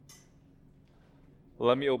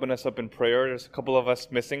Let me open us up in prayer. There's a couple of us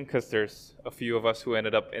missing because there's a few of us who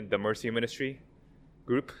ended up in the Mercy Ministry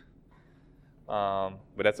group. But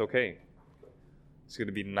that's okay. It's going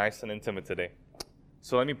to be nice and intimate today.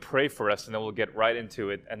 So let me pray for us, and then we'll get right into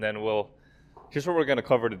it. And then here's what we're going to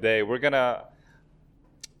cover today. We're going to,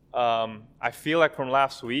 I feel like from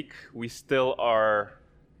last week, we still are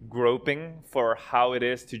groping for how it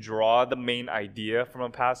is to draw the main idea from a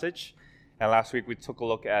passage. And last week we took a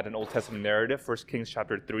look at an Old Testament narrative, 1 Kings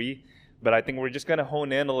chapter 3. But I think we're just going to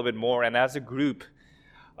hone in a little bit more, and as a group,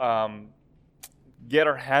 get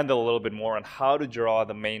our handle a little bit more on how to draw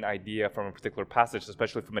the main idea from a particular passage,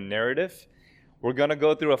 especially from a narrative. We're going to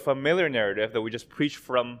go through a familiar narrative that we just preached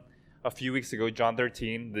from a few weeks ago, John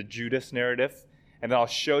 13, the Judas narrative. And then I'll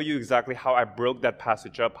show you exactly how I broke that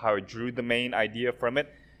passage up, how I drew the main idea from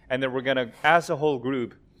it. And then we're going to, as a whole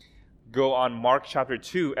group, go on Mark chapter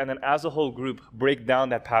 2, and then as a whole group, break down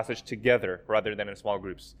that passage together rather than in small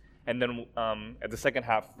groups. And then at the second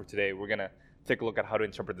half for today, we're going to take a look at how to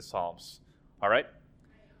interpret the Psalms. All right?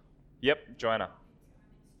 Yep, Joanna.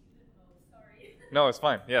 Sorry. No, it's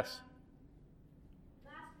fine. Yes.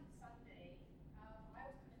 Last week Sunday, I was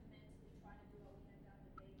kind of mentally trying to do what we had done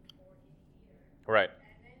the day before in here. Right.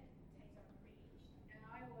 And then take up preach. And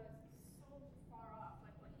I was so far off,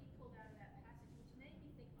 like what he pulled out of that passage, which made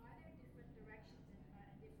me think, are there different directions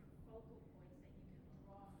and different focal points that you can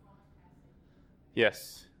draw from a passage?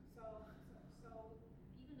 Yes. So even though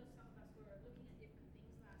some of us were looking at different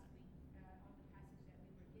things last week on the passage that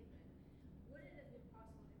we were given, would it have been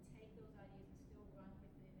possible to take those ideas and still run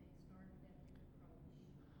within a star redemptive approach?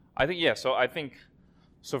 I think, yeah.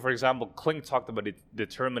 So for example, Kling talked about the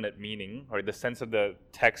determinate meaning, or the sense of the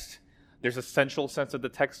text. There's a central sense of the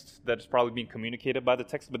text that's probably being communicated by the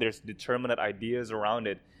text, but there's determinate ideas around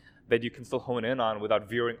it that you can still hone in on without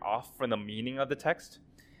veering off from the meaning of the text.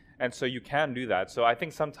 And so you can do that. So I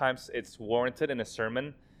think sometimes it's warranted in a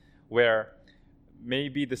sermon where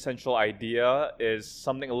maybe the central idea is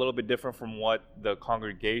something a little bit different from what the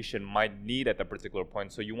congregation might need at that particular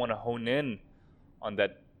point. So you want to hone in on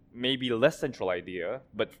that maybe less central idea,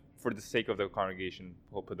 but for the sake of the congregation,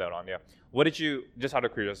 we'll put that on. Yeah. What did you, just out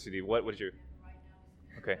of curiosity, what did you?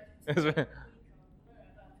 Okay.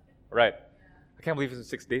 Right. I can't believe it's been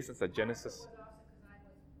 6 days since that Genesis.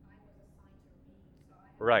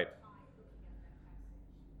 Right.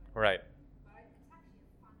 Right.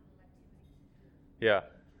 Yeah.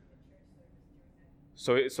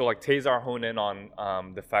 So like Tazar honed in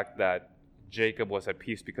on the fact that Jacob was at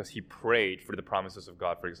peace because he prayed for the promises of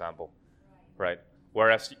God, for example. Right.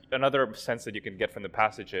 Whereas another sense that you can get from the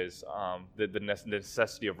passage is the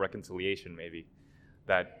necessity of reconciliation, maybe.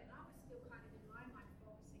 That. And I was still kind of in my mind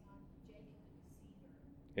focusing on Jacob the deceiver.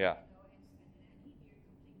 Yeah. And he veered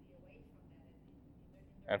completely away from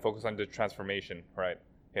that. And focus on the transformation, right?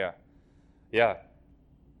 Yeah. Yeah.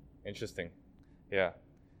 Interesting. Yeah.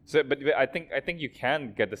 So, but I think you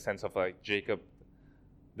can get the sense of like Jacob,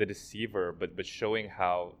 the deceiver, but showing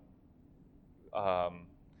how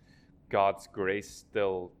God's grace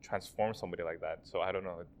still transforms somebody like that. So I don't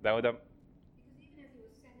know. That Because even as he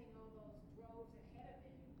was sending all those droves ahead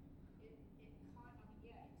of him, it spoke to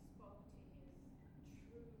his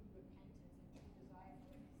true repentance and true desire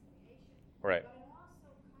for reconciliation. right. But it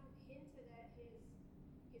also kind of hinted at his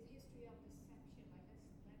history of deception. Like let's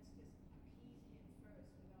just appease him first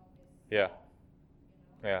with all this. Yeah.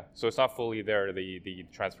 Yeah. So it's not fully there, the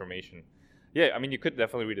transformation. Yeah, I mean you could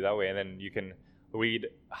definitely read it that way, and then you can read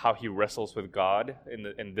how he wrestles with God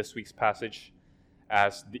in this week's passage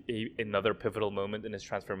as another pivotal moment in his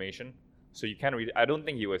transformation. So you can read it. I don't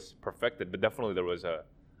think he was perfected, but definitely there was a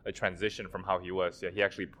transition from how he was. Yeah, he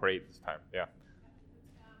actually prayed this time. Yeah.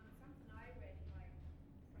 Something I read in my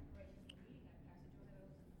preparation for reading that passage was that it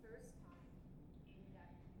was the first time in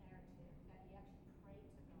that narrative that he actually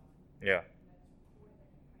prayed to God. Yeah. That's recorded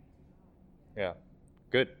that he prayed to God. Yeah.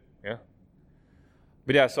 Good. Yeah.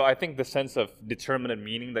 But yeah, so I think the sense of determinate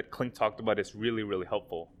meaning that Klink talked about is really, really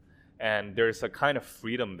helpful. And there's a kind of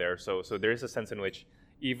freedom there. So there is a sense in which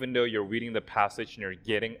even though you're reading the passage and you're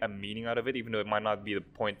getting a meaning out of it, even though it might not be the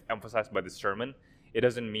point emphasized by the sermon, it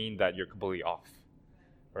doesn't mean that you're completely off.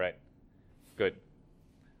 Right? Good.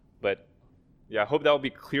 But yeah, I hope that will be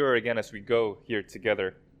clearer again as we go here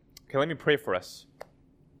together. Okay, let me pray for us.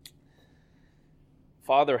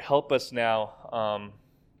 Father, help us now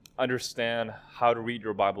understand how to read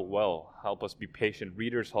your Bible well. Help us be patient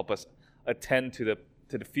readers. Help us attend to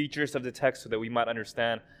the features of the text so that we might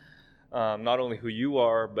understand not only who you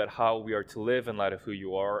are, but how we are to live in light of who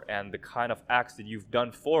you are and the kind of acts that you've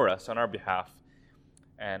done for us on our behalf.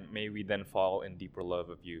 And may we then fall in deeper love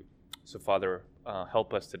of you. So, Father,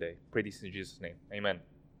 help us today. Pray these in Jesus' name. Amen.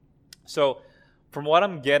 So, from what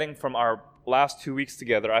I'm getting from our last 2 weeks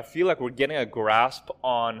together, I feel like we're getting a grasp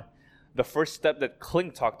on the first step that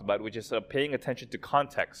Klink talked about, which is paying attention to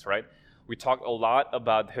context, right? We talked a lot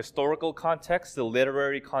about the historical context, the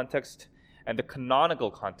literary context, and the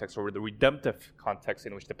canonical context, or the redemptive context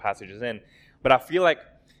in which the passage is in. But I feel like,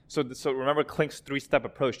 so remember Klink's 3-step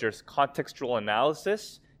approach. There's contextual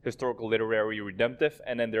analysis, historical, literary, redemptive,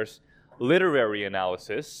 and then there's literary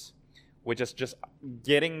analysis, which is just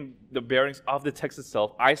getting the bearings of the text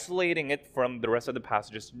itself, isolating it from the rest of the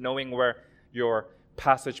passages, knowing where your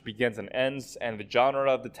passage begins and ends, and the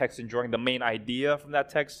genre of the text, enjoying the main idea from that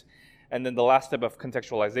text, and then the last step of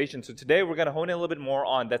contextualization. So today we're going to hone in a little bit more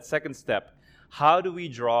on that second step. How do we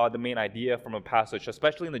draw the main idea from a passage,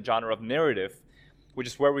 especially in the genre of narrative, which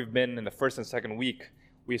is where we've been in the first and second week.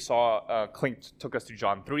 We saw Klink took us to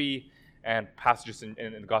John 3 and passages in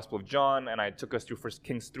the Gospel of John, and I took us through 1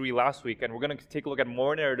 Kings 3 last week, and we're going to take a look at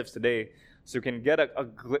more narratives today so you can get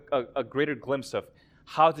a greater glimpse of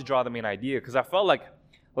how to draw the main idea. Because I felt like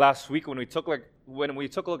last week when we took a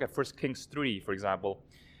look at 1 Kings 3, for example,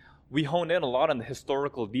 we honed in a lot on the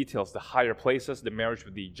historical details, the higher places, the marriage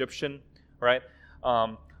with the Egyptian, right?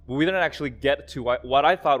 But we didn't actually get to what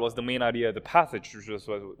I thought was the main idea of the passage, which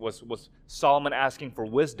was Solomon asking for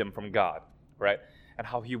wisdom from God, right? And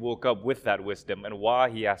how he woke up with that wisdom and why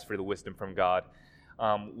he asked for the wisdom from God.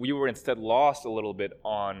 We were instead lost a little bit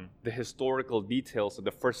on the historical details of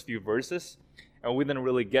the first few verses, and we didn't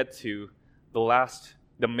really get to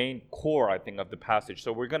the main core, I think, of the passage.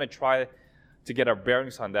 So we're going to try to get our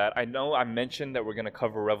bearings on that. I know I mentioned that we're going to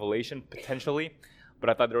cover Revelation potentially, but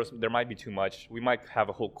I thought there might be too much. We might have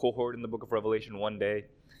a whole cohort in the book of Revelation one day,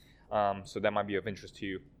 so that might be of interest to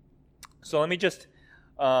you. So let me just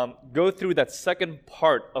go through that second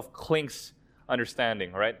part of Klink's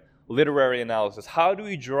understanding, right? Literary analysis. How do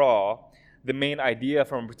we draw the main idea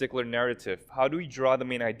from a particular narrative? How do we draw the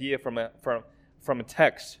main idea from a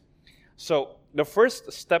text? So the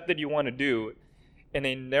first step that you want to do in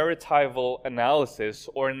a narratival analysis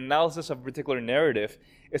or an analysis of a particular narrative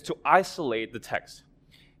is to isolate the text.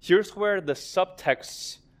 Here's where the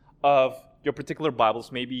subtexts of your particular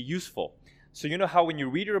Bibles may be useful. So you know how when you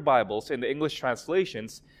read your Bibles in the English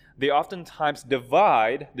translations, they oftentimes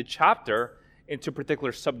divide the chapter into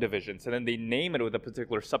particular subdivisions, and then they name it with a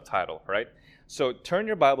particular subtitle, right? So turn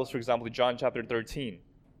your Bibles, for example, to John chapter 13.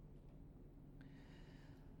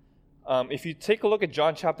 If you take a look at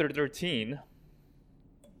John chapter 13,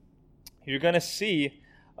 you're going to see,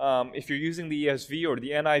 if you're using the ESV or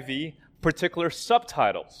the NIV, particular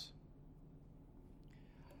subtitles.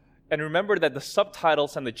 And remember that the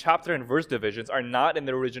subtitles and the chapter and verse divisions are not in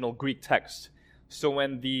the original Greek text. So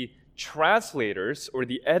when the translators or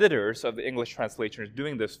the editors of the English translation are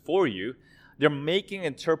doing this for you, they're making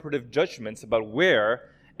interpretive judgments about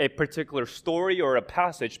where a particular story or a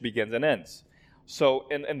passage begins and ends. So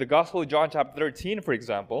in the Gospel of John chapter 13, for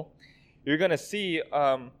example, you're going to see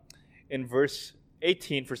in verse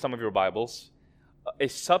 18 for some of your Bibles, a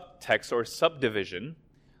subtext or subdivision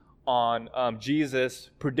on Jesus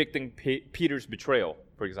predicting Peter's betrayal,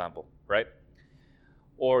 for example, right?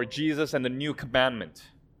 Or Jesus and the new commandment.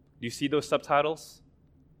 Do you see those subtitles?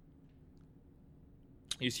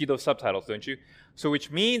 You see those subtitles, don't you? So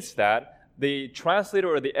which means that the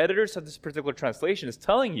translator or the editors of this particular translation is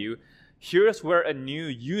telling you, here's where a new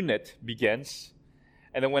unit begins,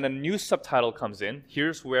 and then when a new subtitle comes in,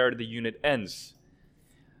 here's where the unit ends.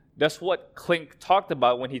 That's what Klink talked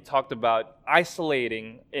about when he talked about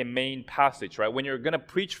isolating a main passage, right? When you're going to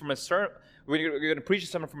preach from a sermon, when you're going to preach a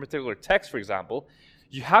sermon from a particular text, for example,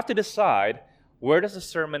 you have to decide where does the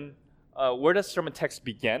sermon text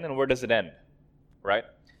begin and where does it end, right?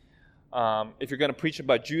 If you're going to preach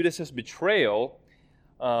about Judas's betrayal,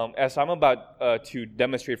 as I'm about to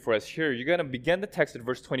demonstrate for us here, you're going to begin the text at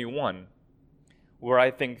verse 21, where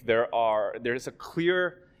I think there's a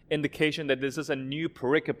clear indication that this is a new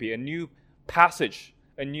pericope, a new passage,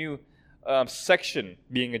 a new section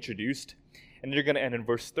being introduced, and you're going to end in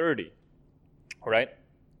verse 30, all right?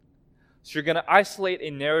 So you're going to isolate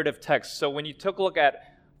a narrative text. So when you took a look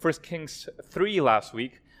at 1 Kings 3 last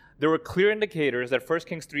week, there were clear indicators that 1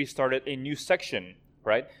 Kings 3 started a new section,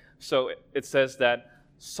 right? So it says that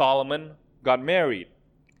Solomon got married,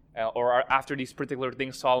 or after these particular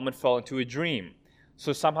things, Solomon fell into a dream.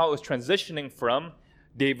 So somehow it was transitioning from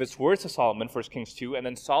David's words to Solomon, 1 Kings 2, and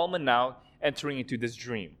then Solomon now entering into this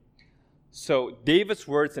dream. So David's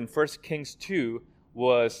words in 1 Kings 2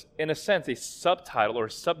 was, in a sense, a subtitle or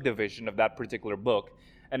subdivision of that particular book.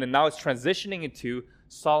 And then now it's transitioning into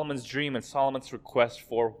Solomon's dream and Solomon's request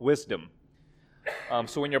for wisdom.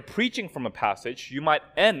 So when you're preaching from a passage, you might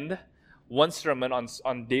end one sermon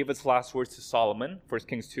on David's last words to Solomon, 1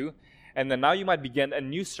 Kings 2, and then now you might begin a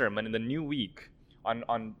new sermon in the new week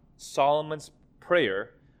on Solomon's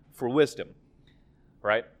prayer for wisdom,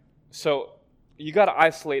 right? So you got to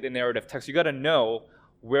isolate a narrative text. You got to know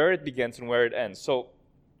where it begins and where it ends. So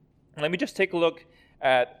let me just take a look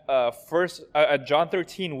at at John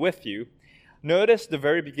 13 with you. Notice the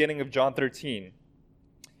very beginning of John 13.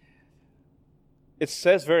 It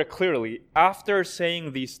says very clearly, after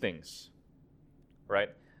saying these things, right?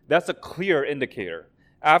 That's a clear indicator.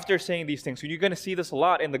 After saying these things, you're going to see this a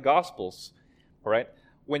lot in the Gospels, right?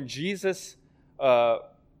 When Jesus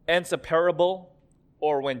ends a parable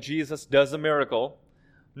or when Jesus does a miracle,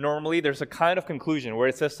 normally there's a kind of conclusion where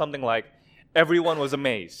it says something like, everyone was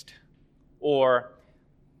amazed, or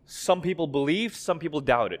some people believed, some people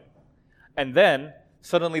doubted. And then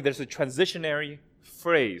suddenly there's a transitionary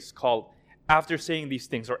phrase called after saying these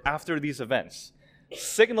things or after these events,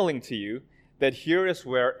 signaling to you that here is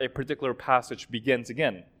where a particular passage begins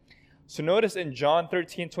again. So notice in John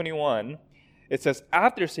 13:21, it says,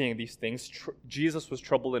 after saying these things, Jesus was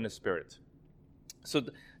troubled in his spirit. So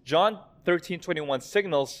John 13:21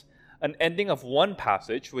 signals an ending of one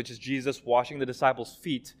passage, which is Jesus washing the disciples'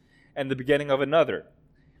 feet, and the beginning of another,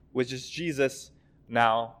 which is Jesus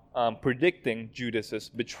now predicting Judas's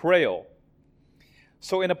betrayal.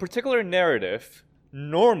 So in a particular narrative,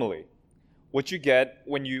 normally, what you get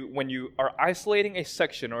when you are isolating a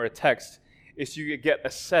section or a text is you get a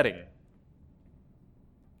setting.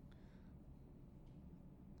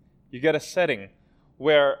 You get a setting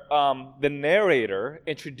where the narrator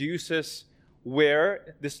introduces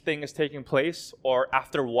where this thing is taking place or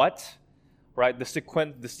after what, right? The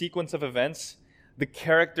sequence of events, the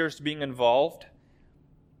characters being involved.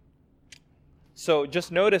 So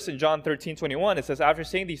just notice in John 13:21, it says, after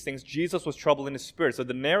saying these things, Jesus was troubled in his spirit. So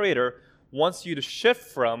the narrator wants you to shift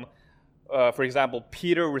from, for example,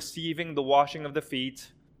 Peter receiving the washing of the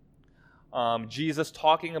feet, Jesus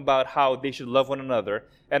talking about how they should love one another,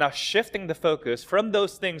 and now shifting the focus from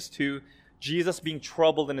those things to Jesus being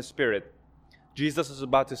troubled in his spirit. Jesus is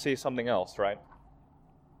about to say something else, right?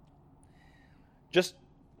 Just,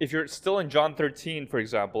 if you're still in John 13, for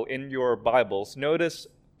example, in your Bibles, notice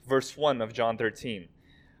verse 1 of John 13,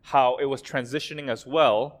 how it was transitioning as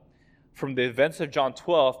well from the events of John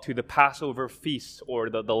 12 to the Passover feast or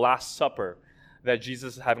the Last Supper that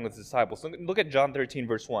Jesus is having with his disciples. Look at John 13,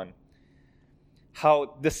 verse 1.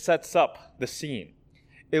 How this sets up the scene.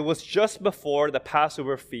 It was just before the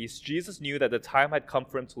Passover feast, Jesus knew that the time had come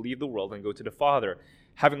for him to leave the world and go to the Father.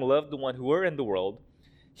 Having loved the one who were in the world,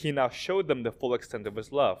 he now showed them the full extent of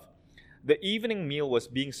his love. The evening meal was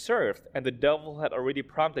being served, and the devil had already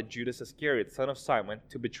prompted Judas Iscariot, son of Simon,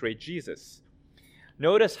 to betray Jesus.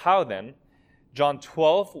 Notice how then John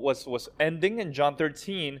 12 was ending, and John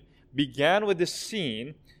 13 began with this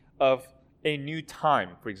scene of a new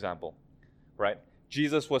time, for example, right?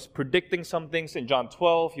 Jesus was predicting some things in John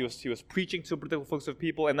 12. He was preaching to particular folks of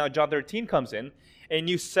people, and now John 13 comes in. A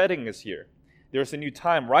new setting is here. There's a new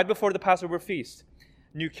time right before the Passover feast.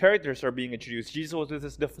 New characters are being introduced. Jesus was with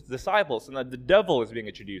his disciples, and the devil is being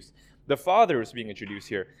introduced. The Father is being introduced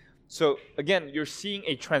here. So again, you're seeing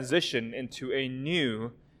a transition into a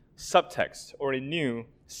new subtext or a new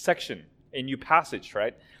section, a new passage,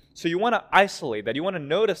 right? So you want to isolate that. You want to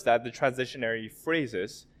notice that, the transitionary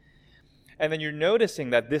phrases. And then you're noticing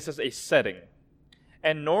that this is a setting.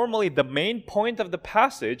 And normally the main point of the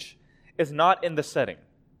passage is not in the setting.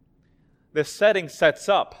 The setting sets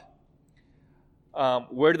up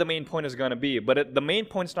where the main point is going to be. But the main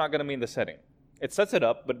point's not going to be in the setting. It sets it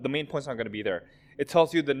up, but the main point's not going to be there. It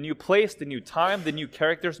tells you the new place, the new time, the new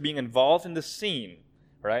characters being involved in the scene,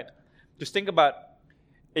 right? Just think about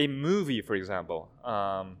a movie, for example.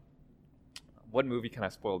 What movie can I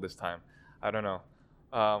spoil this time? I don't know.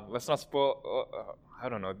 Let's not spoil, I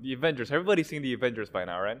don't know, The Avengers. Everybody's seen The Avengers by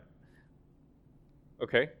now, right?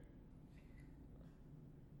 Okay.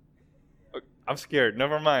 I'm scared.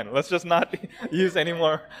 Never mind. Let's just not use any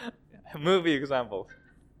more movie examples.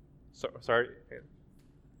 Sorry.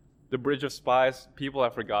 The Bridge of Spies. People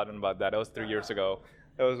have forgotten about that. That was 3 years ago.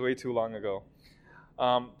 That was way too long ago.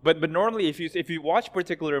 But normally, if you watch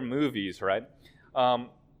particular movies, right,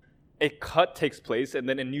 a cut takes place and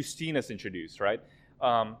then a new scene is introduced, right?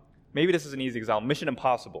 Maybe this is an easy example. Mission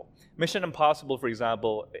Impossible. Mission Impossible, for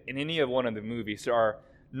example, in any of one of the movies, there are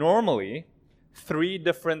normally 3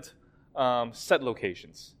 different set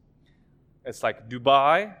locations. It's like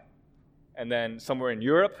Dubai, and then somewhere in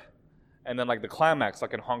Europe, and then like the climax,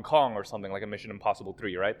 like in Hong Kong or something, like a Mission Impossible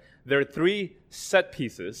 3, right? There are 3 set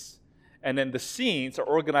pieces, And then the scenes are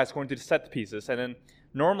organized according to the set pieces. And then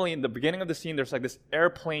normally in the beginning of the scene, there's like this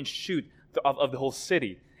airplane shoot of the whole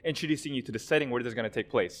city, introducing you to the setting where this is going to take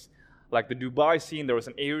place. Like the Dubai scene, there was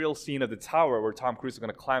an aerial scene of the tower where Tom Cruise is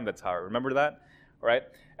going to climb the tower. Remember that? Right?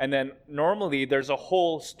 And then normally there's a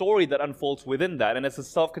whole story that unfolds within that, and it's a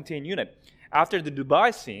self-contained unit. After the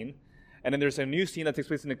Dubai scene, and then there's a new scene that takes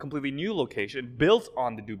place in a completely new location, built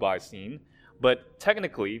on the Dubai scene, but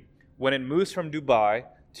technically, when it moves from Dubai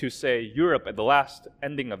to, say, Europe at the last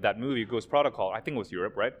ending of that movie, Ghost Protocol, I think it was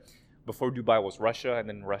Europe, right? Before Dubai was Russia, and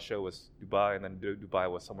then Russia was Dubai, and then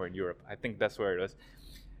Dubai was somewhere in Europe. I think that's where it was.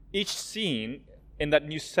 Each scene in that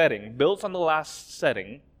new setting builds on the last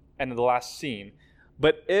setting and the last scene,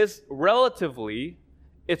 but is relatively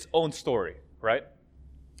its own story, right?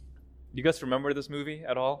 Do you guys remember this movie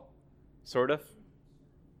at all? Sort of?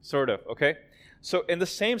 Sort of, okay? So in the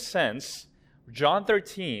same sense, John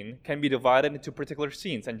 13 can be divided into particular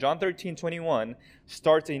scenes. And John 13:21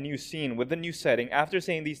 starts a new scene with a new setting. After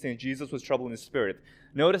saying these things, Jesus was troubled in his spirit.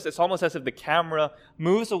 Notice it's almost as if the camera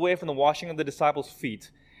moves away from the washing of the disciples'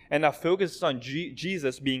 feet and now focuses on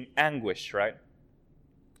Jesus being anguished, right?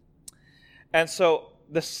 And so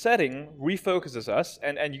the setting refocuses us,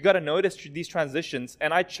 and you got to notice these transitions.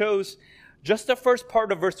 And I chose just the first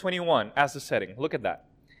part of verse 21 as the setting. Look at that.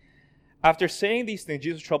 After saying these things,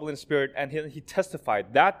 Jesus was troubled in spirit, and he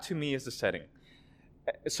testified. That to me is the setting.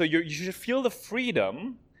 So you should feel the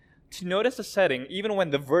freedom to notice the setting even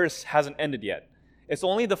when the verse hasn't ended yet. It's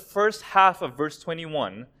only the first half of verse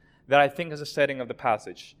 21 that I think is the setting of the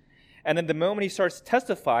passage. And then the moment he starts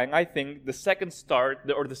testifying, I think the second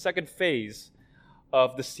phase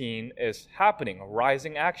of the scene is happening,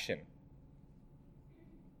 rising action,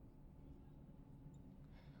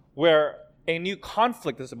 where a new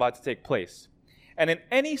conflict is about to take place. And in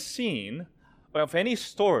any scene, of any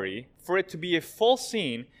story, for it to be a full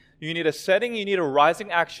scene, you need a setting, you need a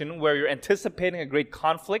rising action where you're anticipating a great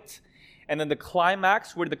conflict, and then the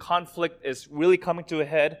climax where the conflict is really coming to a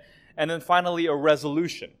head, and then finally a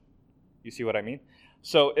resolution. You see what I mean?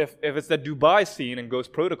 So if it's the Dubai scene in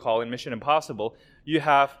Ghost Protocol in Mission Impossible, you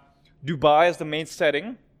have Dubai as the main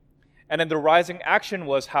setting, and then the rising action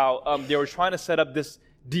was how they were trying to set up this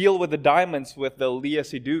deal with the diamonds with the Léa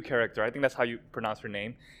Seydoux character. I think that's how you pronounce her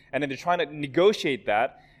name. And then they're trying to negotiate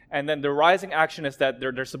that. And then the rising action is that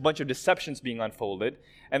there's a bunch of deceptions being unfolded.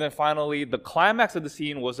 And then finally, the climax of the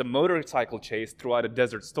scene was a motorcycle chase throughout a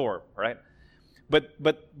desert storm, right? But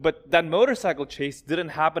that motorcycle chase didn't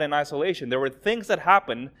happen in isolation. There were things that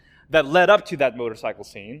happened that led up to that motorcycle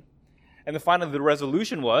scene. And then finally, the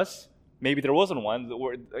resolution was, maybe there wasn't one,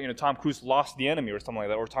 where Tom Cruise lost the enemy or something like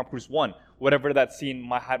that, or Tom Cruise won, whatever that scene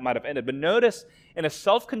might have ended. But notice, in a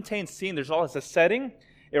self-contained scene, there's always a setting,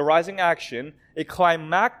 a rising action, a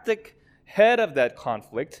climactic head of that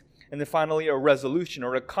conflict, and then finally a resolution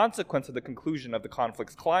or a consequence of the conclusion of the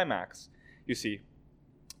conflict's climax, you see.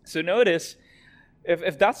 So notice,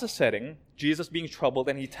 if that's the setting, Jesus being troubled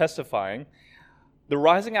and he testifying, the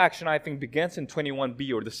rising action, I think, begins in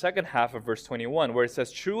 21b, or the second half of verse 21, where it says,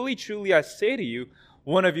 "Truly, truly, I say to you,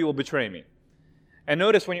 one of you will betray me." And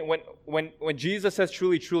notice when Jesus says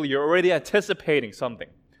truly, truly, you're already anticipating something.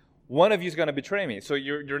 One of you is going to betray me. So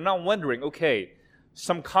you're now wondering, okay,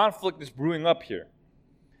 some conflict is brewing up here.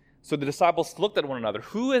 So the disciples looked at one another.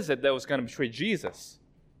 Who is it that was going to betray Jesus?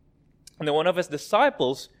 And then one of his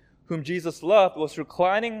disciples, whom Jesus loved, was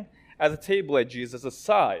reclining at the table at Jesus'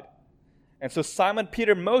 side. And so Simon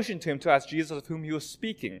Peter motioned to him to ask Jesus of whom he was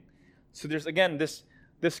speaking. So there's, again, this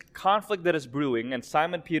conflict that is brewing, and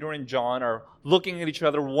Simon Peter and John are looking at each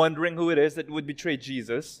other, wondering who it is that would betray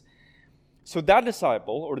Jesus. So that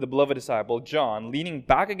disciple, or the beloved disciple, John, leaning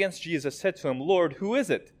back against Jesus, said to him, "Lord, who is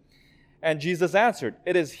it?" And Jesus answered,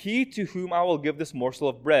 "It is he to whom I will give this morsel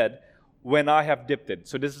of bread when I have dipped it."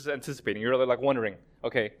 So this is anticipating. You're like wondering,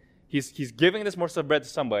 okay, he's giving this morsel of bread to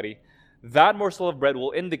somebody. That morsel of bread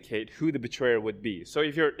will indicate who the betrayer would be. So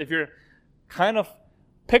if you're kind of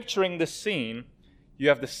picturing the scene, you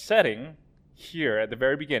have the setting here at the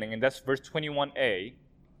very beginning, and that's verse 21a.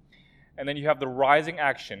 And then you have the rising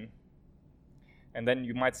action, and then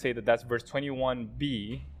you might say that that's verse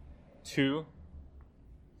 21b to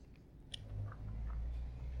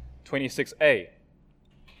 26a.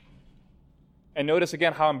 And notice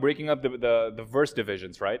again how I'm breaking up the verse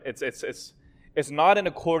divisions, right? It's not in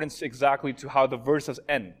accordance exactly to how the verses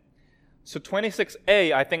end. So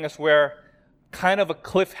 26a, I think, is where kind of a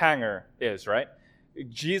cliffhanger is, right?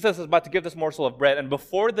 Jesus is about to give this morsel of bread, and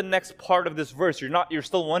before the next part of this verse, you're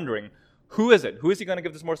still wondering, who is it? Who is he going to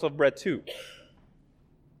give this morsel of bread to?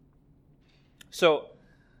 So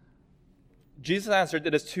Jesus answered,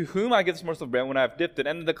 "It is to whom I give this morsel of bread when I have dipped it."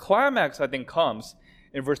 And the climax, I think, comes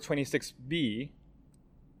in verse 26b.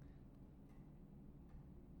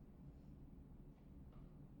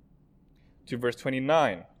 To verse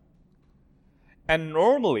 29. And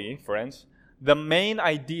normally, friends, the main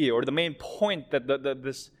idea or the main point that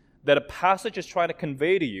that a passage is trying to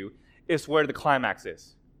convey to you is where the climax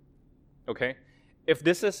is. Okay? If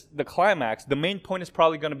this is the climax, the main point is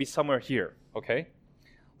probably going to be somewhere here. Okay?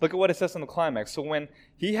 Look at what it says in the climax. So when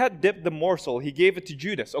he had dipped the morsel, he gave it to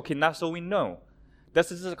Judas. Okay, now so we know.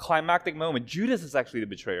 This is a climactic moment. Judas is actually the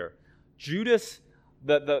betrayer. Judas,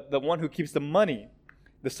 the one who keeps the money,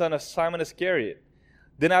 the son of Simon Iscariot.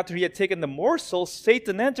 Then after he had taken the morsel,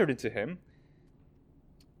 Satan entered into him.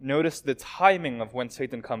 Notice the timing of when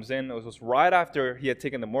Satan comes in. It was right after he had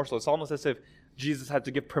taken the morsel. It's almost as if Jesus had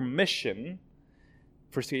to give permission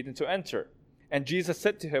for Satan to enter. And Jesus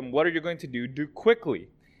said to him, "What are you going to do? Do quickly."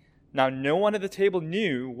 Now, no one at the table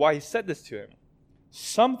knew why he said this to him.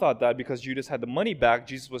 Some thought that because Judas had the money back,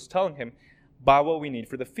 Jesus was telling him, "Buy what we need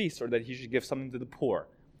for the feast," or that he should give something to the poor.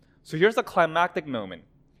 So here's a climactic moment.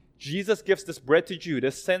 Jesus gives this bread to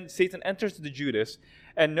Judas. Satan enters to Judas.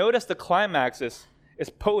 And notice the climax is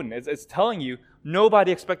potent. It's telling you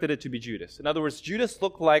nobody expected it to be Judas. In other words, Judas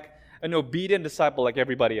looked like an obedient disciple like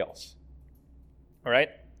everybody else. All right?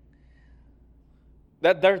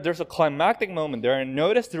 There's a climactic moment there. And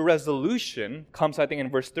notice the resolution comes, I think,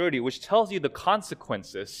 in verse 30, which tells you the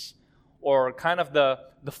consequences or kind of the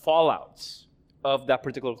fallouts of that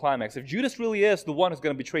particular climax. If Judas really is the one who's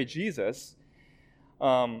going to betray Jesus,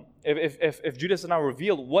 if Judas is now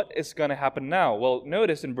revealed, what is going to happen now? Well,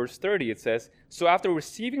 notice in verse 30 it says, "So after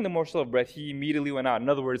receiving the morsel of bread, he immediately went out." In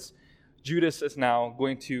other words, Judas is now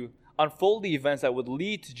going to unfold the events that would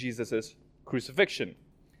lead to Jesus' crucifixion.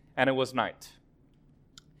 And it was night.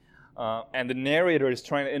 And the narrator is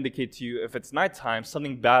trying to indicate to you, if it's nighttime,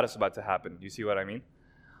 something bad is about to happen. Do you see what I mean?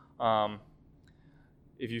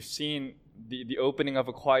 If you've seen the opening of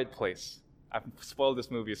A Quiet Place, I've spoiled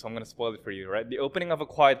this movie, so I'm going to spoil it for you, right? The opening of A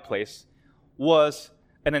Quiet Place was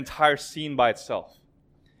an entire scene by itself.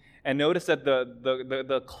 And notice that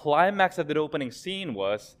the climax of that opening scene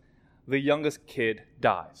was the youngest kid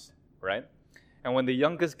dies, right? And when the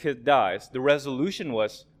youngest kid dies, the resolution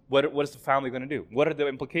was, what is the family going to do? What are the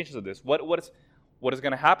implications of this? What is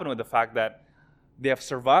going to happen with the fact that they have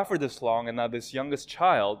survived for this long, and now this youngest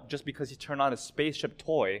child, just because he turned on a spaceship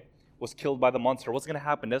toy, was killed by the monster? What's going to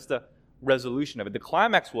happen? That's the resolution of it. The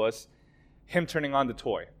climax was him turning on the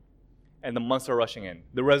toy and the monster rushing in.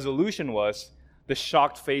 The resolution was the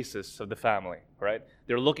shocked faces of the family, right?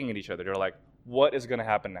 They're looking at each other. They're like, what is going to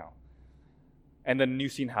happen now? And then a new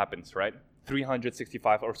scene happens, right?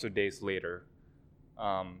 365 or so days later,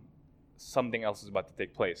 something else is about to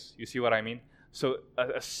take place. You see what I mean? So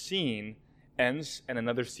a scene ends and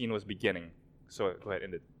another scene was beginning. So go ahead,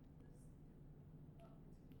 end it.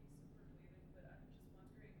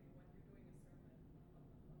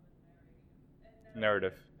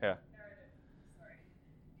 Narrative, yeah. Sorry.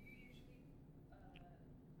 Do you usually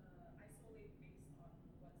isolate based on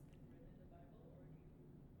what's been written in the Bible, or do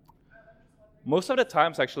you? I'm just wondering. Most of the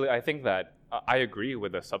times, actually, I think that I agree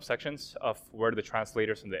with the subsections of where the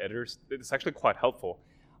translators and the editors. It's actually quite helpful.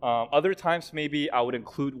 Other times, maybe I would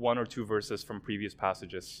include one or two verses from previous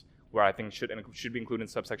passages where I think should be included in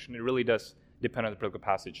subsection. It really does depend on the particular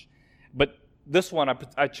passage. But this one,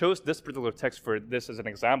 I chose this particular text for this as an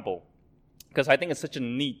example because I think it's such a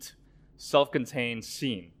neat, self-contained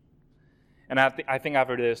scene. And I think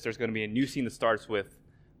after this, there's going to be a new scene that starts with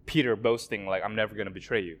Peter boasting, like, "I'm never going to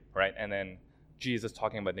betray you," right? And then Jesus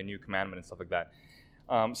talking about the new commandment and stuff like that.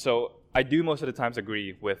 So I do most of the times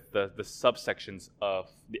agree with the subsections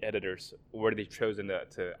of the editors where they've chosen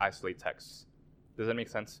to isolate texts. Does that make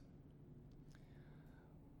sense?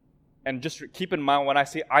 And just keep in mind, when I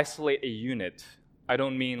say isolate a unit, I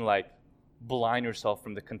don't mean like blind yourself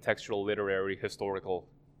from the contextual, literary, historical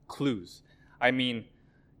clues. I mean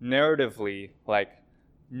narratively, like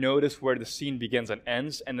notice where the scene begins and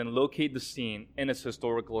ends, and then locate the scene in its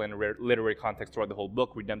historical and literary context throughout the whole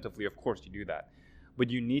book. Redemptively, of course, you do that. But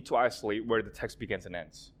you need to isolate where the text begins and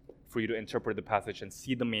ends for you to interpret the passage and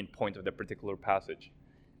see the main point of the particular passage.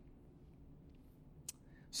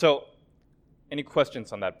 So, any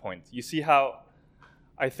questions on that point? You see how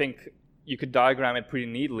I think you could diagram it pretty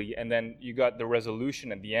neatly, and then you got the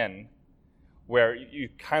resolution at the end where you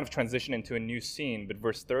kind of transition into a new scene, but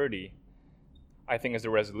verse 30, I think, is the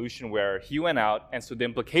resolution where he went out, and so the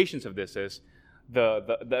implications of this is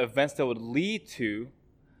the events that would lead to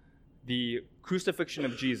the crucifixion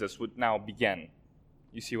of Jesus would now begin.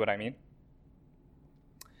 You see what I mean?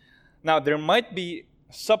 Now, there might be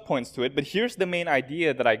subpoints to it, but here's the main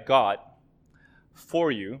idea that I got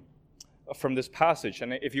for you from this passage.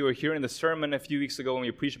 And if you were here in the sermon a few weeks ago when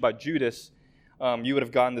we preached about Judas, you would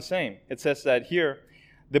have gotten the same. It says that here,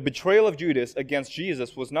 the betrayal of Judas against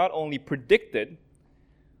Jesus was not only predicted,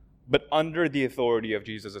 but under the authority of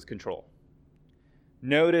Jesus' control.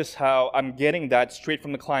 Notice how I'm getting that straight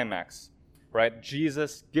from the climax, right?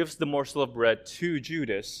 Jesus gives the morsel of bread to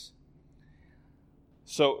Judas.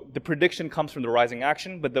 So the prediction comes from the rising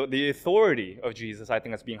action, but the authority of Jesus, I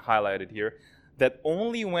think that's being highlighted here, that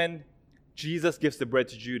only when Jesus gives the bread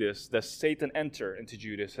to Judas does Satan enter into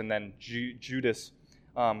Judas, and then Judas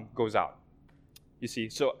goes out. You see,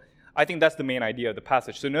 so I think that's the main idea of the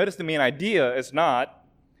passage. So notice the main idea is not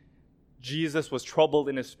Jesus was troubled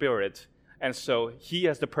in his spirit, and so he,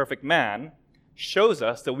 as the perfect man, shows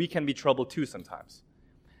us that we can be troubled too sometimes.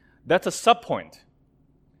 That's a subpoint,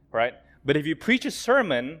 right? But if you preach a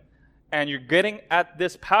sermon and you're getting at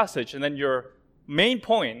this passage, and then your main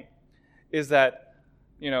point is that,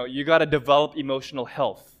 you got to develop emotional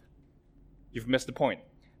health, you've missed the point.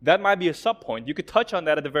 That might be a subpoint. You could touch on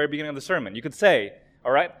that at the very beginning of the sermon. You could say,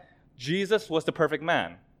 all right, Jesus was the perfect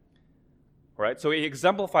man. Right? So he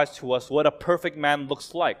exemplifies to us what a perfect man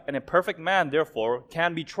looks like. And a perfect man, therefore,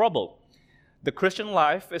 can be troubled. The Christian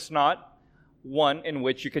life is not one in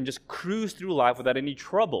which you can just cruise through life without any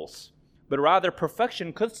troubles. But rather,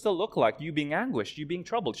 perfection could still look like you being anguished, you being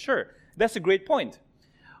troubled. Sure, that's a great point.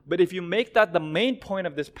 But if you make that the main point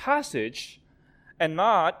of this passage, and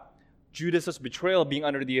not Judas' betrayal being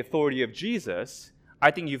under the authority of Jesus,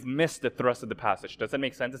 I think you've missed the thrust of the passage. Does that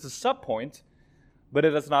make sense? It's a sub-point, but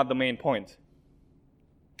it is not the main point.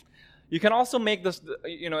 You can also make this,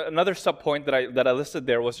 another sub-point that I listed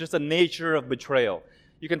there was just the nature of betrayal.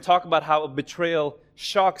 You can talk about how a betrayal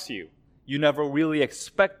shocks you. You never really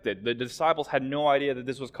expected. The disciples had no idea that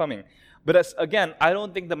this was coming. But again, I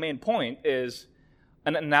don't think the main point is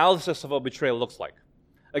an analysis of what betrayal looks like.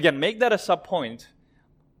 Again, make that a sub-point,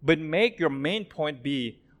 but make your main point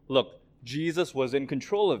be, look, Jesus was in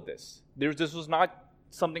control of this. This was not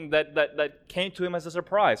something that came to him as a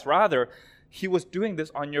surprise. Rather, he was doing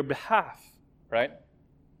this on your behalf, right?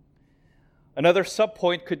 Another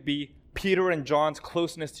sub-point could be Peter and John's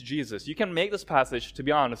closeness to Jesus. You can make this passage, to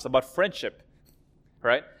be honest, about friendship,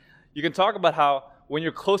 right? You can talk about how when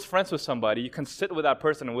you're close friends with somebody, you can sit with that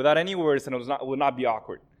person and without any words, and it would not be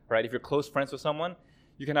awkward, right? If you're close friends with someone,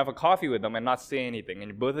 you can have a coffee with them and not say anything,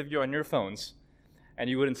 and both of you are on your phones, and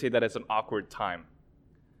you wouldn't say that it's an awkward time.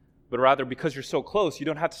 But rather, because you're so close, you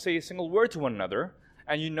don't have to say a single word to one another,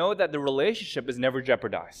 and you know that the relationship is never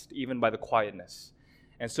jeopardized, even by the quietness.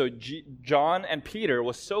 And so John and Peter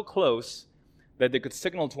was so close that they could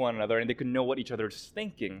signal to one another and they could know what each other is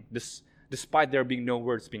thinking, despite there being no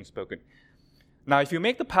words being spoken. Now, if you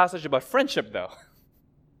make the passage about friendship, though,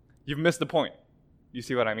 you've missed the point. You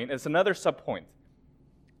see what I mean? It's another sub-point.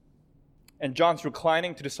 And John's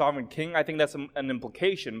reclining to the sovereign king, I think that's an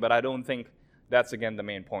implication, but I don't think that's, again, the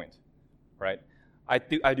main point, right? I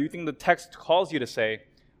do think the text calls you to say,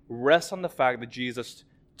 rest on the fact that Jesus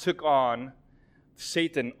took on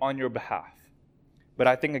Satan on your behalf. But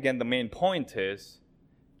I think, again, the main point is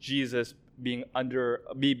Jesus being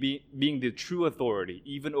the true authority,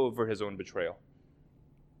 even over his own betrayal.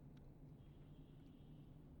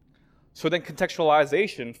 So then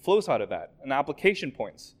contextualization flows out of that, and application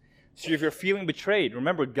points. So if you're feeling betrayed,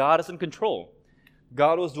 remember, God is in control.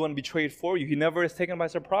 God was the one betrayed for you. He never is taken by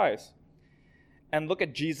surprise. And look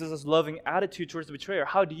at Jesus' loving attitude towards the betrayer.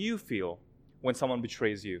 How do you feel when someone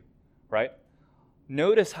betrays you, right?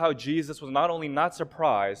 Notice how Jesus was not only not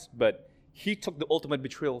surprised, but he took the ultimate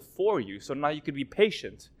betrayal for you. So now you can be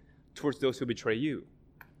patient towards those who betray you.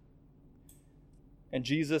 And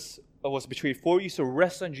Jesus was betrayed for you, so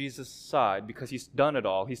rest on Jesus' side because he's done it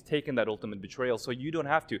all. He's taken that ultimate betrayal, so you don't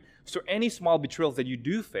have to. So any small betrayals that you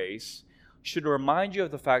do face should remind you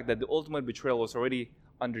of the fact that the ultimate betrayal was already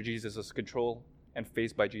under Jesus' control and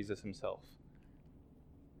faced by Jesus himself.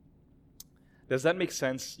 Does that make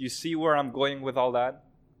sense? You see where I'm going with all that?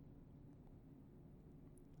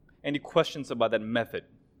 Any questions about that method?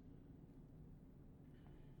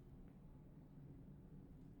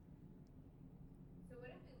 So what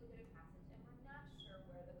if we look at a passage and we're not sure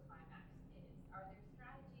where the climax is? Are there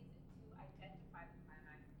strategies to identify the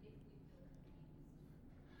climax if we feel confused?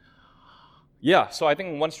 Yeah, so I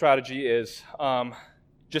think one strategy is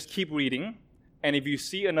just keep reading, and if you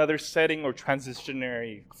see another setting or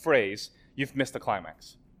transitionary phrase, you've missed the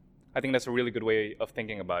climax. I think that's a really good way of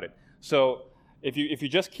thinking about it. So if you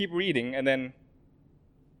just keep reading and then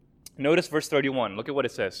notice verse 31, look at what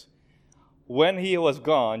it says. When he was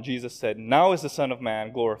gone, Jesus said, "Now is the Son of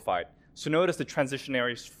Man glorified." So notice the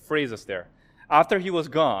transitionary phrases there. After he was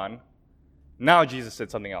gone, now Jesus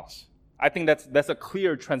said something else. I think that's a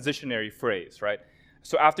clear transitionary phrase, right?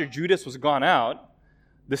 So after Judas was gone out,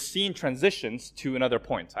 the scene transitions to another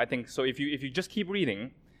point. I think so. If you just keep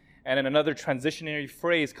reading, and then another transitionary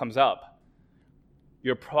phrase comes up,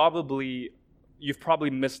 you've probably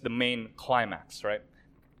missed the main climax, right?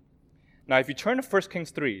 Now, if you turn to 1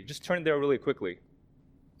 Kings 3, just turn there really quickly,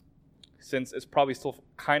 since it's probably still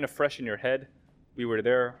kind of fresh in your head. We were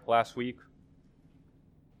there last week.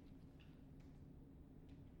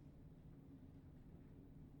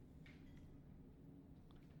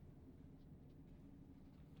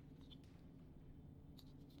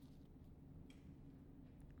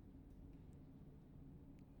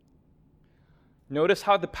 Notice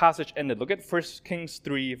how the passage ended. Look at 1 Kings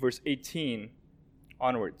 3, verse 18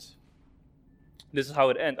 onwards. This is how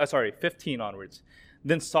it ends. 15 onwards.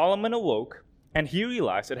 Then Solomon awoke, and he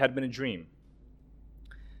realized it had been a dream.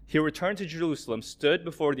 He returned to Jerusalem, stood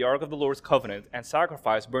before the ark of the Lord's covenant, and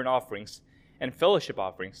sacrificed burnt offerings and fellowship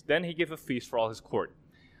offerings. Then he gave a feast for all his court.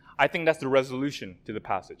 I think that's the resolution to the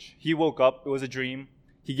passage. He woke up, it was a dream.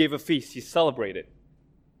 He gave a feast, he celebrated.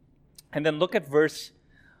 And then look at verse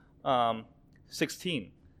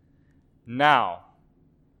 16. Now,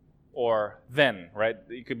 or then, right?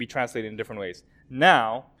 It could be translated in different ways.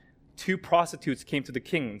 Now, 2 prostitutes came to the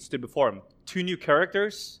king and stood before him. 2 new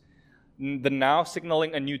characters, the now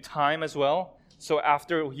signaling a new time as well. So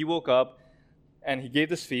after he woke up and he gave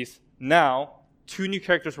this feast, now 2 new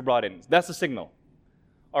characters were brought in. That's the signal.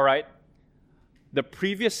 All right? The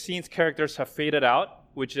previous scene's characters have faded out,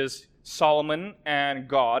 which is Solomon and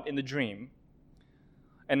God in the dream.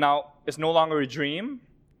 And now it's no longer a dream.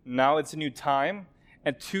 Now it's a new time.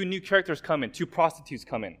 And 2 new characters come in. 2 prostitutes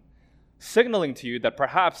come in. Signaling to you that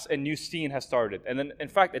perhaps a new scene has started. And then, in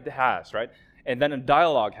fact, it has, right? And then a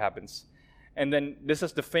dialogue happens. And then this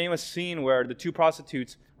is the famous scene where the 2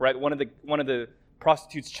 prostitutes, right? One of the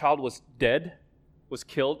prostitutes' child was dead, was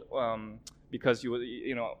killed because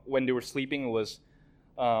when they were sleeping, it was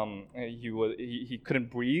he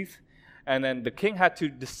couldn't breathe. And then the king had to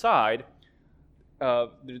decide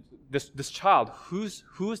this child, who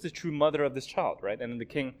is the true mother of this child, right? And then the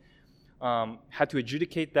king had to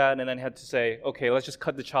adjudicate that, and then had to say, okay, let's just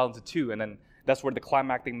cut the child into 2, and then that's where the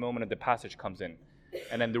climactic moment of the passage comes in.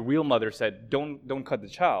 And then the real mother said, don't cut the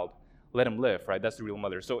child, let him live, right? That's the real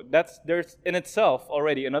mother. So there's in itself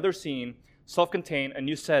already another scene, self-contained, a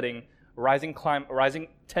new setting, rising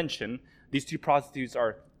tension. These 2 prostitutes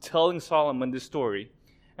are telling Solomon this story,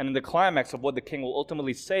 and in the climax of what the king will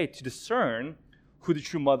ultimately say to discern who the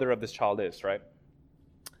true mother of this child is, right?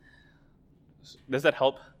 Does that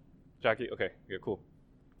help, Jackie? Okay, yeah, cool.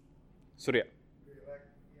 Surya.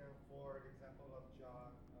 For example of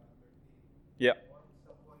John 13. Yeah. One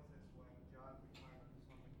subpoint is when John required to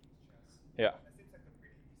summon his chest. Yeah. That seems like a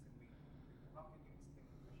pretty decent way. How can you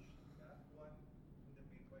distinguish that one from the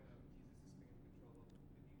main point of Jesus is being in control of the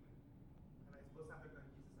demon? And I suppose after that,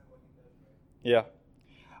 Jesus and what he does, right? Yeah.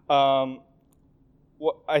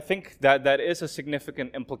 Well, I think that is a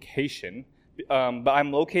significant implication, but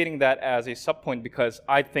I'm locating that as a subpoint because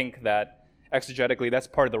I think that exegetically that's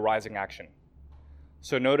part of the rising action.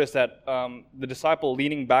 So notice that the disciple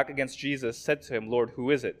leaning back against Jesus said to him, Lord, who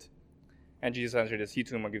is it? And Jesus answered, it's he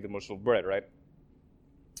to whom I give the morsel of bread, right?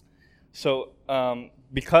 So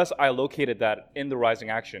because I located that in the rising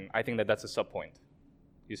action, I think that that's a subpoint,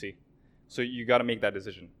 you see? So you got to make that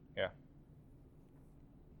decision, yeah.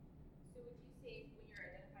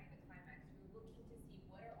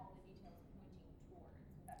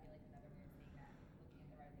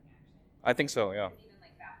 I think so, yeah. Even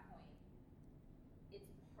like that point, it's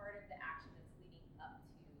part of the action that's leading up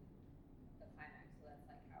to the climax. So that's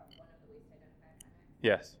like how one of the ways to identify a climax.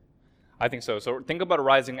 Yes, I think so. So think about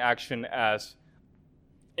rising action as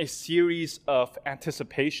a series of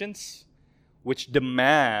anticipations which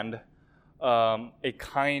demand a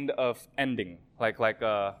kind of ending. I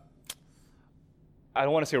don't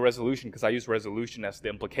want to say resolution because I use resolution as the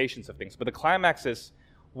implications of things. But the climax is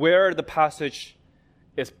where the passage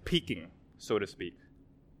is peaking, so to speak.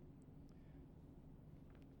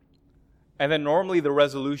 And then normally the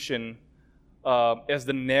resolution is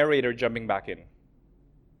the narrator jumping back in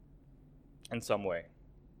some way.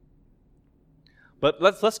 But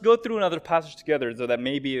let's go through another passage together so that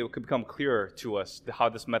maybe it could become clearer to us how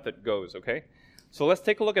this method goes, okay? So let's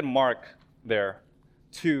take a look at Mark there,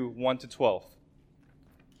 2, 1-12.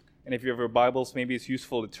 And if you have your Bibles, maybe it's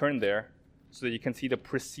useful to turn there so that you can see the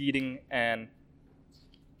preceding and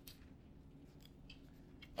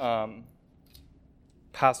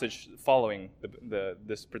passage following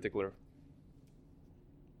this particular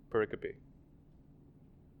pericope.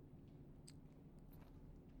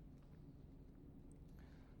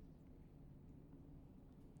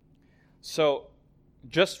 So,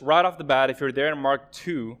 just right off the bat, if you're there in Mark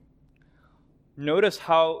 2, notice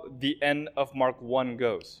how the end of Mark 1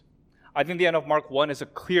 goes. I think the end of Mark 1 is a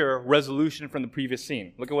clear resolution from the previous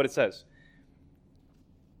scene. Look at what it says.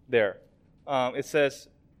 There. It says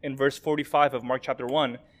in verse 45 of Mark chapter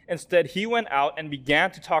 1, instead he went out and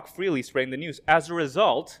began to talk freely, spreading the news. As a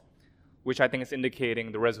result, which I think is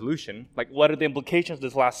indicating the resolution, like what are the implications of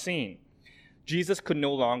this last scene? Jesus could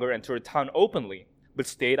no longer enter a town openly, but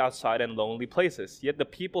stayed outside in lonely places. Yet the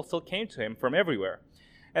people still came to him from everywhere.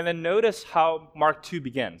 And then notice how Mark 2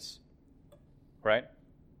 begins, right?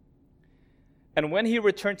 And when he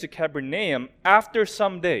returned to Capernaum after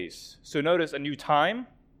some days, so notice a new time,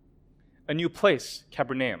 a new place,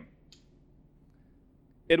 Capernaum.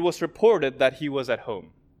 It was reported that he was at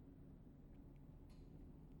home.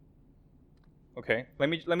 Okay, let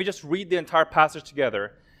me just read the entire passage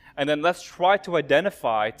together, and then let's try to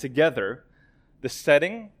identify together the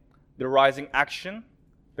setting, the rising action,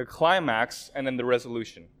 the climax, and then the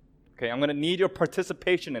resolution. Okay, I'm going to need your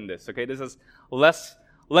participation in this. Okay, this is less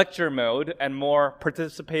lecture mode and more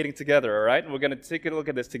participating together, all right? We're going to take a look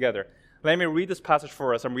at this together. Let me read this passage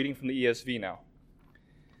for us. I'm reading from the ESV now.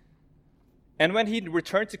 And when he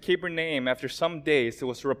returned to Capernaum after some days, it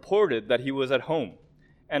was reported that he was at home.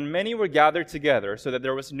 And many were gathered together, so that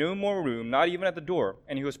there was no more room, not even at the door.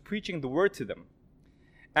 And he was preaching the word to them.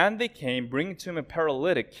 And they came, bringing to him a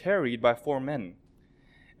paralytic carried by 4 men.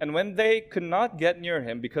 And when they could not get near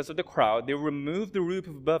him because of the crowd, they removed the roof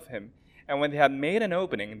above him. And when they had made an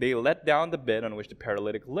opening, they let down the bed on which the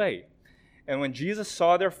paralytic lay. And when Jesus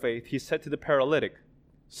saw their faith, he said to the paralytic,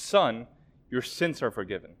 "Son, your sins are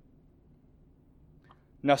forgiven."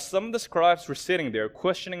 Now some of the scribes were sitting there,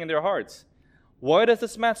 questioning in their hearts, "Why does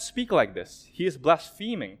this man speak like this? He is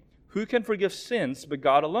blaspheming. Who can forgive sins but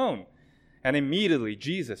God alone?" And immediately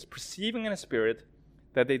Jesus, perceiving in his spirit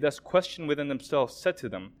that they thus questioned within themselves, said to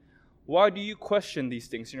them, "Why do you question these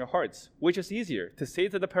things in your hearts? Which is easier, to say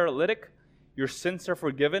to the paralytic, 'Your sins are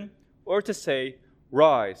forgiven,' or to say,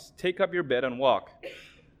 'Rise, take up your bed and walk'?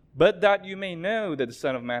 But that you may know that the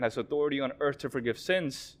Son of Man has authority on earth to forgive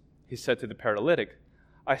sins," he said to the paralytic,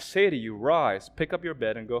 "I say to you, rise, pick up your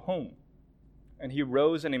bed and go home." And he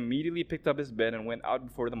rose and immediately picked up his bed and went out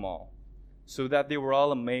before them all, so that they were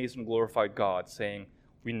all amazed and glorified God, saying,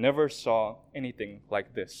 "We never saw anything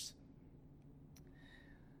like this."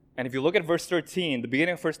 And if you look at verse 13, the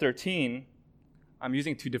beginning of verse 13, I'm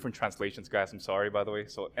using 2 different translations, guys. I'm sorry, by the way.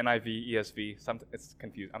 So NIV, ESV, it's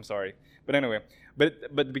confused. I'm sorry. But anyway, but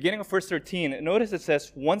the beginning of verse 13, notice it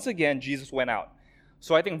says, once again, Jesus went out.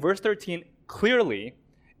 So I think verse 13 clearly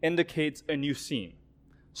indicates a new scene.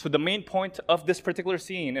 So the main point of this particular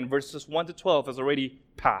scene in verses 1 to 12 has already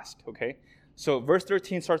passed, okay? So verse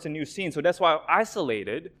 13 starts a new scene. So that's why I've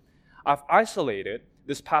isolated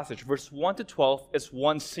this passage. Verse 1 to 12 is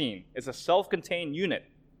one scene. It's a self-contained unit.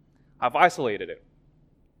 I've isolated it.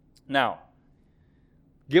 Now,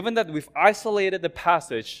 given that we've isolated the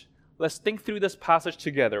passage, let's think through this passage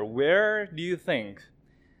together. Where do you think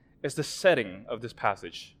is the setting of this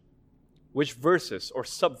passage? Which verses or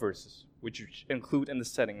subverses would you include in the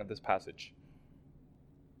setting of this passage?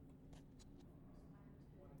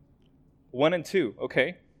 1 and 2,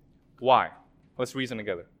 okay. Why? Let's reason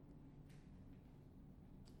together.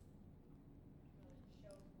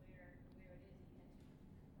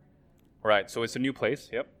 Right, so it's a new place,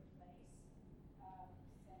 yep.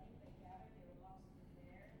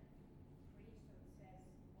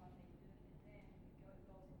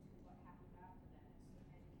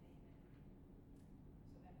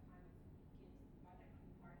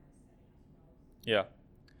 Yeah.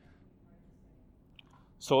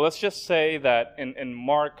 So let's just say that in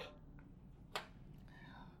Mark,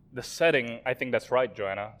 the setting, I think that's right,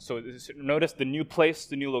 Joanna. So notice the new place,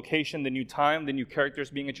 the new location, the new time, the new characters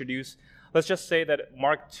being introduced. Let's just say that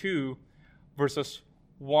Mark 2, verses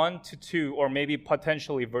 1 to 2, or maybe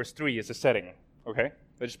potentially verse 3 is the setting, okay?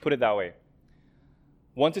 Let's just put it that way.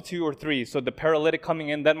 1 to 2 or 3, so the paralytic coming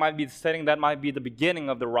in, that might be the setting, that might be the beginning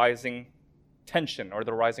of the rising tension or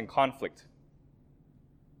the rising conflict.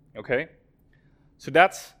 Okay? So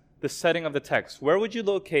that's the setting of the text. Where would you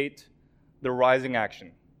locate the rising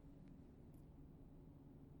action?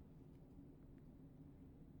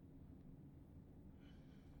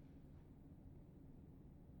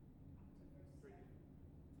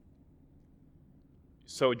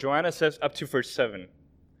 So Joanna says up to verse 7.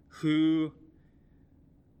 Who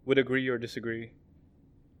would agree or disagree?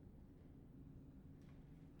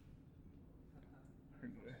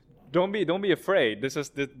 Don't be afraid.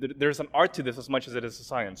 There's an art to this as much as it is a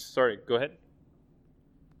science. Sorry, go ahead.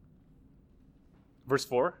 Verse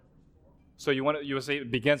 4. So you would say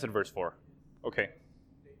it begins at verse 4. Okay.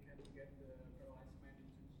 They can get the paralyzed man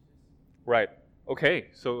into Jesus. Right. Okay.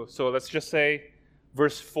 So let's just say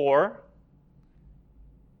verse 4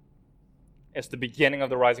 is the beginning of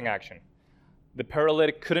the rising action. The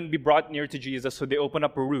paralytic couldn't be brought near to Jesus, so they open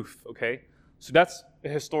up a roof, okay? So that's a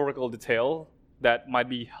historical detail that might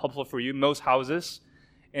be helpful for you. Most houses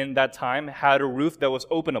in that time had a roof that was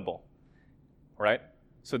openable, right?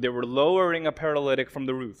 So they were lowering a paralytic from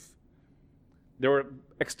the roof. There were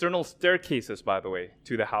external staircases, by the way,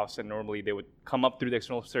 to the house, and normally they would come up through the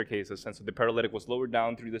external staircases, and so the paralytic was lowered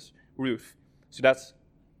down through this roof. So that's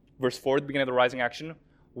verse 4, the beginning of the rising action.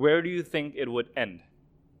 Where do you think it would end?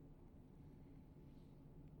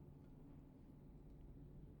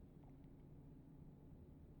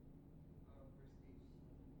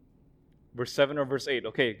 Verse 7 or verse 8?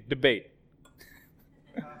 Okay, debate.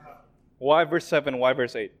 Why verse 7? Why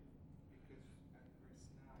verse 8? Because at verse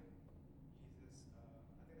 9, Jesus, I think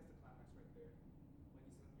that's the climax right there. When he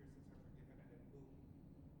says, your sins are forgiven,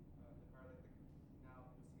 and then boom, the paralytic now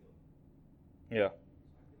is healed. Yeah. So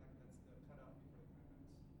I feel like that's the cutoff before the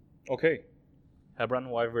climax. Okay. Hebron,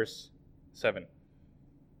 why verse 7?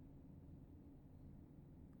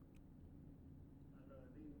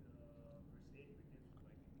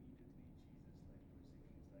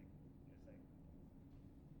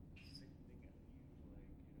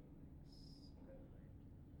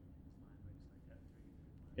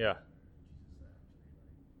 Yeah.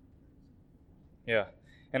 Yeah.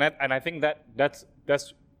 And I think that's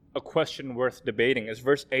a question worth debating. Is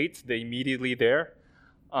verse 8, the immediately there,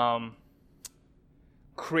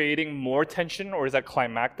 creating more tension, or is that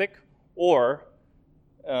climactic? Or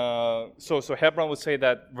so Hebron would say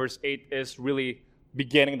that verse 8 is really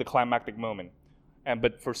beginning the climactic moment.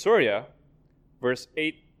 But for Surya, verse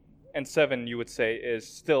 8 and 7 you would say is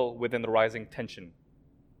still within the rising tension.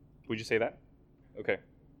 Would you say that? Okay.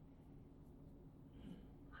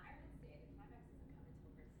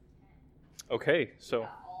 Okay, so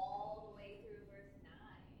all the way through verse 9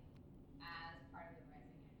 as part of the rising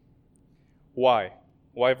action. why?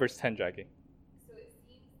 Why verse 10, Jackie? So it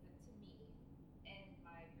seems to me, in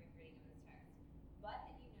my brief reading of this text, but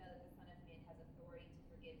that you know that the Son of Man has authority to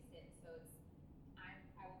forgive sins. So it's, I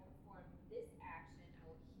will perform this action, I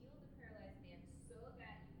will heal the paralyzed man so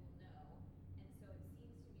that you will know. And so it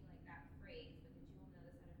seems to me like that phrase, but that you will know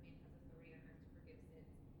the Son of Man has authority on earth to forgive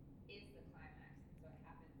sins, is the climax. And so it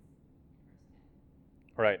happens in verse 10.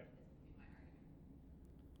 Right, This would be my argument.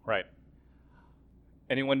 right.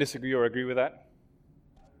 Anyone disagree or agree with that?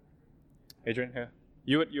 Adrian, yeah.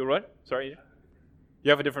 You what? Sorry, Adrian? You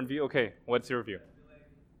have a different view? Okay, what's your view?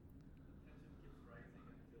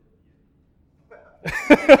 Just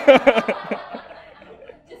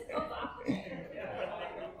go off.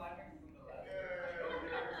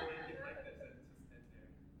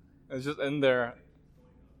 It's just in there.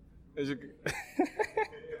 It's just,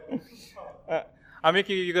 I mean,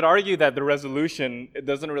 you could argue that the resolution, it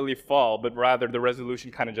doesn't really fall, but rather the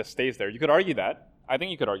resolution kind of just stays there. You could argue that. I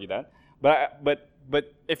think you could argue that. But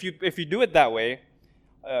if you do it that way,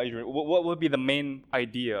 what would be the main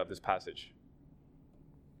idea of this passage?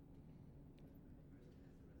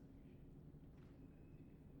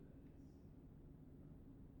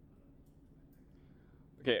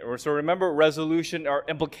 Okay, so remember, resolution are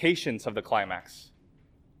implications of the climax.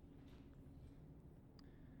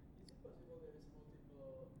 Is it possible there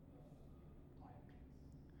is multiple climax?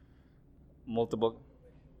 Multiple.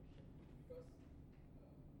 Because,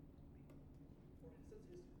 for instance,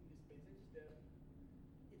 in this passage, there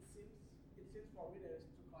it seems for me there is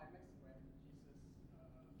two climax when Jesus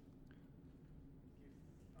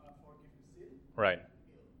forgive the sin. Right. And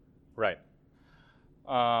heal. Right.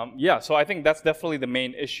 Yeah, so I think that's definitely the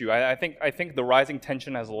main issue. I think the rising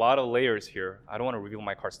tension has a lot of layers here. I don't want to reveal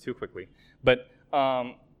my cards too quickly, but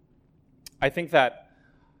I think that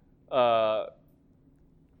the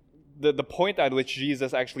point at which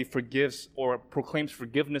Jesus actually forgives or proclaims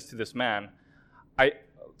forgiveness to this man,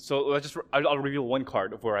 I'll reveal one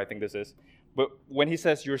card of where I think this is. But when he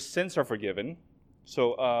says your sins are forgiven,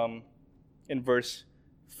 so in verse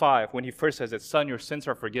 5, when he first says it, son, your sins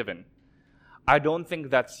are forgiven. I don't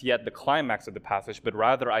think that's yet the climax of the passage, but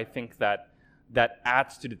rather I think that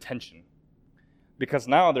adds to the tension, because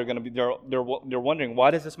now they're wondering,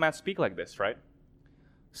 why does this man speak like this, right?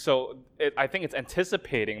 So I think it's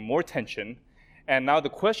anticipating more tension, and now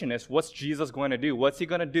the question is, what's Jesus going to do? What's he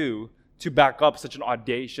going to do to back up such an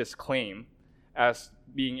audacious claim as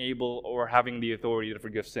being able or having the authority to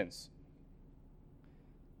forgive sins?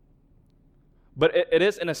 But it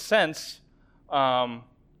is, in a sense, a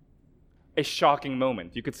shocking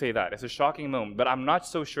moment. You could say that. It's a shocking moment, but I'm not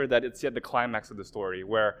so sure that it's yet the climax of the story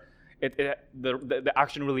where the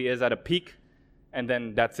action really is at a peak, and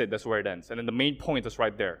then that's it. That's where it ends. And then the main point is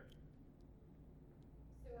right there.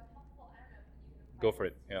 So a helpful, I don't know if you can Go for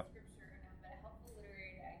it, yeah. Scripture or not, but a helpful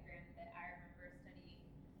literary diagram that I remember studying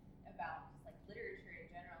about just like literature in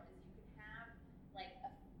general is you can have like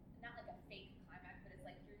not like a fake climax, but it's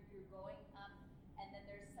like you're going up, and then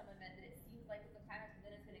there's some event that it seems like it's a climax,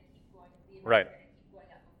 but then it's going to keep going. The Right. event's going to keep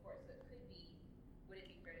going up before, so it could be. Would it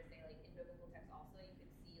be fair to say like in biblical text also you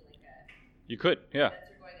could see like a You could, yeah.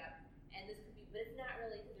 events are going up, and this could be, but it's not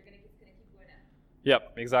really because it's going to keep going up.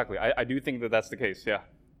 Yep, exactly. I do think that that's the case, yeah.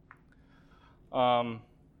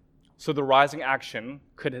 So the rising action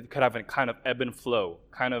could have a kind of ebb and flow,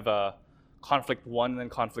 kind of a conflict 1 and then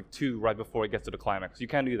conflict 2 right before it gets to the climax. You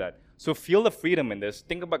can't do that. So feel the freedom in this.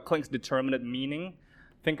 Think about Klink's determinate meaning.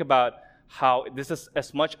 Think about how this is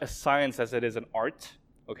as much a science as it is an art,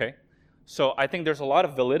 okay? So I think there's a lot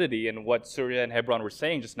of validity in what Surya and Hebron were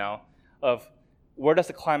saying just now of where does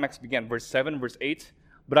the climax begin? Verse 7, verse 8?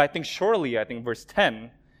 But I think verse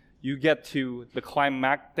 10, you get to the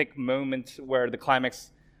climactic moment where the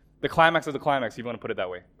climax of the climax, if you want to put it that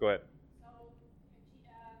way. Go ahead. So,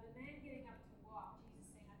 the man getting up to walk, Jesus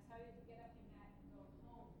saying, I tell you to get up in that and go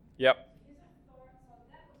home. Yep. His authority, so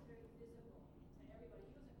that was very visible to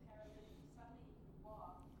everybody. He was a paralytic, suddenly he could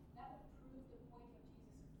walk. That would prove the point of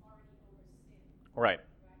Jesus' authority over sin. Right. Right.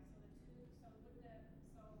 So the two.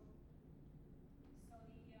 So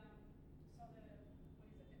with the what is it?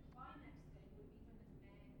 The climax then would be when the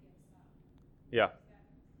man gets up. Yeah.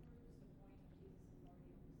 That proves the point of Jesus'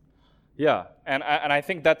 authority over sin. Yeah, and I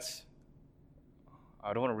think that's.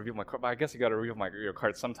 I don't want to review my card, but I guess you got to review your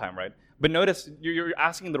card sometime, right? But notice you're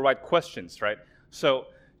asking the right questions, right? So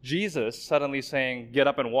Jesus suddenly saying, "Get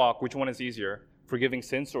up and walk." Which one is easier, forgiving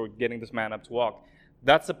sins or getting this man up to walk?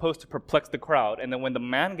 That's supposed to perplex the crowd, and then when the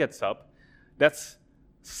man gets up, that's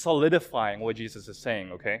solidifying what Jesus is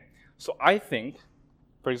saying. Okay, so I think,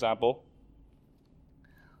 for example,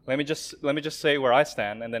 let me just say where I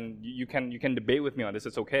stand, and then you can debate with me on this.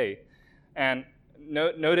 It's okay. And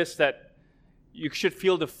notice that you should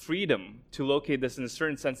feel the freedom to locate this in a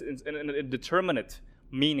certain sense, in a determinate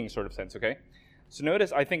meaning sort of sense, okay? So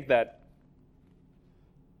notice, I think that,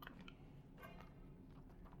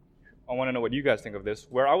 I want to know what you guys think of this.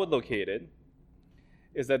 Where I would locate it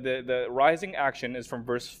is that the rising action is from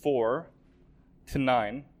verse 4 to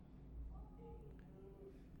 9.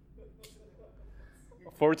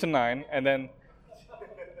 4 to 9, and then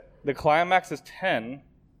the climax is 10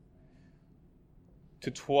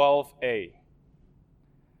 to 12a.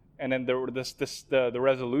 And then the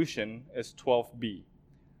resolution is 12b,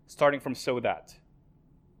 starting from so that.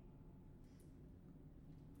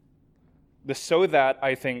 The so that,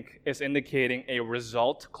 I think, is indicating a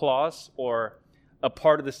result clause or a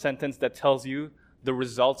part of the sentence that tells you the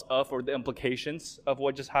results of or the implications of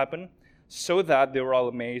what just happened, so that they were all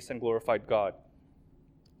amazed and glorified God.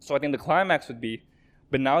 So I think the climax would be,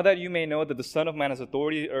 but now that you may know that the Son of Man has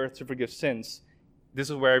authority on earth to forgive sins, this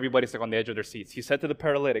is where everybody's like on the edge of their seats. He said to the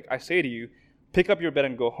paralytic, I say to you, pick up your bed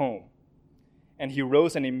and go home. And he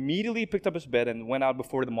rose and immediately picked up his bed and went out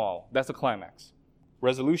before them all. That's the climax.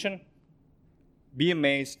 Resolution, be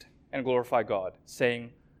amazed and glorify God,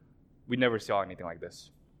 saying, we never saw anything like this.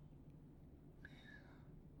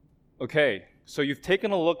 Okay, so you've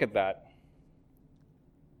taken a look at that.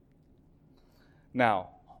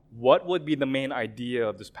 Now, what would be the main idea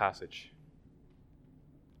of this passage?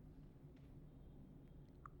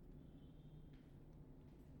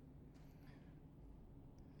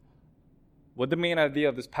 Would the main idea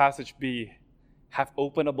of this passage be have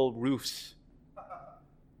openable roofs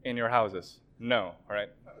in your houses? No, all right?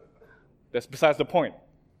 That's besides the point.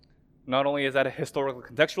 Not only is that a historical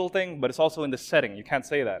contextual thing, but it's also in the setting. You can't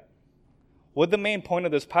say that. What the main point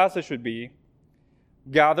of this passage would be,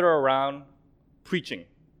 gather around preaching.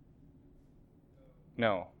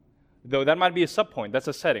 No. Though that might be a subpoint. That's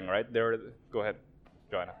a setting, right? Go ahead,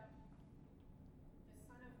 Joanna.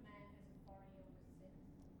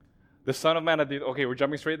 The Son of Man okay, we're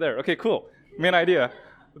jumping straight there. Okay, cool. Main idea.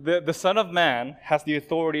 The Son of Man has the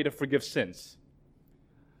authority to forgive sins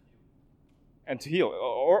and to heal.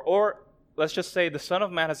 Or let's just say the Son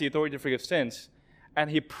of Man has the authority to forgive sins, and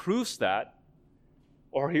he proves that,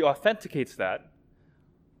 or he authenticates that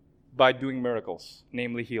by doing miracles,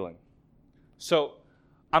 namely healing. So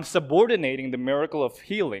I'm subordinating the miracle of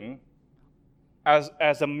healing as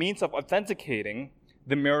a means of authenticating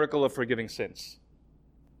the miracle of forgiving sins.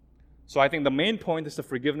 So I think the main point is the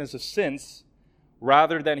forgiveness of sins,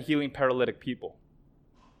 rather than healing paralytic people.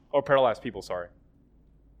 Or paralyzed people, sorry.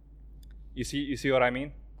 You see what I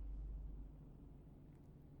mean?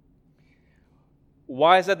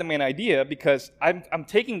 Why is that the main idea? Because I'm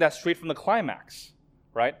taking that straight from the climax,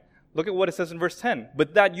 right? Look at what it says in verse 10.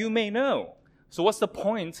 But that you may know. So what's the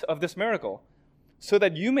point of this miracle? So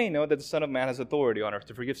that you may know that the Son of Man has authority on earth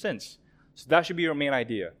to forgive sins. So that should be your main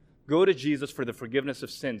idea. Go to Jesus for the forgiveness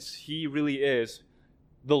of sins. He really is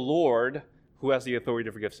the Lord who has the authority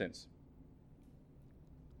to forgive sins.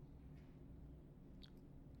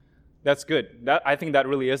 That's good. I think that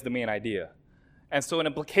really is the main idea. And so an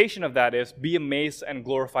implication of that is be amazed and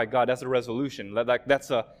glorify God. That's a resolution.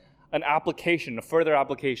 That's an application, a further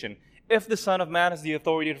application. If the Son of Man has the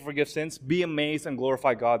authority to forgive sins, be amazed and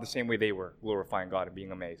glorify God the same way they were glorifying God and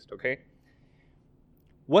being amazed, okay?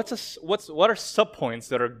 What are subpoints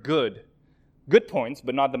that are good? Good points,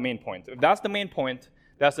 but not the main point. If that's the main point,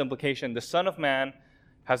 that's the implication. The Son of Man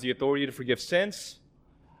has the authority to forgive sins,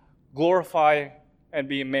 glorify, and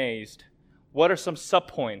be amazed. What are some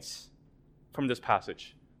subpoints from this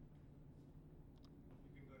passage?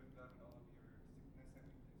 You can go to God in all of your sickness and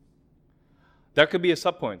weakness. That could be a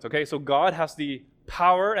subpoint, okay? So God has the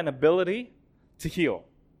power and ability to heal.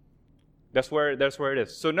 That's where it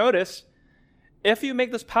is. So notice, if you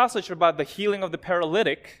make this passage about the healing of the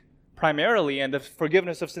paralytic primarily and the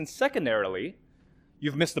forgiveness of sins secondarily,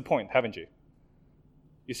 you've missed the point, haven't you?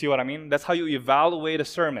 You see what I mean? That's how you evaluate a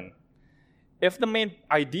sermon. If the main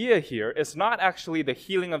idea here is not actually the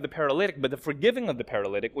healing of the paralytic, but the forgiving of the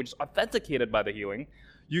paralytic, which is authenticated by the healing,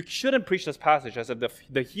 you shouldn't preach this passage as if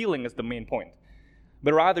the healing is the main point.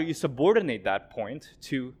 But rather, you subordinate that point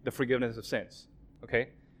to the forgiveness of sins. Okay?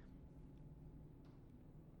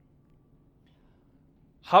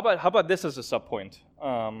 How about this as a subpoint?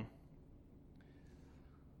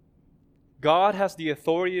 God has the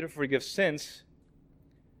authority to forgive sins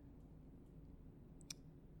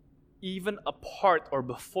even apart or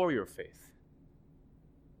before your faith.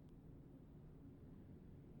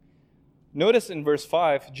 Notice in verse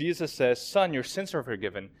 5, Jesus says, "Son, your sins are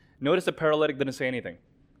forgiven." Notice the paralytic didn't say anything.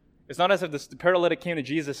 It's not as if the paralytic came to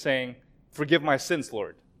Jesus saying, "Forgive my sins,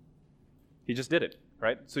 Lord." He just did it,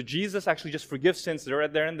 right? So Jesus actually just forgives sins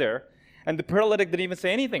right there and there. And the paralytic didn't even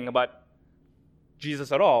say anything about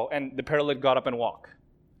Jesus at all. And the paralytic got up and walked.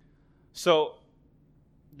 So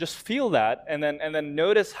just feel that, and then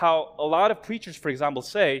notice how a lot of preachers, for example,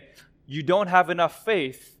 say, you don't have enough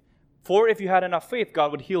faith, for if you had enough faith,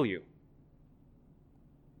 God would heal you.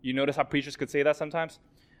 You notice how preachers could say that sometimes?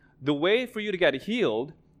 The way for you to get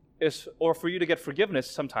healed is, or for you to get forgiveness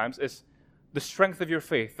sometimes, is the strength of your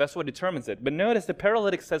faith. That's what determines it. But notice the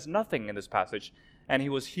paralytic says nothing in this passage, and he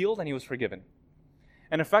was healed and he was forgiven.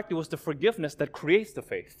 And in fact, it was the forgiveness that creates the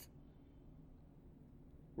faith,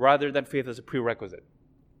 rather than faith as a prerequisite.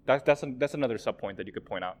 That's another subpoint that you could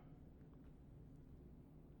point out.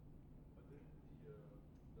 But then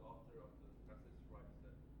the author of the passage writes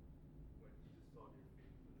that when Jesus saw your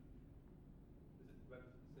faith, is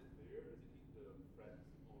it when it says there,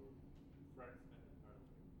 or is it the friends and the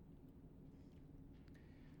paralytic?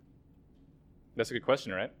 That's a good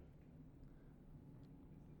question, right?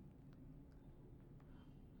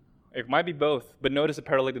 It might be both, but notice the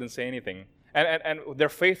paralytic didn't say anything. And their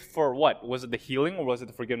faith for what? Was it the healing or was it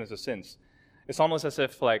the forgiveness of sins? It's almost as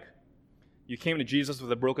if like you came to Jesus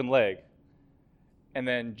with a broken leg and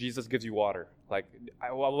then Jesus gives you water. Like,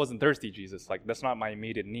 I wasn't thirsty, Jesus. Like, that's not my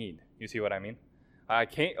immediate need. You see what I mean? I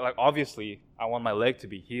can't, like, obviously I want my leg to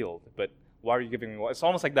be healed, but why are you giving me water? It's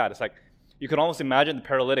almost like that. It's like you can almost imagine the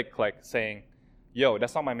paralytic like saying, yo,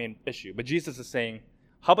 that's not my main issue. But Jesus is saying,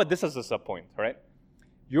 how about this as a subpoint, right?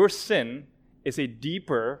 Your sin is a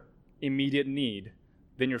deeper immediate need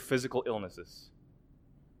than your physical illnesses.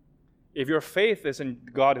 If your faith is in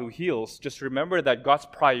God who heals, just remember that God's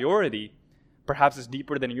priority perhaps is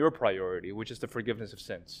deeper than your priority, which is the forgiveness of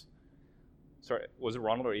sins. Sorry, was it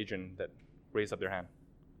Ronald or Adrian that raised up their hand?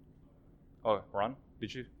 Oh, Ron,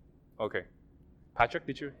 did you? Okay. Patrick,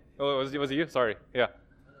 did you? Oh, was it you? Sorry. Yeah.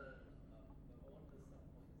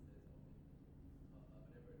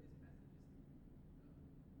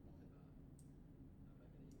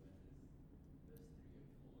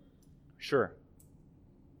 Sure.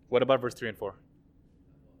 What about verse 3 and 4?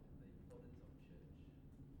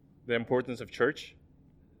 The importance of church?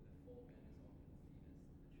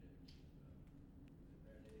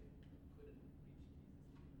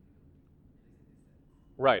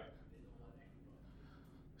 Right.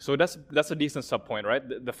 So that's a decent subpoint, right?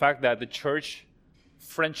 The fact that the church,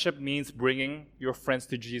 friendship means bringing your friends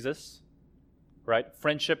to Jesus, right?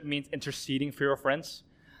 Friendship means interceding for your friends.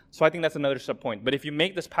 So I think that's another sub-point. But if you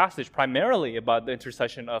make this passage primarily about the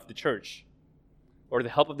intercession of the church, or the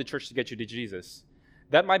help of the church to get you to Jesus,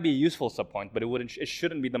 that might be a useful sub-point, but it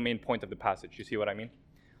shouldn't be the main point of the passage. You see what I mean?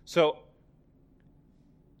 So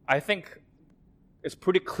I think it's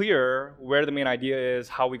pretty clear where the main idea is,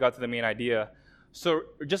 how we got to the main idea. So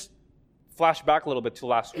just flash back a little bit to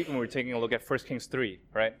last week when we were taking a look at 1 Kings 3,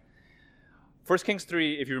 right? 1 Kings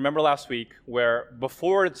 3, if you remember last week, where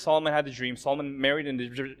before Solomon had the dream, Solomon married an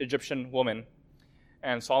Egyptian woman,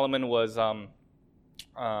 and Solomon was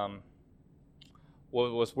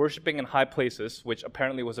worshiping in high places, which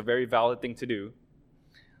apparently was a very valid thing to do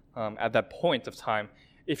at that point of time.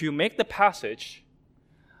 If you make the passage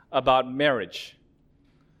about marriage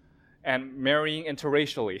and marrying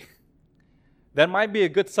interracially, that might be a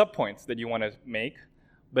good subpoint that you want to make,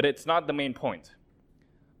 but it's not the main point.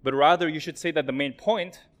 But rather, you should say that the main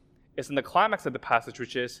point is in the climax of the passage,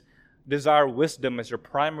 which is desire wisdom as your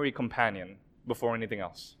primary companion before anything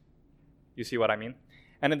else. You see what I mean?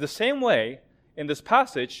 And in the same way, in this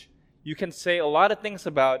passage, you can say a lot of things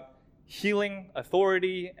about healing,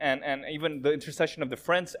 authority, and even the intercession of the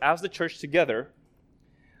friends as the church together,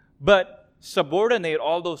 but subordinate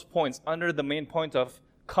all those points under the main point of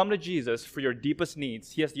come to Jesus for your deepest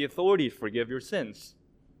needs. He has the authority to forgive your sins.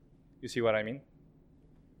 You see what I mean?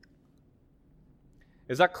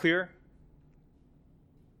 Is that clear?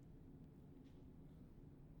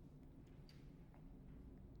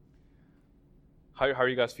 How are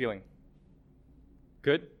you guys feeling?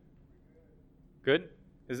 Good? Good?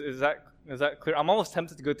 Is that clear? I'm almost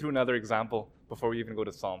tempted to go through another example before we even go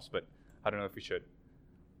to Psalms, but I don't know if we should.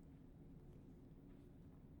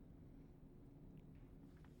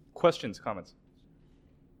 Questions, comments?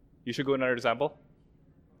 You should go another example?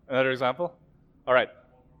 Another example? All right.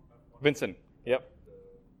 Vincent. Yep.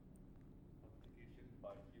 Authentication by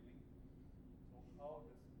healing. So how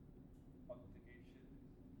is authentication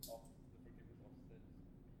of the forgiveness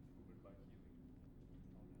of sins proven by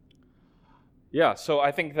healing? Yeah, so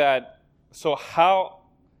I think that, so how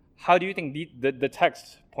do you think the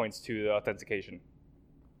text points to the authentication?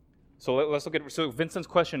 So let's look at, so Vincent's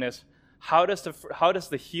question is, how does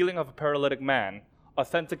the healing of a paralytic man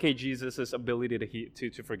authenticate Jesus' ability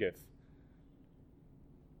to forgive?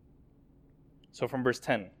 So from verse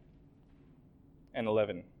 10 and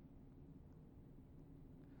 11.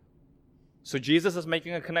 So Jesus is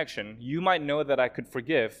making a connection. You might know that I could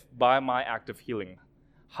forgive by my act of healing.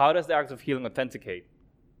 How does the act of healing authenticate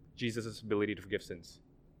Jesus' ability to forgive sins?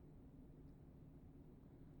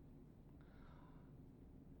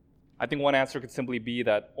 I think one answer could simply be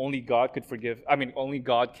that only God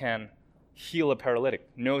can heal a paralytic.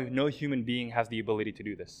 No human being has the ability to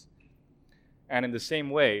do this. And in the same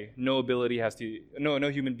way, no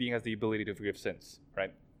human being has the ability to forgive sins,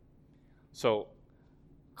 right? So,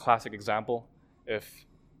 classic example, if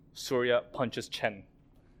Surya punches Chen,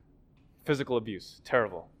 physical abuse,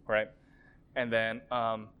 terrible, right? And then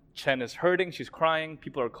Chen is hurting, she's crying,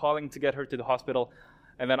 people are calling to get her to the hospital,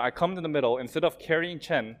 and then I come to the middle, instead of carrying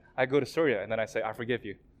Chen, I go to Surya, and then I say, I forgive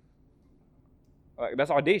you.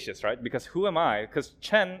 That's audacious, right? Because who am I? Because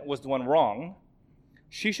Chen was the one wrong.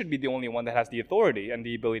 She should be the only one that has the authority and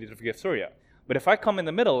the ability to forgive Surya. But if I come in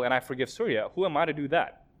the middle and I forgive Surya, who am I to do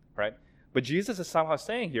that, right? But Jesus is somehow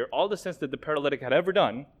saying here, all the sins that the paralytic had ever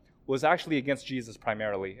done was actually against Jesus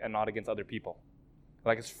primarily and not against other people.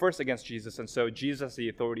 Like it's first against Jesus, and so Jesus has the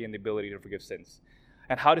authority and the ability to forgive sins.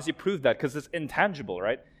 And how does he prove that? Because it's intangible,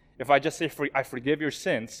 right? If I just say, I forgive your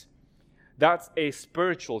sins, that's a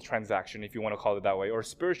spiritual transaction, if you want to call it that way, or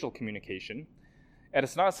spiritual communication. And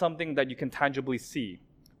it's not something that you can tangibly see.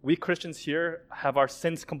 We Christians here have our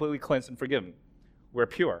sins completely cleansed and forgiven. We're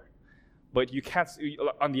pure. But you can't,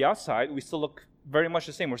 on the outside, we still look very much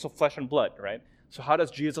the same. We're still flesh and blood, right? So how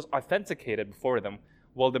does Jesus authenticate it before them?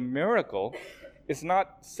 Well, the miracle is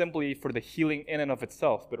not simply for the healing in and of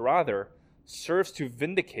itself, but rather serves to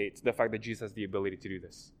vindicate the fact that Jesus has the ability to do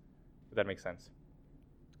this. If that makes sense.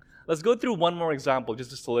 Let's go through one more example just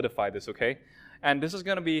to solidify this, okay? And this is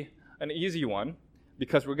going to be an easy one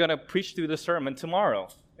because we're going to preach through the sermon tomorrow.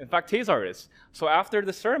 In fact, Tazar is. So after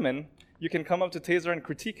the sermon, you can come up to Tazar and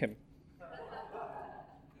critique him.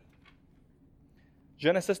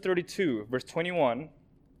 Genesis 32, verse 22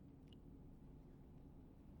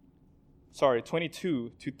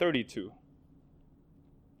 to 32.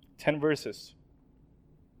 10 verses.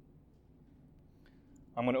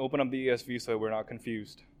 I'm going to open up the ESV so we're not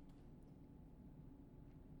confused.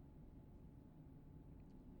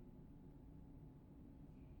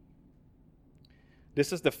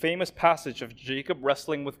 This is the famous passage of Jacob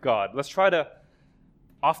wrestling with God. Let's try to,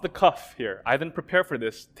 off the cuff here. I didn't prepare for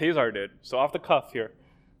this. Tazar did. So off the cuff here.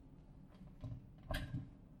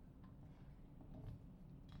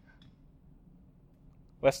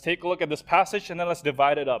 Let's take a look at this passage and then let's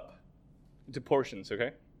divide it up into portions,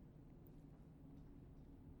 okay?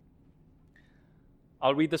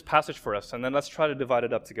 I'll read this passage for us and then let's try to divide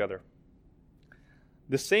it up together.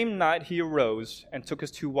 The same night he arose and took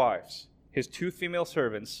his 2 wives, his 2 female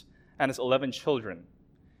servants, and his 11 children.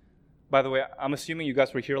 By the way, I'm assuming you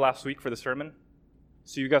guys were here last week for the sermon.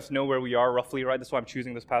 So you guys know where we are roughly, right? That's why I'm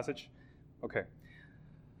choosing this passage. Okay.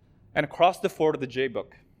 And crossed the ford of the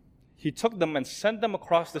Jabbok. He took them and sent them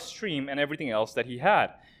across the stream and everything else that he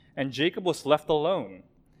had. And Jacob was left alone.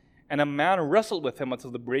 And a man wrestled with him until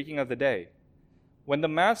the breaking of the day. When the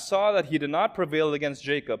man saw that he did not prevail against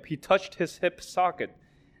Jacob, he touched his hip socket,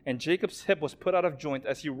 and Jacob's hip was put out of joint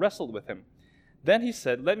as he wrestled with him. Then he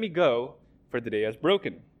said, "Let me go, for the day has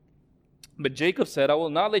broken." But Jacob said, "I will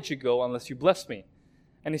not let you go unless you bless me."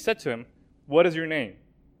 And he said to him, "What is your name?"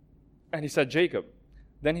 And he said, "Jacob."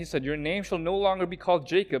 Then he said, "Your name shall no longer be called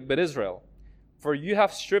Jacob, but Israel, for you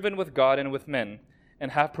have striven with God and with men,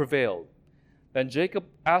 and have prevailed." Then Jacob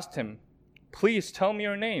asked him, "Please tell me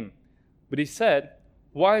your name." But he said,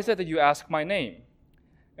 "Why is it that you ask my name?"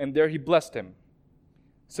 And there he blessed him.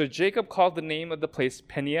 So Jacob called the name of the place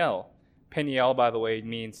Peniel. Peniel, by the way,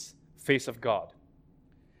 means face of God,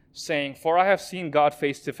 saying, "For I have seen God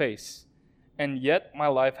face to face, and yet my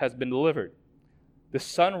life has been delivered." The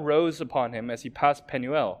sun rose upon him as he passed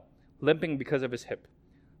Peniel, limping because of his hip.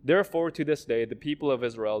 Therefore, to this day, the people of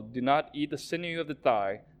Israel do not eat the sinew of the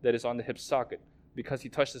thigh that is on the hip socket, because he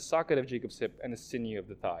touched the socket of Jacob's hip and the sinew of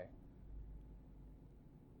the thigh.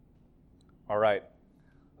 All right,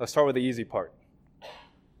 let's start with the easy part.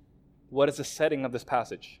 What is the setting of this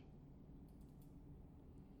passage?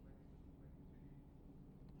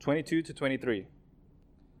 22 to 23.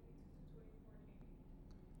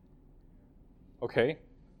 Okay.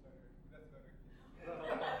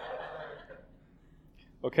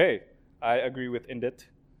 Okay, I agree with Indit.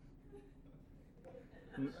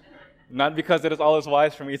 Not because it is always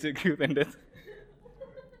wise for me to agree with Indit.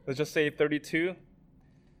 Let's just say 32,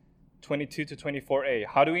 22 to 24a.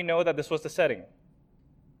 How do we know that this was the setting?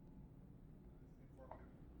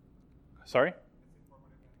 Sorry?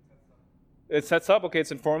 It sets up, okay,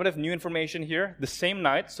 it's informative, new information here. The same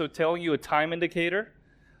night, so telling you a time indicator,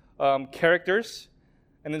 characters,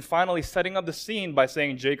 and then finally setting up the scene by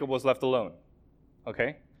saying Jacob was left alone.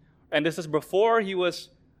 Okay? And this is before he was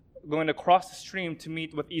going to cross the stream to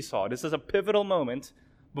meet with Esau. This is a pivotal moment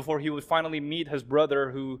before he would finally meet his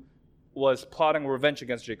brother who was plotting revenge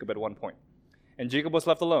against Jacob at one point. And Jacob was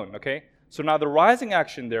left alone, okay? So now the rising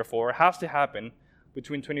action, therefore, has to happen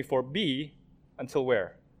between 24b until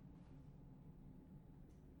where?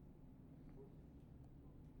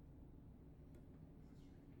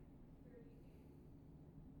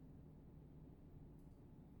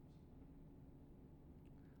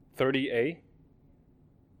 (30a).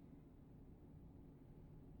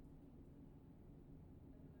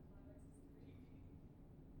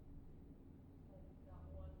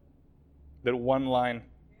 That one line.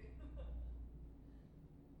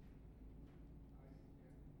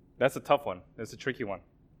 That's a tough one. That's a tricky one.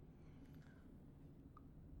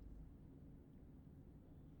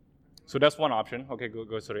 So that's one option. Okay,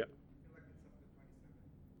 go, Surya.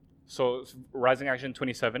 So rising action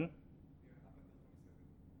 27.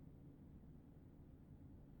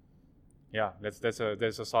 Yeah, that's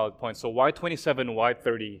a solid point. So why 27? Why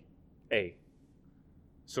 30a?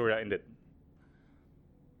 Surya ended.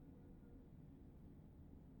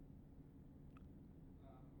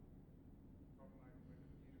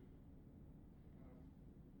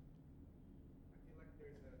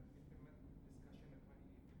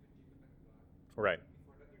 Right.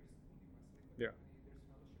 Yeah.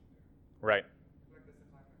 Right.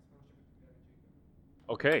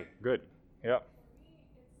 Okay, good. Yeah. For me,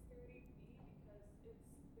 it's 30B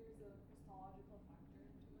because there's a Christological factor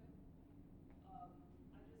into it. I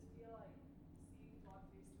just feel like seeing God face to face is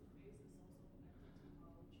also connected to how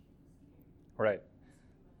Jesus came Right. as human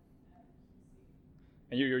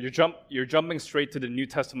and And you're jumping straight to the New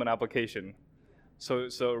Testament application. So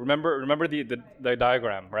remember the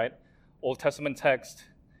diagram, right? Old Testament text,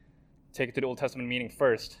 take it to the Old Testament meaning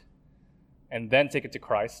first, and then take it to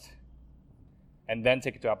Christ, and then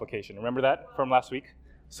take it to application. Remember that from last week?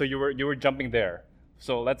 So you were jumping there.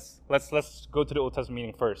 So let's go to the Old Testament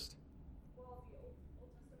meaning first. Well, the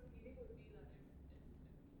Old Testament meaning would be that if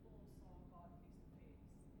people saw God face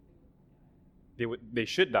to face, They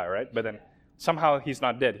should die, right? But then somehow he's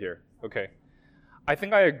not dead here. Okay. I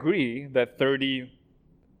think I agree that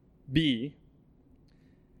 30b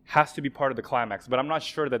has to be part of the climax, but I'm not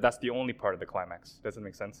sure that that's the only part of the climax. Does it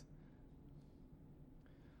make sense?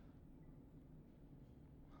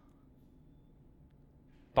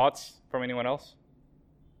 Thoughts from anyone else?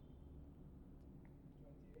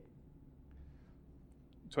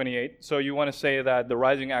 28. So you want to say that the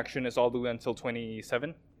rising action is all the way until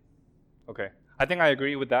 27? Okay. I think I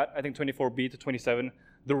agree with that. I think 24b to 27,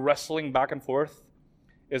 the wrestling back and forth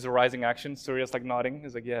is a rising action. Surya's like nodding.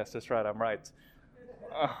 He's like, yes, that's right, I'm right.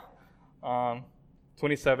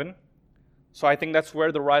 27. So I think that's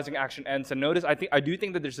where the rising action ends. And notice, I do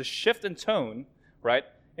think that there's a shift in tone, right?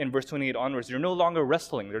 In verse 28 onwards. You're no longer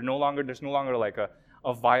wrestling. There's no longer like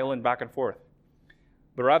a violent back and forth.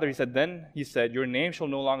 But rather, he said, your name shall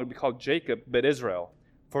no longer be called Jacob, but Israel.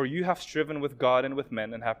 For you have striven with God and with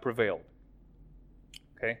men and have prevailed.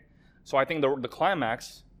 Okay? So I think the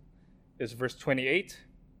climax is verse 28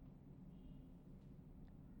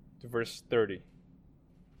 to verse 30.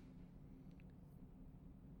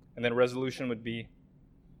 And then resolution would be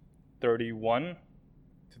 31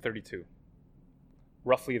 to 32.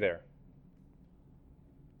 Roughly there.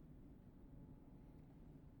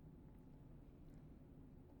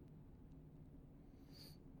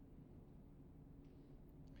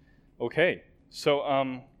 Okay,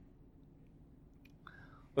 so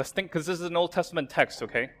let's think, because this is an Old Testament text,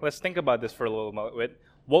 okay? Let's think about this for a little bit.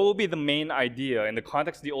 What will be the main idea in the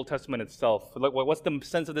context of the Old Testament itself? Like, what's the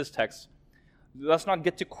sense of this text? Let's not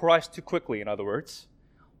get to Christ too quickly, in other words.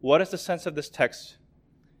 What is the sense of this text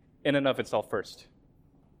in and of itself first?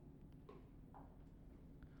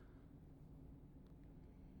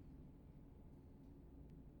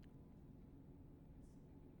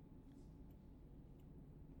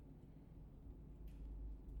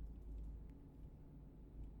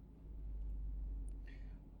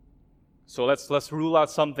 So let's rule out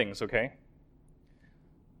some things, okay?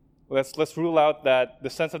 Let's rule out that the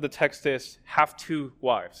sense of the text is have two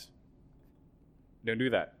wives. Don't do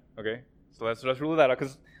that, okay? So let's rule that out,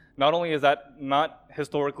 because not only is that not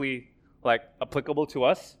historically like applicable to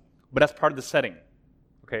us, but that's part of the setting.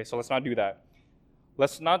 Okay, so let's not do that.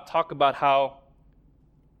 Let's not talk about how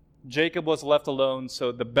Jacob was left alone,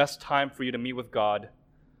 so the best time for you to meet with God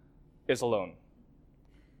is alone.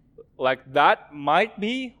 Like that might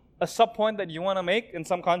be a sub-point that you want to make in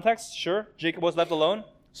some context. Sure, Jacob was left alone,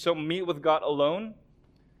 so meet with God alone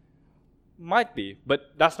might be,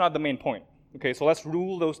 but that's not the main point. Okay, so let's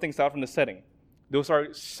rule those things out from the setting. Those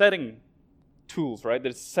are setting tools, right?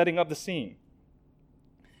 That's setting up the scene.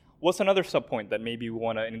 What's another sub-point that maybe we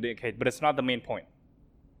want to indicate, but it's not the main point?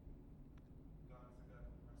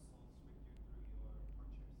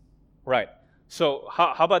 Right. So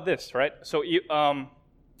how about this, right? So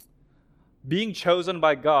being chosen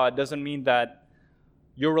by God doesn't mean that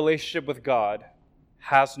your relationship with God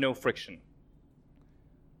has no friction.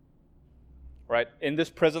 Right? In this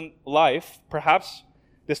present life, perhaps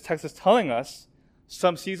this text is telling us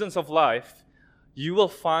some seasons of life, you will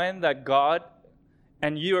find that God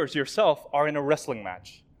and you yourself are in a wrestling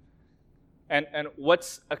match. And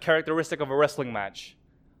what's a characteristic of a wrestling match?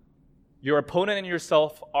 Your opponent and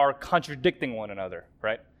yourself are contradicting one another,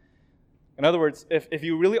 right? In other words, if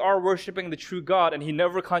you really are worshiping the true God and He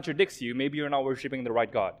never contradicts you, maybe you're not worshiping the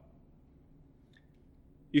right God.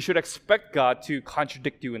 You should expect God to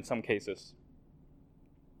contradict you in some cases.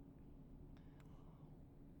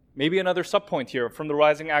 Maybe another sub-point here from the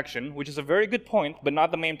rising action, which is a very good point, but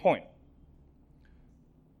not the main point.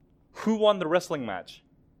 Who won the wrestling match?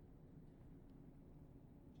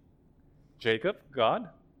 Jacob, God,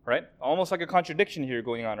 right? Almost like a contradiction here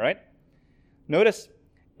going on, right? Notice,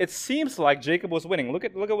 it seems like Jacob was winning. Look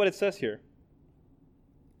at what it says here.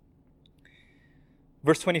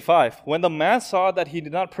 Verse 25, when the man saw that he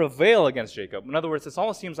did not prevail against Jacob. In other words, it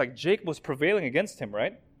almost seems like Jacob was prevailing against him,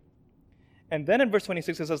 right? And then in verse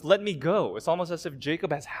 26, it says, let me go. It's almost as if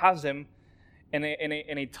Jacob has him in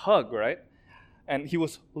a tug, right? And he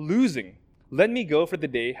was losing. Let me go, for the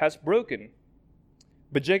day has broken.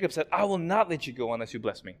 But Jacob said, I will not let you go unless you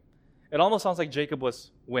bless me. It almost sounds like Jacob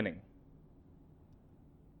was winning.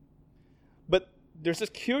 But there's this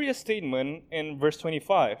curious statement in verse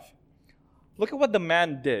 25. Look at what the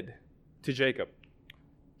man did to Jacob.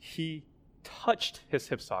 He touched his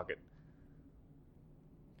hip socket.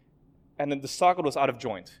 And then the socket was out of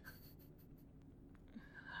joint.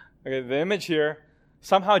 Okay, the image here,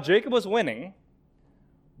 somehow Jacob was winning,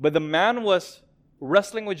 but the man was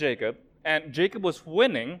wrestling with Jacob, and Jacob was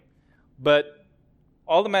winning, but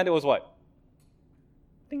all the man did was what?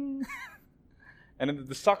 Ding. And then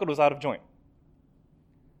the socket was out of joint.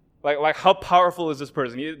 Like how powerful is this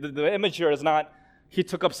person? The image here is not, he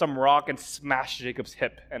took up some rock and smashed Jacob's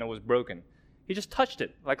hip and it was broken. He just touched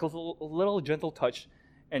it, like a little gentle touch,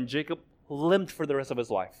 and Jacob limped for the rest of his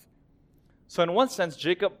life. So in one sense,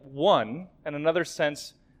 Jacob won, and in another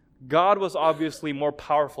sense, God was obviously more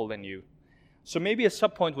powerful than you. So maybe a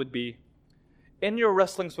subpoint would be, in your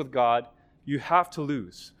wrestlings with God, you have to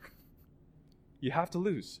lose. You have to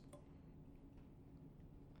lose.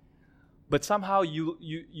 But somehow you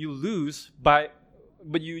lose but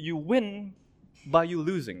you win by you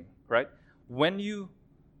losing, right? When you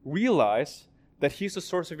realize that He's the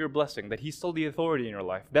source of your blessing, that He's still the authority in your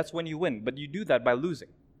life, that's when you win. But you do that by losing.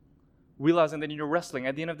 Realizing that in your wrestling,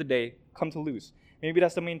 at the end of the day, come to lose. Maybe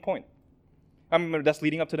that's the main point. That's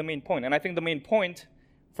leading up to the main point. And I think the main point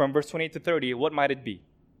from verse 28 to 30, what might it be?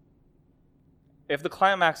 If the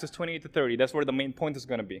climax is 28 to 30, that's where the main point is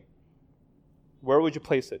going to be. Where would you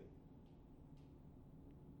place it?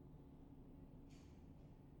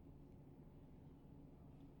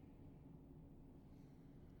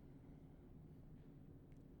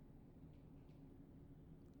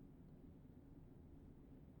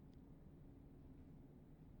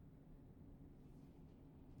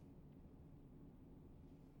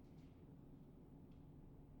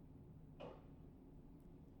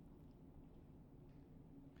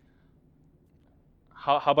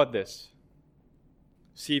 How about this?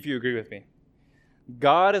 See if you agree with me.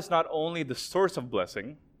 God is not only the source of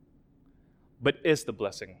blessing, but is the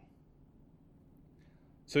blessing.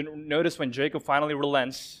 So notice when Jacob finally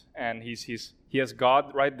relents and he has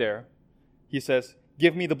God right there, he says,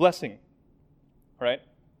 "Give me the blessing." Right?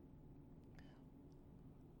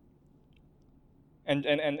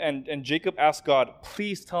 And Jacob asked God,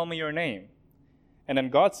 "Please tell me your name." And then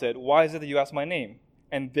God said, "Why is it that you ask my name?"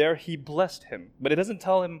 And there he blessed him. But it doesn't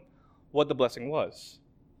tell him what the blessing was.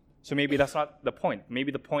 So maybe that's not the point.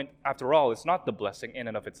 Maybe the point, after all, is not the blessing in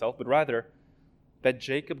and of itself, but rather that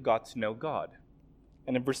Jacob got to know God.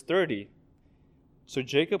 And in verse 30, so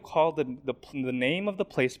Jacob called the name of the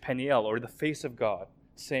place Peniel, or the face of God,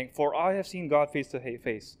 saying, "For I have seen God face to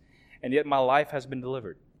face, and yet my life has been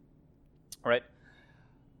delivered." All right?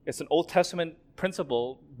 It's an Old Testament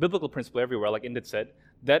principle, biblical principle everywhere, like Indit said,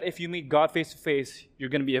 that if you meet God face to face, you're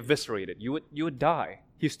going to be eviscerated. You would die.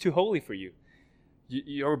 He's too holy for you.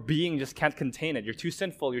 Your being just can't contain it. You're too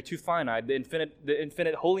sinful. You're too finite. The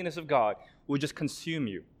infinite holiness of God would just consume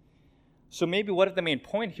you. So maybe what if the main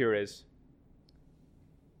point here is,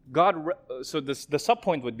 the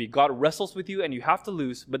subpoint would be God wrestles with you and you have to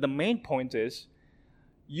lose, but the main point is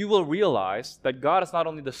you will realize that God is not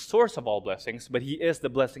only the source of all blessings, but He is the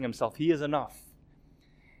blessing Himself. He is enough.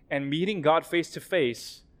 And meeting God face to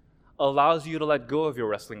face allows you to let go of your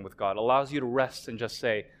wrestling with God, allows you to rest and just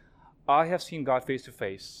say, "I have seen God face to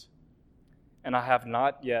face, and I have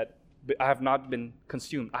not been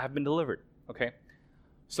consumed. I have been delivered." Okay?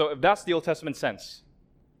 So if that's the Old Testament sense,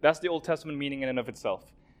 that's the Old Testament meaning in and of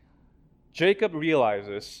itself. Jacob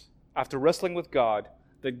realizes, after wrestling with God,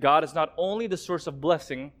 that God is not only the source of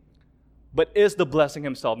blessing, but is the blessing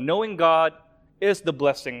Himself. Knowing God is the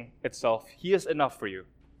blessing itself. He is enough for you.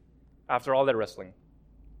 After all that wrestling.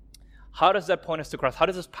 How does that point us to Christ? How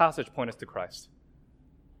does this passage point us to Christ?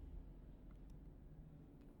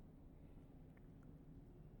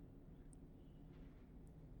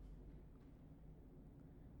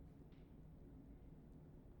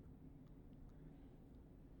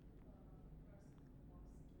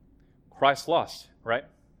 Christ lost, right?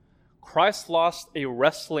 Christ lost a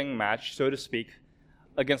wrestling match, so to speak,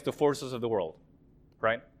 against the forces of the world,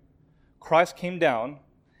 right? Christ came down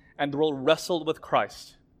and the world wrestled with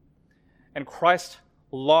Christ. And Christ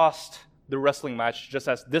lost the wrestling match just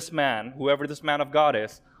as this man, whoever this man of God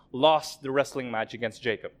is, lost the wrestling match against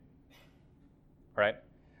Jacob. Right?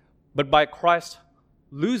 But by Christ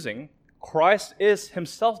losing, Christ is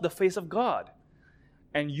Himself the face of God.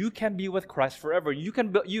 And you can be with Christ forever.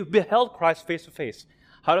 You beheld Christ face to face.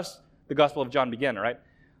 How does the Gospel of John begin, right?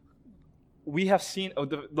 We have seen,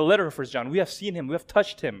 the letter of 1 John, we have seen Him, we have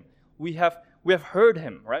touched Him, we have heard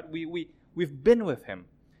Him, right? We've been with Him.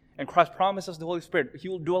 And Christ promises the Holy Spirit. He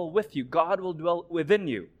will dwell with you. God will dwell within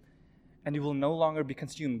you. And you will no longer be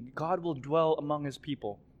consumed. God will dwell among His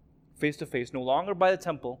people, face to face, no longer by the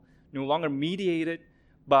temple, no longer mediated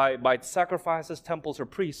by sacrifices, temples, or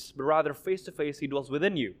priests, but rather face to face, He dwells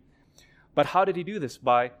within you. But how did He do this?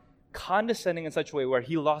 By condescending in such a way where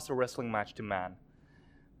He lost a wrestling match to man,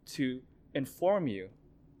 to inform you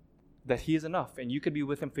that He is enough and you could be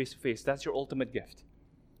with Him face to face. That's your ultimate gift.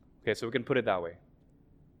 Okay, so we can put it that way.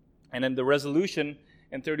 And then the resolution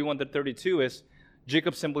in 31 to 32 is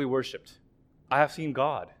Jacob simply worshipped. I have seen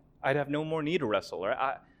God. I have no more need to wrestle.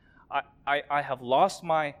 Right? I have lost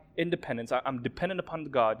my independence. I'm dependent upon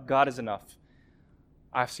God. God is enough.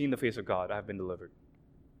 I've seen the face of God. I've been delivered.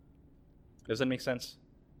 Does that make sense?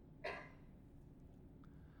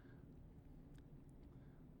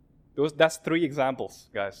 That's 3 examples,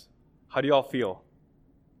 guys. How do y'all feel?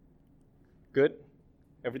 Good?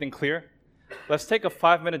 Everything clear? Let's take a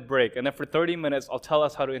 5-minute break, and then for 30 minutes, I'll tell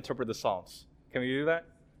us how to interpret the Psalms. Can we do that?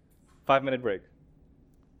 5-minute break.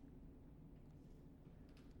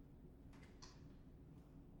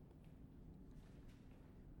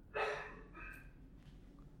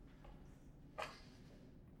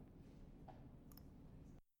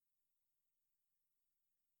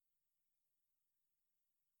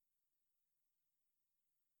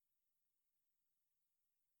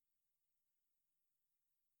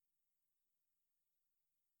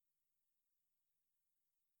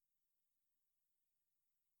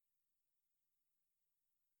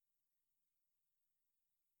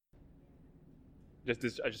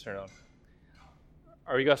 I just turned it on.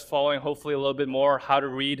 Are you guys following hopefully a little bit more how to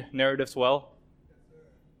read narratives well?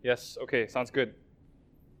 Yes, okay, sounds good.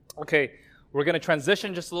 Okay, we're going to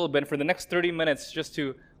transition just a little bit for the next 30 minutes just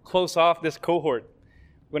to close off this cohort.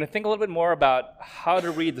 We're going to think a little bit more about how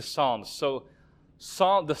to read the Psalms. So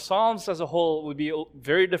the Psalms as a whole would be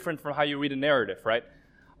very different from how you read a narrative, right?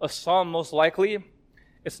 A psalm, most likely,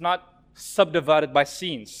 it's not subdivided by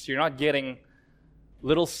scenes. You're not getting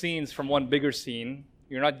little scenes from one bigger scene.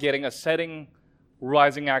 You're not getting a setting,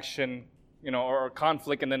 rising action, or a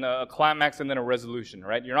conflict and then a climax and then a resolution,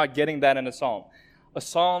 right? You're not getting that in a psalm. A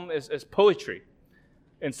psalm is poetry.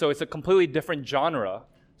 And so it's a completely different genre.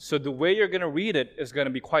 So the way you're going to read it is going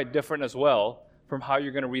to be quite different as well from how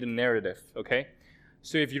you're going to read a narrative, okay?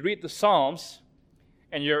 So if you read the Psalms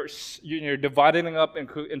and you're dividing them up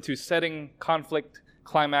into setting, conflict,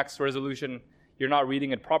 climax, resolution, you're not reading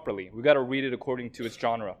it properly. We've got to read it according to its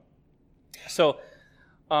genre. So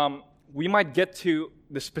we might get to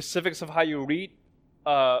the specifics of how you read,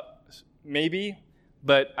 maybe,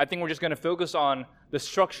 but I think we're just going to focus on the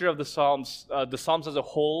structure of the Psalms as a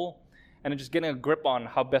whole, and just getting a grip on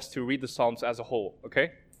how best to read the Psalms as a whole,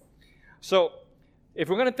 okay? So if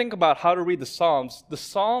we're going to think about how to read the Psalms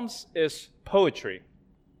is poetry.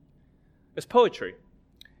 It's poetry.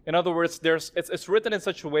 In other words, it's written in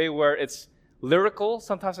such a way where it's lyrical.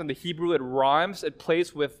 Sometimes in the Hebrew it rhymes. It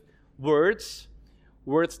plays with words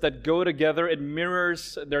that go together. It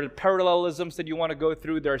mirrors. There are parallelisms that you want to go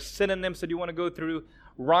through. There are synonyms that you want to go through,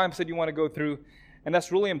 rhymes that you want to go through, and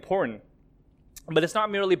that's really important. But it's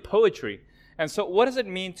not merely poetry. And so what does it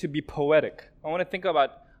mean to be poetic? I want to think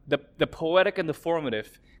about the poetic and the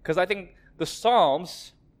formative, because I think the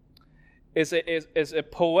Psalms is a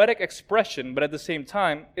poetic expression, but at the same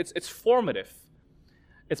time, it's formative.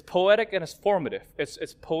 It's poetic and it's formative.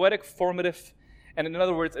 It's poetic, formative, and in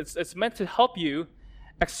other words, it's meant to help you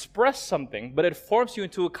express something, but it forms you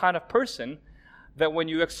into a kind of person that when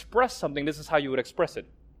you express something, this is how you would express it.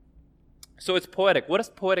 So it's poetic. What does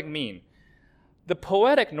poetic mean? The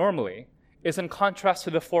poetic normally is in contrast to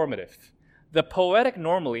the formative. The poetic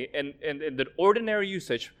normally, in the ordinary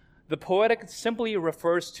usage, the poetic simply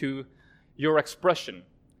refers to your expression,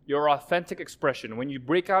 your authentic expression. When you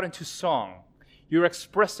break out into song, you're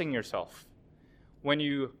expressing yourself. When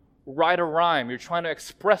you write a rhyme, you're trying to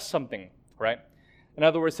express something, right? In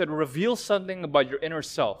other words, it reveals something about your inner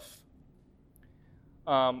self.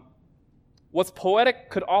 What's poetic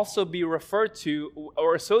could also be referred to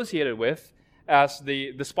or associated with as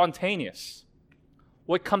the spontaneous.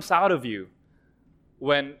 What comes out of you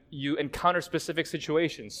when you encounter specific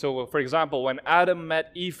situations. So, for example, when Adam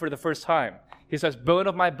met Eve for the first time, he says, "Bone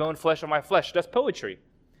of my bone, flesh of my flesh." That's poetry.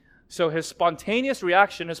 So his spontaneous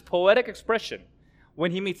reaction, his poetic expression,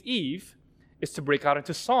 when he meets Eve, is to break out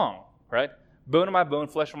into song, right? Bone of my bone,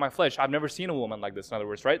 flesh of my flesh. I've never seen a woman like this, in other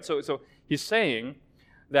words, right? So he's saying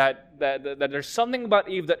that there's something about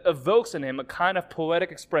Eve that evokes in him a kind of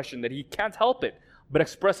poetic expression that he can't help it but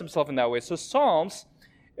express himself in that way. So Psalms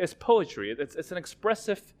is poetry. It's an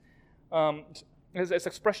expressive, it's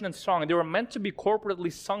expression in song. And they were meant to be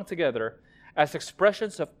corporately sung together as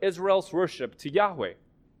expressions of Israel's worship to Yahweh.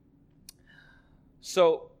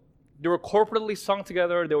 So they were corporately sung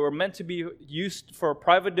together. They were meant to be used for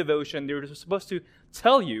private devotion. They were supposed to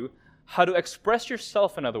tell you how to express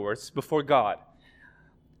yourself, in other words, before God.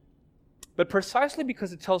 But precisely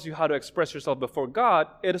because it tells you how to express yourself before God,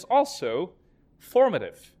 it is also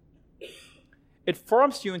formative. It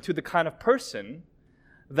forms you into the kind of person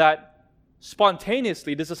that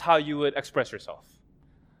spontaneously, this is how you would express yourself.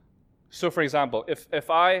 So, for example, if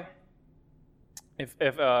I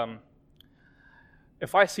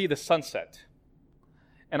see the sunset,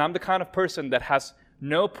 and I'm the kind of person that has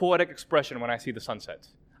no poetic expression when I see the sunset,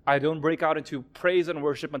 I don't break out into praise and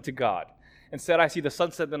worship unto God. Instead, I see the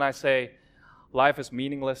sunset and I say, life is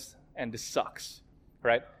meaningless and this sucks,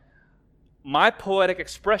 right? My poetic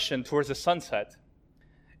expression towards the sunset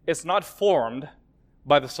is not formed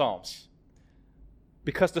by the Psalms.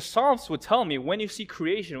 Because the Psalms would tell me when you see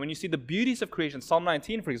creation, when you see the beauties of creation, Psalm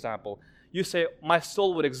 19, for example, you say, my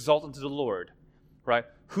soul would exalt unto the Lord, right?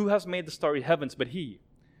 Who has made the starry heavens but He?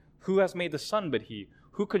 Who has made the sun but He?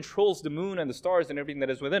 Who controls the moon and the stars and everything that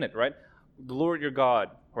is within it, right? The Lord your God,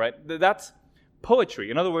 right? That's poetry.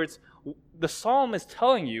 In other words, the Psalm is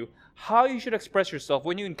telling you how you should express yourself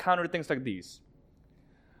when you encounter things like these.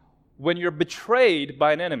 When you're betrayed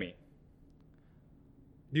by an enemy,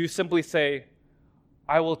 do you simply say,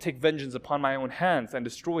 I will take vengeance upon my own hands and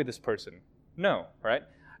destroy this person? No, right?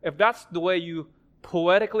 If that's the way you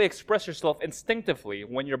poetically express yourself instinctively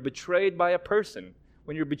when you're betrayed by a person,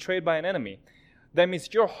 when you're betrayed by an enemy, that means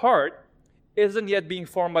your heart isn't yet being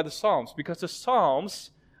formed by the Psalms, because the Psalms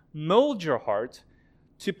mold your heart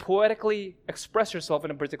to poetically express yourself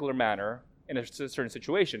in a particular manner in a certain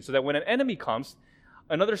situation, so that when an enemy comes,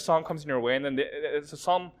 another psalm comes in your way, and then it's a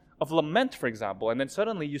psalm of lament, for example, and then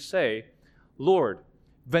suddenly you say, Lord,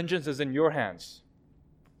 vengeance is in your hands.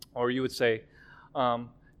 Or you would say,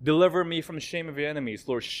 deliver me from the shame of your enemies.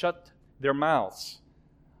 Lord, shut their mouths.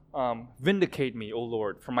 Vindicate me, O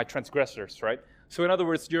Lord, from my transgressors, right? So in other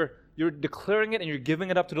words, you're declaring it and you're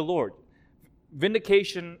giving it up to the Lord.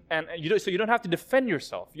 Vindication, and so you don't have to defend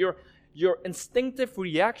yourself. Your instinctive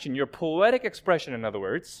reaction, your poetic expression, in other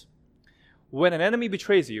words, when an enemy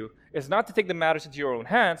betrays you, is not to take the matters into your own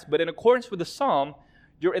hands, but in accordance with the psalm,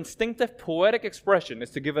 your instinctive poetic expression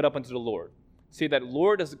is to give it up unto the Lord. See that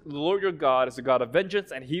the Lord your God is a God of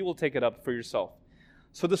vengeance, and He will take it up for yourself.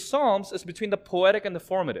 So the Psalms is between the poetic and the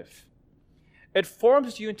formative. It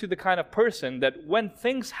forms you into the kind of person that when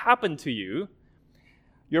things happen to you,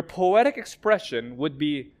 your poetic expression would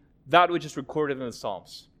be that which is recorded in the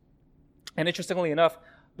Psalms. And interestingly enough,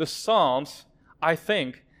 the Psalms, I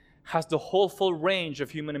think, has the whole full range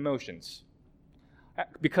of human emotions,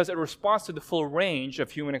 because it responds to the full range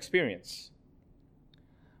of human experience,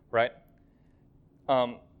 right?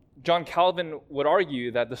 John Calvin would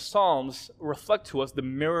argue that the Psalms reflect to us the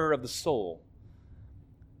mirror of the soul.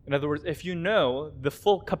 In other words, if you know the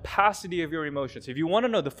full capacity of your emotions, if you want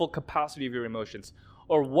to know the full capacity of your emotions,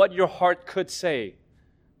 or what your heart could say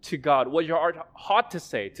to God, what your heart ought to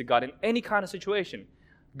say to God in any kind of situation,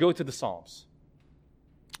 go to the Psalms.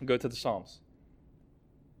 Go to the Psalms.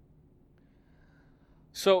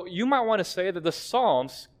 So you might want to say that the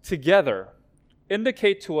Psalms together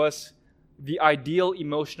indicate to us the ideal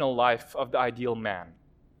emotional life of the ideal man.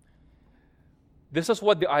 This is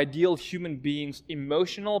what the ideal human being's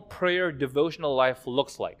emotional, prayer, devotional life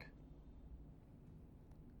looks like.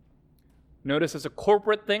 Notice it's a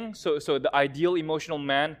corporate thing, so the ideal emotional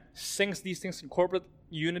man sings these things in corporate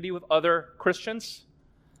unity with other Christians.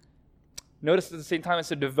 Notice at the same time it's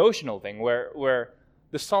a devotional thing where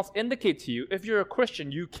the Psalms indicate to you, if you're a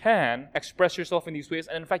Christian, you can express yourself in these ways,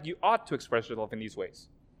 and in fact, you ought to express yourself in these ways.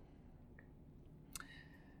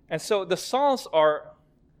 And so the Psalms are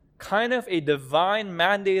kind of a divine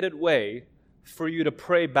mandated way for you to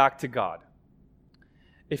pray back to God.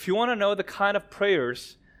 If you want to know the kind of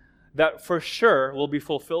prayers that for sure will be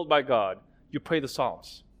fulfilled by God, you pray the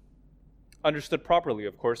Psalms. Understood properly,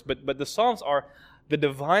 of course, but the Psalms are the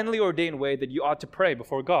divinely ordained way that you ought to pray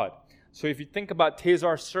before God. So if you think about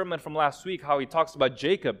Tazar's sermon from last week, how he talks about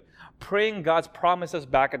Jacob praying God's promises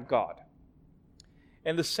back at God.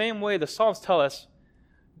 In the same way, the Psalms tell us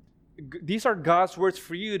these are God's words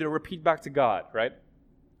for you to repeat back to God, right?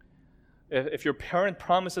 If your parent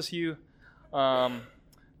promises you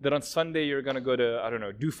that on Sunday you're going to go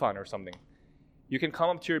to, Dufan or something, you can come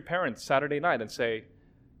up to your parents Saturday night and say,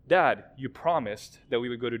 Dad, you promised that we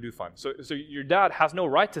would go to Dufan. So your dad has no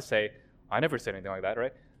right to say, I never said anything like that,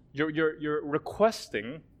 right? You're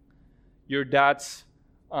requesting your dad's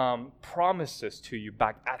promises to you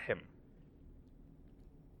back at him.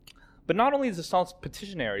 But not only is the Psalms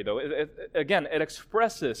petitionary, though, it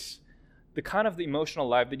expresses the kind of the emotional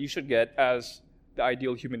life that you should get as the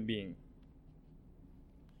ideal human being.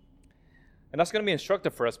 And that's going to be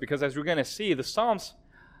instructive for us because, as we're going to see, the Psalms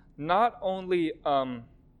not only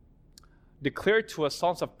declare to us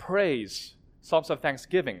psalms of praise, psalms of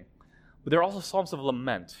thanksgiving, but they're also psalms of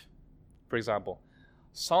lament, for example.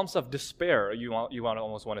 Psalms of despair, you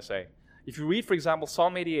almost want to say. If you read, for example,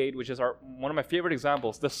 Psalm 88, which is one of my favorite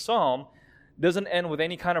examples, the psalm doesn't end with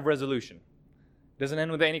any kind of resolution. Doesn't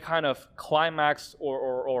end with any kind of climax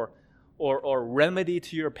or remedy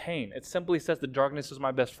to your pain. It simply says the darkness is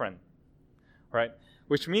my best friend, right?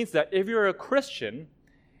 Which means that if you're a Christian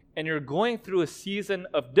and you're going through a season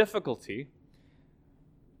of difficulty,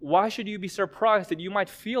 why should you be surprised that you might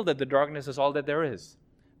feel that the darkness is all that there is?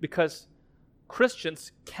 Because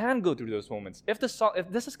Christians can go through those moments. If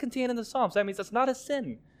this is contained in the Psalms, that means it's not a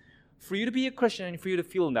sin for you to be a Christian and for you to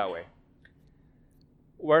feel in that way.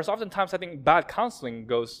 Whereas oftentimes I think bad counseling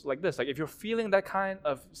goes like this. Like if you're feeling that kind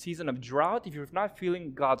of season of drought, if you're not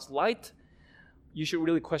feeling God's light, you should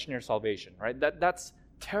really question your salvation, right? That's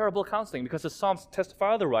terrible counseling, because the Psalms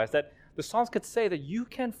testify otherwise, that the Psalms could say that you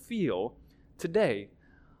can feel today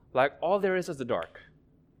like all there is the dark.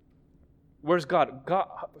 Where's God?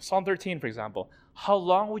 Psalm 13, for example. How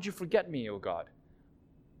long would you forget me, O God?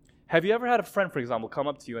 Have you ever had a friend, for example, come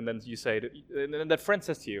up to you and then you say, and then that friend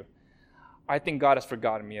says to you, I think God has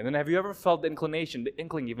forgotten me. And then have you ever felt the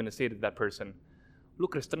inkling even to say to that person, lu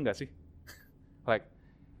Kristen gak sih? Like,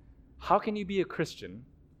 how can you be a Christian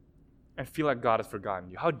and feel like God has forgotten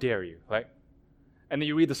you? How dare you, right? And then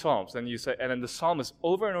you read the Psalms and you say, and then the psalmist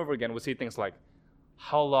over and over again would say things like,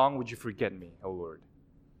 how long would you forget me, O Lord?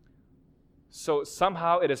 So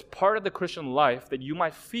somehow it is part of the Christian life that you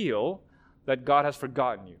might feel that God has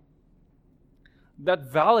forgotten you.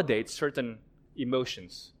 That validates certain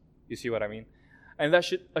emotions. You see what I mean? And that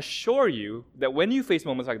should assure you that when you face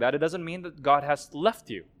moments like that, it doesn't mean that God has left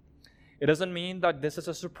you. It doesn't mean that this is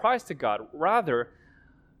a surprise to God. Rather,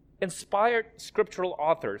 inspired scriptural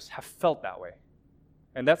authors have felt that way.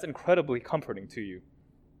 And that's incredibly comforting to you.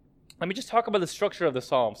 Let me just talk about the structure of the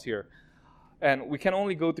Psalms here. And we can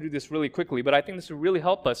only go through this really quickly, but I think this will really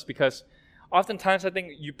help us, because oftentimes I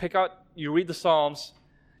think you read the Psalms,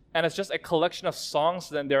 and it's just a collection of songs,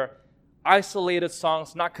 then they're isolated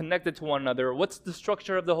songs, not connected to one another. What's the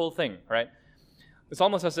structure of the whole thing, right? It's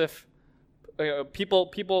almost as if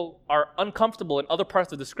people are uncomfortable in other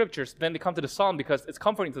parts of the scriptures, then they come to the Psalm because it's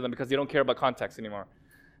comforting to them, because they don't care about context anymore.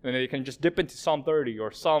 And they can just dip into Psalm 30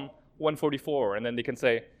 or Psalm 144, and then they can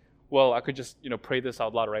say, well, I could just pray this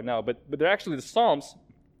out loud right now. But they're actually, the Psalms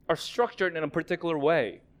are structured in a particular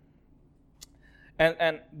way.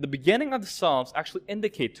 And the beginning of the Psalms actually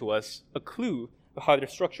indicate to us a clue of how they're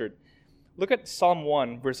structured. Look at Psalm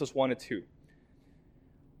 1, verses 1 and 2.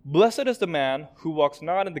 Blessed is the man who walks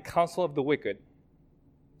not in the counsel of the wicked,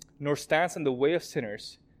 nor stands in the way of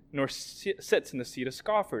sinners, nor sits in the seat of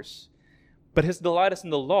scoffers. But his delight is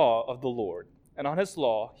in the law of the Lord, and on his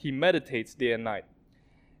law he meditates day and night.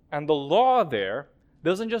 And the law there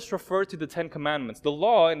doesn't just refer to the Ten Commandments. The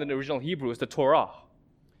law in the original Hebrew is the Torah.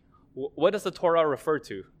 What does the Torah refer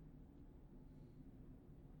to?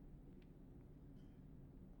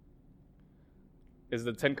 Is it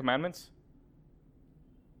the Ten Commandments?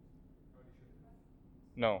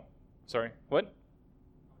 No. Sorry. What?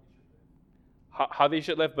 How they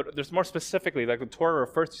should live. But there's more specifically, like the Torah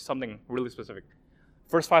refers to something really specific.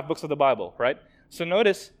 First 5 books of the Bible, right? So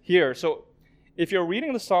notice here. So if you're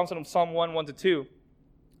reading the Psalms from Psalm 1, 1 to 2,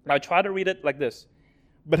 I try to read it like this.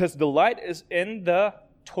 But his delight is in the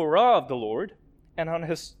Torah of the Lord, and on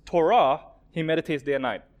his Torah he meditates day and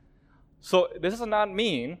night. So this does not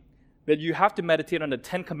mean that you have to meditate on the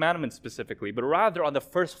 10 Commandments specifically, but rather on the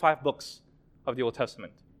first 5 books of the Old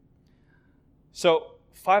Testament. So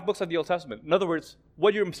 5 books of the Old Testament. In other words,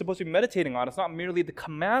 what you're supposed to be meditating on is not merely the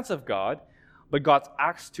commands of God, but God's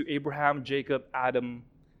acts to Abraham, Jacob, Adam,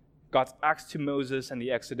 God's acts to Moses and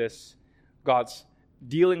the Exodus, God's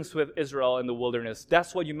dealings with Israel in the wilderness.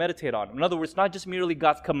 That's what you meditate on. In other words, not just merely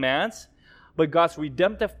God's commands, but God's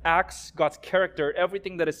redemptive acts, God's character,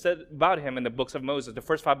 everything that is said about him in the books of Moses, the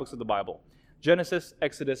first 5 books of the Bible. Genesis,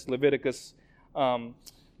 Exodus, Leviticus,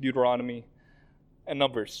 Deuteronomy, and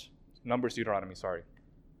Numbers. Deuteronomy, sorry.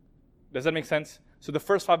 Does that make sense? So the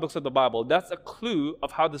first 5 books of the Bible, that's a clue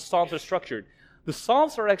of how the Psalms are structured. The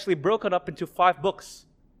Psalms are actually broken up into 5 books.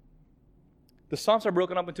 The Psalms are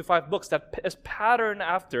broken up into 5 books that is patterned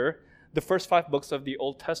after the first 5 books of the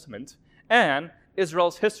Old Testament and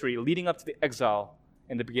Israel's history leading up to the exile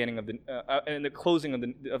in the beginning of in the closing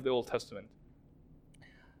of the Old Testament.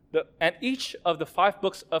 And each of the 5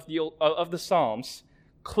 books of the Psalms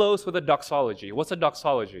close with a doxology. What's a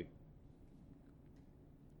doxology?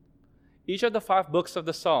 Each of the 5 books of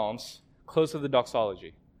the Psalms close with a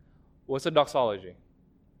doxology. What's a doxology?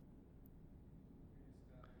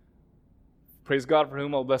 Praise God for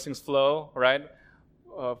whom all blessings flow, right?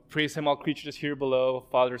 Praise him all creatures here below,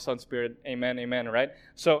 Father, Son, Spirit, amen, amen, right?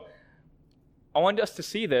 So I want us to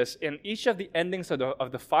see this. In each of the endings of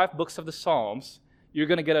the 5 books of the Psalms, you're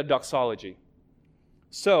going to get a doxology.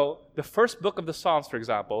 So the first book of the Psalms, for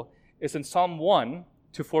example, is in Psalm 1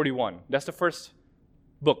 to 41. That's the first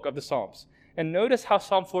book of the Psalms. And notice how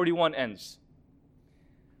Psalm 41 ends.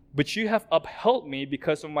 But you have upheld me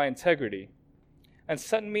because of my integrity, and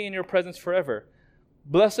set me in your presence forever.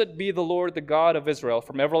 Blessed be the Lord, the God of Israel,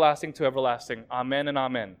 from everlasting to everlasting. Amen and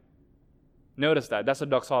amen. Notice that. That's a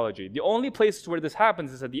doxology. The only places where this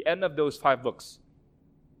happens is at the end of those 5 books.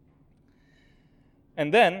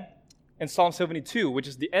 And then in Psalm 72, which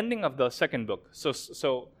is the ending of the second book. So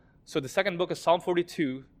the second book is Psalm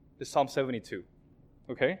 42 to Psalm 72.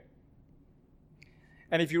 Okay?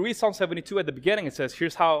 And if you read Psalm 72 at the beginning, it says,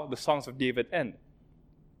 here's how the songs of David end.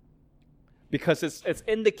 Because it's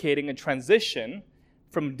indicating a transition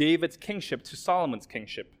from David's kingship to Solomon's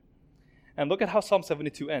kingship. And look at how Psalm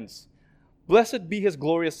 72 ends. Blessed be his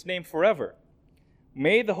glorious name forever.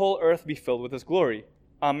 May the whole earth be filled with his glory.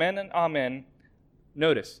 Amen and amen.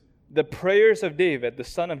 Notice, the prayers of David, the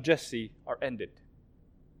son of Jesse, are ended.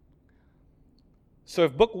 So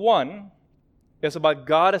if book 1 is about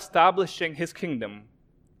God establishing his kingdom,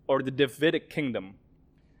 or the Davidic kingdom,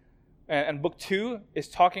 and book 2 is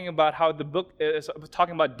talking about how the book is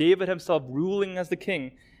talking about David himself ruling as the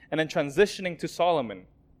king and then transitioning to Solomon.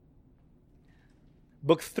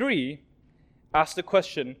 Book 3 asks the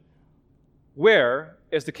question, where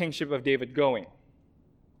is the kingship of David going?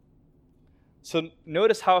 So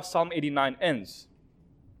notice how Psalm 89 ends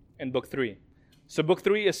in book 3. So book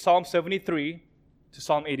 3 is Psalm 73 to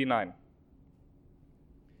Psalm 89.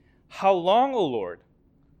 How long, O Lord,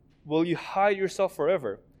 will you hide yourself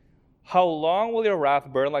forever? How long will your wrath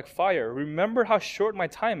burn like fire? Remember how short my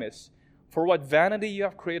time is. For what vanity you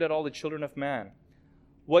have created all the children of man.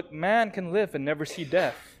 What man can live and never see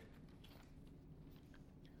death?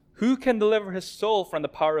 Who can deliver his soul from the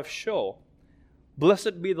power of Sheol?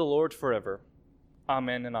 Blessed be the Lord forever.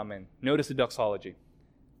 Amen and amen. Notice the doxology.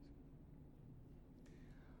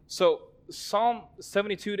 So Psalm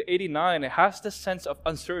 72 to 89, it has this sense of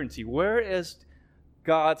uncertainty. Where is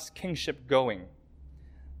God's kingship going?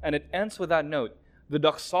 And it ends with that note. The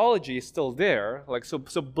doxology is still there. So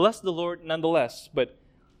bless the Lord nonetheless. But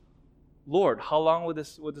Lord, how long will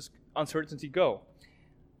this uncertainty go?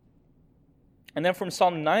 And then from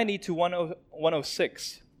Psalm 90 to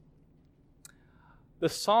 106, the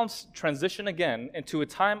Psalms transition again into a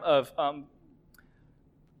time of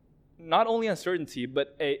not only uncertainty,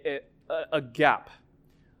 but a gap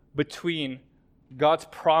between God's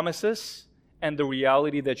promises and the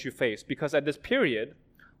reality that you face. Because at this period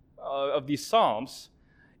of these Psalms,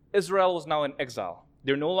 Israel was now in exile.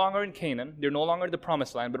 They're no longer in Canaan. They're no longer in the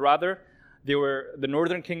Promised Land, but rather the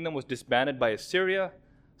northern kingdom was disbanded by Assyria.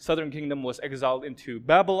 Southern kingdom was exiled into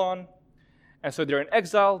Babylon. And so they're in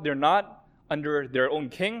exile. They're not under their own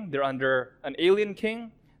king. They're under an alien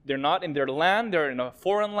king. They're not in their land. They're in a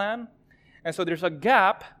foreign land. And so there's a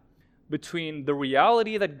gap between the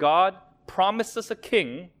reality that God promises a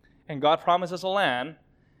king and God promises a land,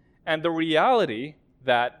 and the reality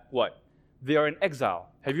that, what? They are in exile.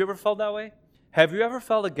 Have you ever felt that way? Have you ever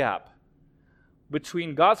felt a gap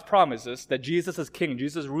between God's promises that Jesus is king,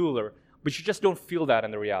 Jesus is ruler, but you just don't feel that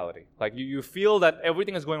in the reality? Like you feel that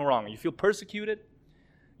everything is going wrong. You feel persecuted.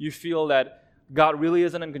 You feel that God really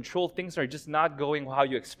isn't in control. Things are just not going how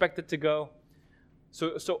you expect it to go.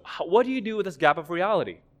 So what do you do with this gap of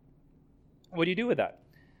reality? What do you do with that?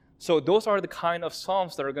 So those are the kind of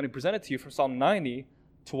Psalms that are going to be presented to you from Psalm 90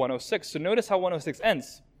 to 106. So notice how 106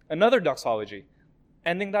 ends. Another doxology,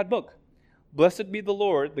 ending that book. Blessed be the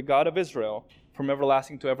Lord, the God of Israel, from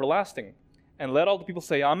everlasting to everlasting. And let all the people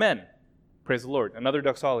say, Amen. Praise the Lord. Another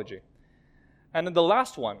doxology. And then the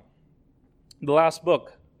last one, the last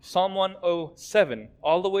book, Psalm 107,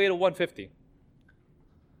 all the way to 150,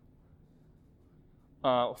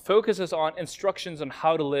 focuses on instructions on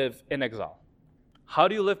how to live in exile. How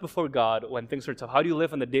do you live before God when things are tough? How do you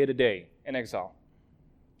live in the day-to-day in exile?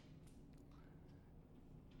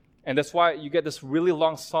 And that's why you get this really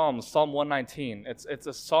long psalm, Psalm 119. It's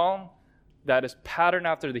a psalm that is patterned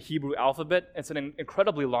after the Hebrew alphabet. It's an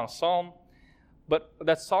incredibly long psalm. But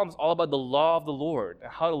that psalm is all about the law of the Lord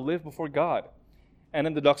and how to live before God. And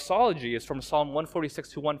then the doxology is from Psalm 146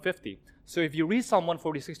 to 150. So if you read Psalm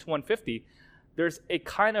 146 to 150, there's a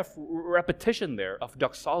kind of repetition there of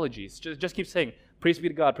doxologies. Just keep saying, praise be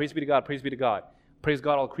to God, praise be to God, praise be to God. Praise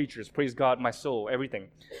God, all creatures. Praise God, my soul, everything.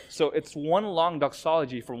 So it's one long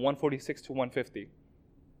doxology from 146 to 150.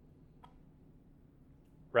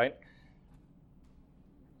 Right?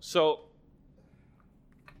 So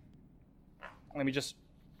let me just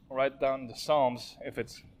write down the Psalms, if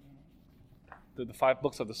it's the 5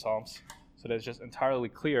 books of the Psalms, so that it's just entirely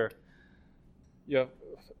clear. You have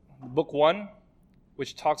book 1,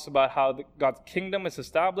 which talks about how God's kingdom is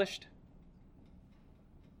established.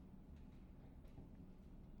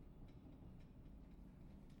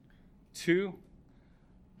 Two,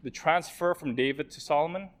 the transfer from David to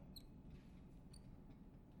Solomon.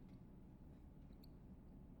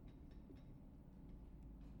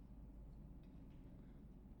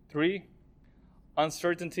 3,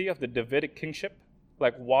 uncertainty of the Davidic kingship.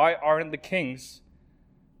 Like, why aren't the kings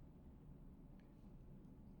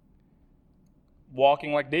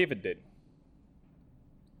walking like David did?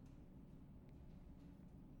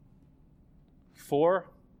 4,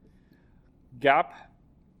 gap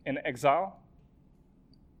in exile.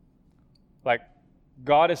 Like,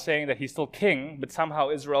 God is saying that he's still king, but somehow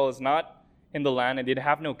Israel is not in the land and they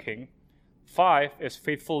have no king. 5 is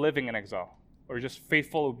faithful living in exile, or just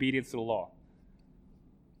faithful obedience to the law.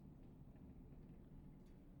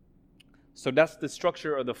 So that's the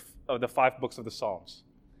structure of the 5 books of the Psalms.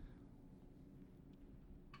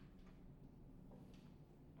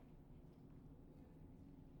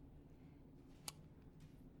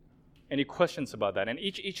 Any questions about that? And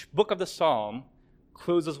each book of the Psalm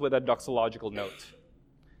closes with a doxological note.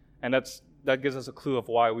 And that gives us a clue of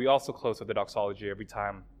why we also close with the doxology every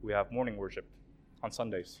time we have morning worship on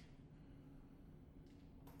Sundays.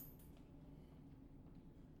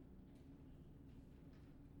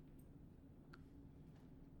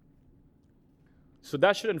 So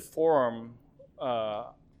that should inform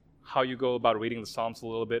how you go about reading the Psalms a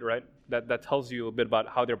little bit, right? That tells you a bit about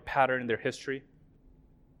how their pattern, their history.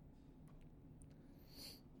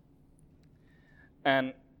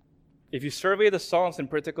 And if you survey the Psalms in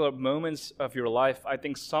particular moments of your life, I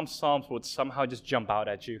think some Psalms would somehow just jump out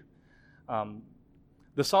at you.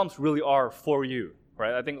 The Psalms really are for you,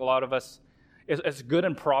 right? I think a lot of us, it's good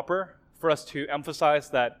and proper for us to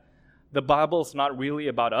emphasize that the Bible is not really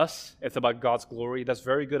about us. It's about God's glory. That's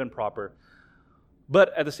very good and proper.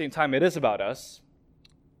 But at the same time, it is about us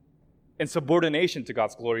in subordination to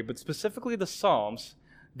God's glory. But specifically the Psalms,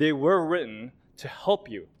 they were written to help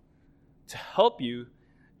you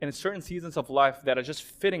in certain seasons of life that are just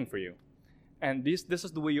fitting for you. And this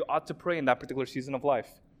is the way you ought to pray in that particular season of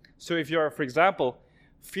life. So if you're, for example,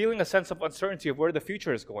 feeling a sense of uncertainty of where the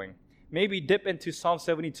future is going, maybe dip into Psalm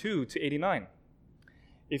 72 to 89.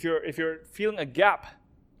 If you're feeling a gap,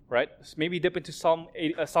 right, maybe dip into Psalm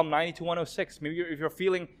 90 to 106. Maybe if you're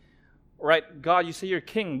feeling, right, God, you say you're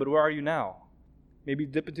king, but where are you now? Maybe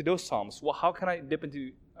dip into those Psalms. Well, how can I dip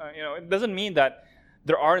into, it doesn't mean that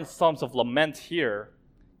there aren't Psalms of lament here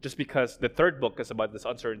just because the 3rd book is about this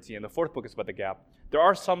uncertainty and the 4th book is about the gap. There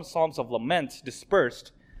are some Psalms of lament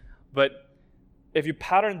dispersed, but if you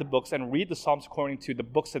pattern the books and read the Psalms according to the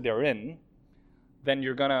books that they're in, then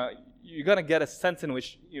you're gonna get a sense in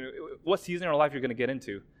which, what season of your life you're gonna get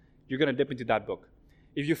into. You're gonna dip into that book.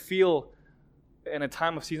 If you feel in a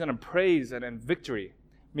time of season of praise and victory,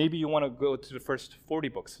 maybe you want to go to the first 40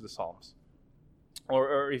 books of the Psalms.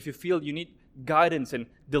 Or if you feel you need guidance and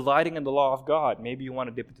delighting in the law of God, maybe you want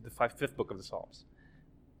to dip into the 5th book of the Psalms.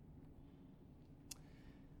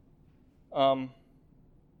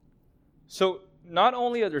 So not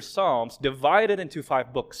only are there Psalms divided into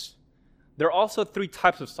 5 books, there are also 3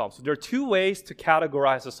 types of Psalms. So there are 2 ways to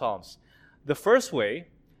categorize the Psalms. The first way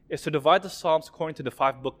is to divide the Psalms according to the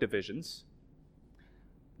 5 book divisions.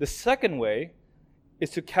 The second way is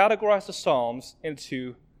to categorize the Psalms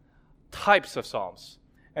into types of Psalms.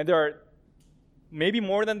 And there are maybe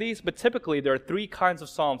more than these, but typically there are 3 kinds of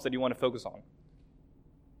Psalms that you want to focus on.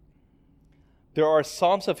 There are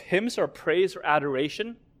Psalms of hymns or praise or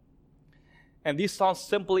adoration, and these Psalms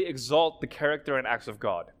simply exalt the character and acts of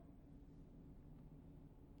God.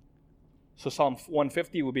 So Psalm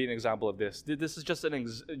 150 would be an example of this. This is just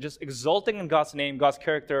just exalting in God's name, God's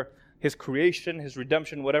character, His creation, His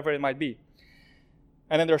redemption, whatever it might be.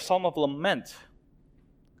 And then there's Psalm of Lament,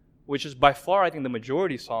 which is by far, I think, the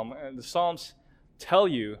majority psalm. And the Psalms tell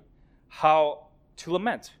you how to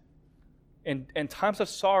lament. In times of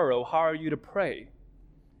sorrow, how are you to pray?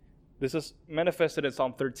 This is manifested in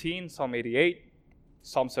Psalm 13, Psalm 88,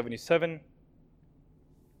 Psalm 77.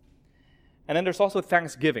 And then there's also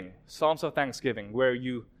thanksgiving, Psalms of thanksgiving, where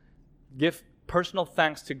you give personal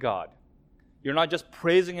thanks to God. You're not just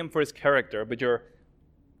praising Him for His character, but you're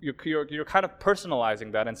kind of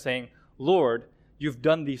personalizing that and saying, Lord, you've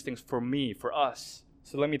done these things for me, for us,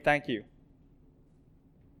 so let me thank you.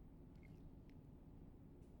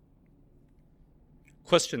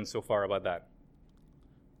 Questions so far about that?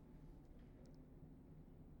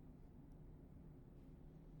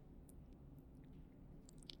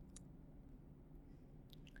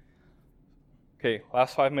 Okay,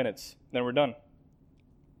 last 5 minutes, then we're done.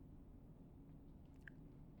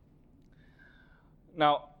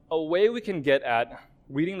 Now, a way we can get at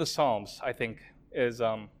reading the Psalms, I think, is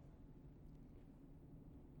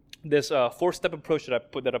this 4-step approach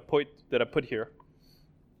that I put here.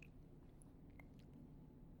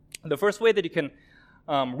 The first way that you can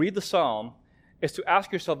read the Psalm is to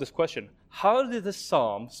ask yourself this question: how did this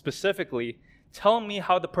Psalm specifically tell me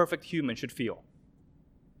how the perfect human should feel?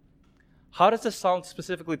 How does the psalm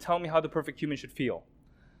specifically tell me how the perfect human should feel?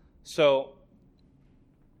 So,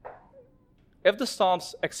 if the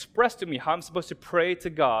psalms express to me how I'm supposed to pray to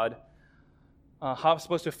God, how I'm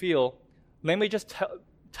supposed to feel, let me just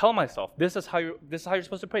tell myself, this is how you're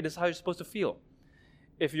supposed to pray, this is how you're supposed to feel.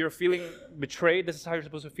 If you're feeling betrayed, this is how you're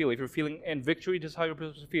supposed to feel. If you're feeling in victory, this is how you're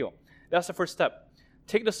supposed to feel. That's the first step.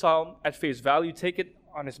 Take the psalm at face value, take it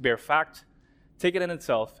on its bare fact, take it in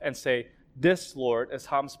itself, and say, this, Lord, is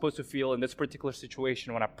how I'm supposed to feel in this particular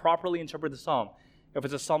situation. When I properly interpret the psalm, if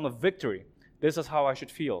it's a psalm of victory, this is how I should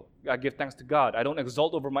feel. I give thanks to God. I don't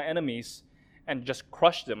exult over my enemies and just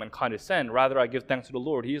crush them and condescend. Rather, I give thanks to the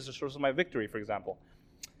Lord. He is the source of my victory, for example.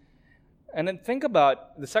 And then think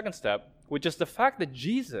about the second step, which is the fact that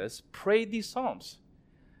Jesus prayed these psalms.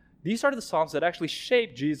 These are the psalms that actually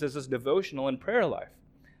shaped Jesus' devotional and prayer life.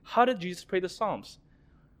 How did Jesus pray the psalms?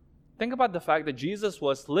 Think about the fact that Jesus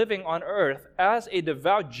was living on earth as a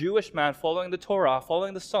devout Jewish man following the Torah,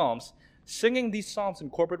 following the Psalms, singing these psalms in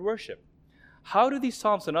corporate worship. How do these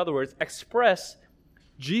psalms, in other words, express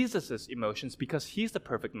Jesus' emotions because he's the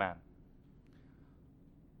perfect man?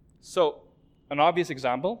 So, an obvious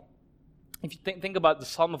example, if you think about the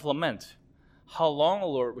Psalm of Lament, how long, O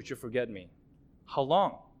Lord, would you forget me? How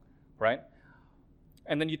long, right?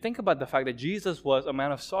 And then you think about the fact that Jesus was a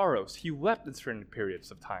man of sorrows. He wept in certain periods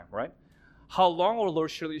of time, right? How long, O Lord,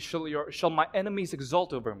 shall my enemies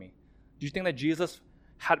exult over me? Do you think that Jesus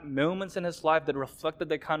had moments in his life that reflected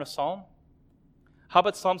that kind of psalm? How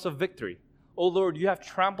about psalms of victory? O Lord, you have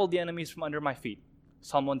trampled the enemies from under my feet.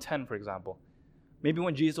 Psalm 110, for example. Maybe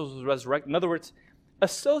when Jesus was resurrected. In other words,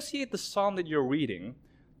 associate the psalm that you're reading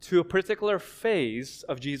to a particular phase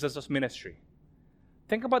of Jesus' ministry.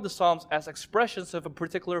 Think about the psalms as expressions of a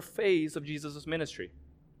particular phase of Jesus' ministry.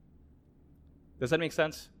 Does that make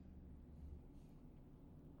sense?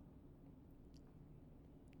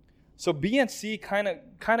 So B and C kind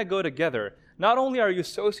of go together. Not only are you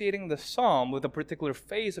associating the psalm with a particular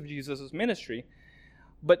phase of Jesus' ministry,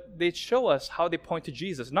 but they show us how they point to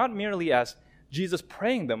Jesus, not merely as Jesus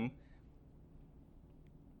praying them,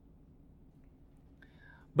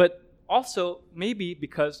 but also maybe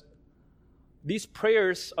because these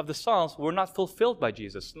prayers of the Psalms were not fulfilled by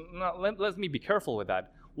Jesus. Now, let me be careful with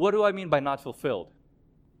that. What do I mean by not fulfilled?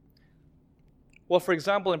 Well, for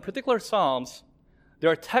example, in particular Psalms,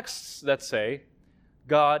 there are texts that say,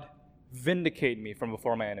 God, vindicate me from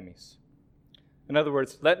before my enemies. In other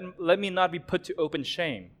words, let me not be put to open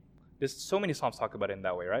shame. There's so many Psalms talk about it in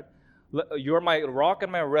that way, right? You're my rock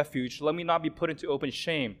and my refuge. Let me not be put into open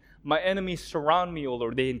shame. My enemies surround me, O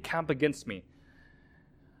Lord. They encamp against me.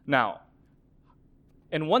 Now,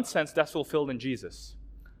 in one sense, that's fulfilled in Jesus,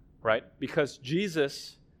 right? Because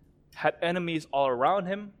Jesus had enemies all around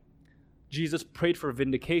him. Jesus prayed for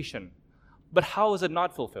vindication. But how is it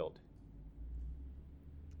not fulfilled?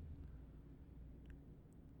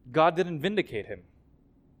 God didn't vindicate him.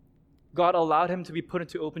 God allowed him to be put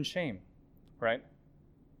into open shame, right?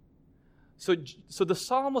 So the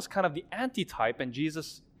psalm was kind of the antitype, and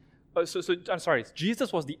Jesus was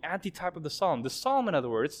the antitype of the psalm. The psalm, in other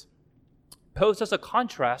words, poses a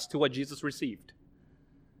contrast to what Jesus received.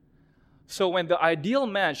 So when the ideal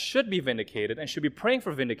man should be vindicated and should be praying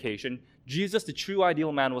for vindication, Jesus, the true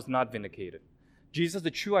ideal man, was not vindicated. Jesus,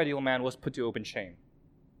 the true ideal man, was put to open shame.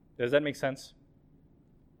 Does that make sense?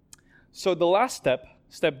 So the last step,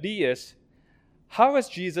 step D, is how is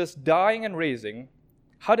Jesus dying and raising?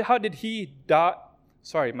 How did he die?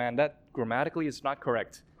 Sorry, man, that grammatically is not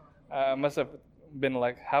correct. I must have been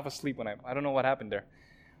like half asleep when I don't know what happened there.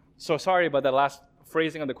 So sorry about that last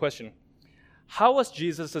phrasing of the question. How was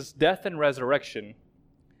Jesus' death and resurrection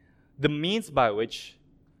the means by which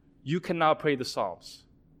you can now pray the Psalms?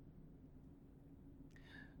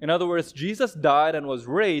 In other words, Jesus died and was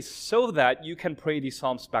raised so that you can pray these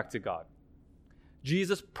Psalms back to God.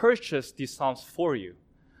 Jesus purchased these Psalms for you.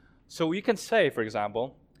 So we can say, for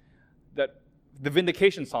example, that the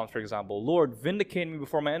vindication Psalms, for example, Lord, vindicate me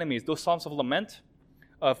before my enemies. Those Psalms of lament,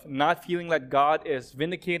 of not feeling that God is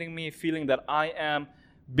vindicating me, feeling that I am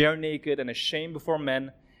bare naked and ashamed before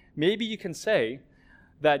men. Maybe you can say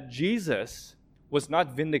that Jesus was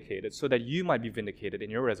not vindicated so that you might be vindicated in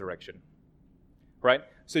your resurrection. Right?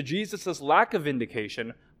 So Jesus' lack of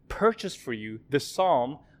vindication purchased for you the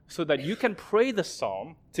psalm so that you can pray the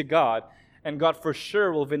psalm to God, and God for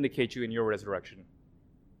sure will vindicate you in your resurrection.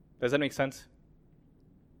 Does that make sense?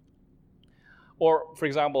 Or, for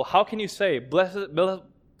example, how can you say,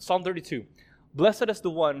 Psalm 32, blessed is the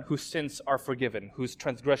one whose sins are forgiven, whose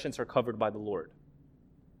transgressions are covered by the Lord?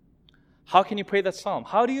 How can you pray that psalm?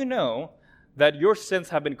 How do you know that your sins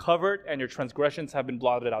have been covered and your transgressions have been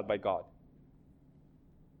blotted out by God?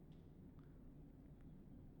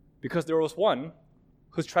 Because there was one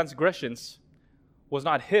whose transgressions was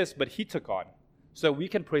not his, but he took on. So we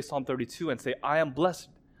can pray Psalm 32 and say, I am blessed.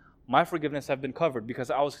 My forgiveness have been covered because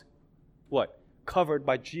I was, what? Covered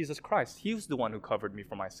by Jesus Christ. He was the one who covered me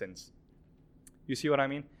for my sins. You see what I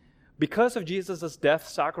mean? Because of Jesus' death,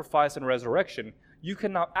 sacrifice, and resurrection, you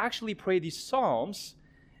can now actually pray these psalms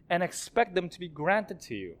and expect them to be granted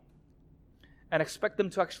to you. And expect them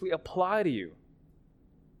to actually apply to you.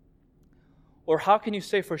 Or how can you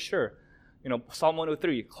say for sure? Psalm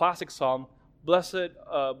 103, classic psalm. Bless the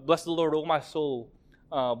Lord, O my soul.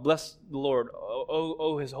 Bless the Lord,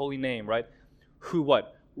 O His holy name, right? Who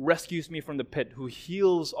what? Rescues me from the pit. Who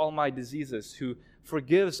heals all my diseases. Who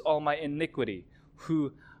forgives all my iniquity.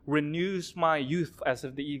 Who renews my youth as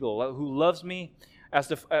of the eagle. Who loves me as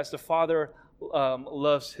the Father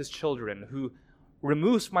loves His children. Who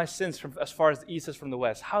removes my sins from as far as the east is from the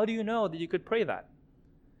west. How do you know that you could pray that?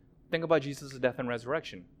 Think about Jesus' death and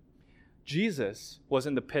resurrection. Jesus was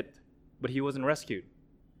in the pit, but He wasn't rescued.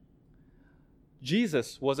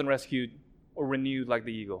 Jesus wasn't rescued or renewed like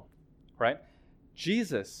the eagle, right?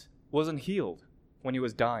 Jesus wasn't healed when He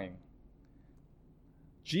was dying.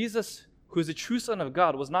 Jesus, who is the true Son of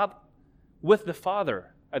God, was not with the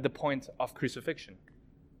Father at the point of crucifixion.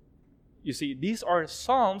 You see, these are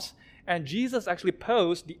psalms, and Jesus actually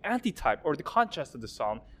posed the antitype or the contrast of the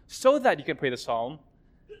psalm so that you can pray the psalm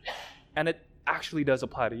and it actually does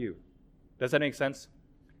apply to you. Does that make sense?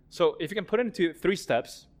 So if you can put it into 3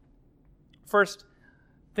 steps. First,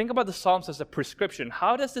 think about the Psalms as a prescription.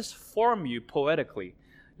 How does this form you poetically?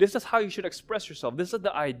 This is how you should express yourself. This is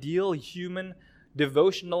the ideal human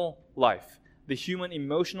devotional life, the human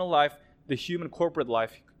emotional life, the human corporate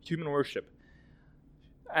life, human worship.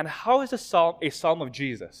 And how is this psalm a psalm of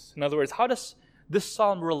Jesus? In other words, how does this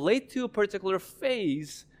psalm relate to a particular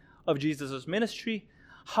phase of Jesus' ministry?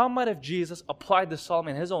 How might have Jesus applied the psalm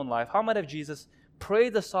in His own life? How might have Jesus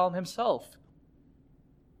prayed the psalm Himself?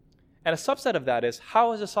 And a subset of that is,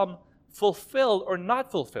 how is the psalm fulfilled or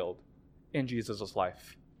not fulfilled in Jesus'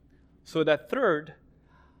 life? So that third,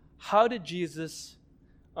 how did Jesus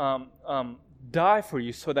die for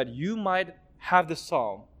you so that you might have the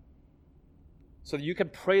psalm, so that you can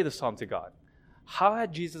pray the psalm to God? How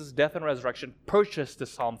had Jesus' death and resurrection purchased the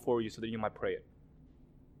psalm for you so that you might pray it?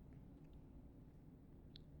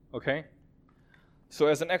 Okay? So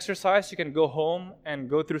as an exercise, you can go home and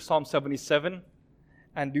go through Psalm 77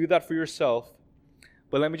 and do that for yourself.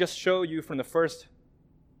 But let me just show you from the first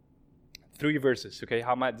 3 verses, okay?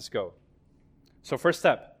 How might this go? So first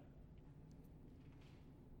step.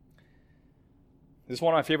 This is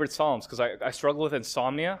one of my favorite psalms because I struggle with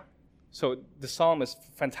insomnia. So the psalm is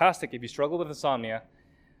fantastic if you struggle with insomnia.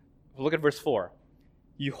 Look at verse 4.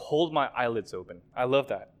 You hold my eyelids open. I love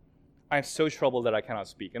that. I am so troubled that I cannot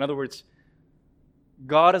speak. In other words,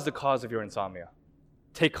 God is the cause of your insomnia.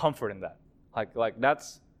 Take comfort in that. Like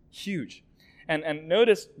that's huge. And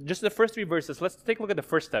notice just the first 3 verses. Let's take a look at the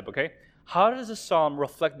first step, okay? How does the psalm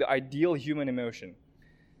reflect the ideal human emotion?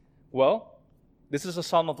 Well, this is a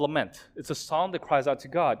psalm of lament. It's a psalm that cries out to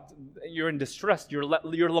God. You're in distress. You're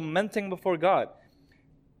lamenting before God.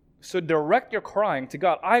 So direct your crying to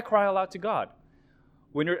God. I cry aloud to God.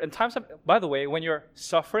 When you're in times of, by the way, when you're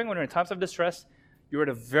suffering, when you're in times of distress, you're at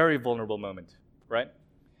a very vulnerable moment, right?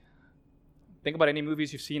 Think about any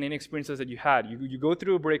movies you've seen, any experiences that you had. You go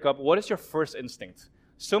through a breakup. What is your first instinct?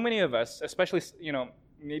 So many of us, especially,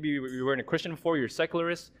 maybe you were in a Christian before, you're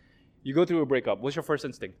secularist, you go through a breakup. What's your first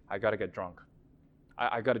instinct? I got to get drunk.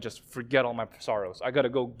 I got to just forget all my sorrows. I got to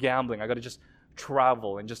go gambling. I got to just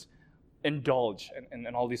travel and just indulge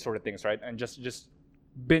and all these sort of things, right? And just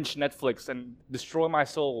binge Netflix and destroy my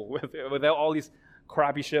soul with all these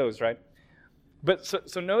crappy shows, right? But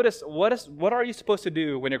so notice, what are you supposed to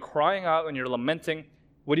do when you're crying out, when you're lamenting?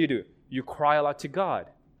 What do? You cry out to God.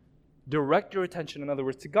 Direct your attention, in other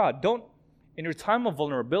words, to God. Don't, in your time of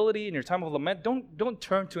vulnerability, in your time of lament, don't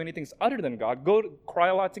turn to anything other than God. Go cry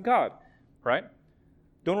out to God, right?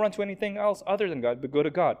 Don't run to anything else other than God, but go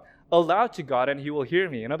to God. Aloud to God, and He will hear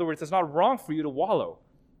me. In other words, it's not wrong for you to wallow.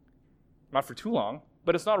 Not for too long,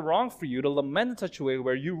 but it's not wrong for you to lament in such a way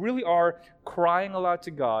where you really are crying aloud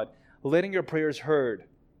to God, letting your prayers heard.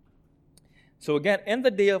 So again, in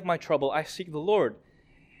the day of my trouble, I seek the Lord.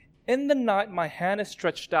 In the night, my hand is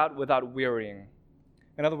stretched out without wearying.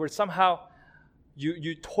 In other words, somehow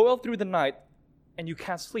you toil through the night and you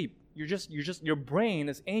can't sleep. Your brain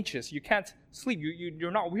is anxious. You can't sleep. You're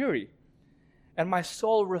not weary. And my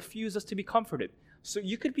soul refuses to be comforted. So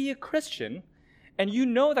you could be a Christian and you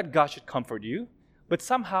know that God should comfort you, but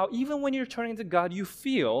somehow, even when you're turning to God, you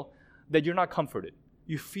feel that you're not comforted.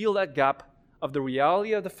 You feel that gap of the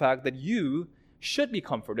reality of the fact that you should be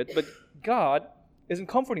comforted, but God isn't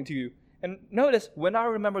comforting to you. And notice, when I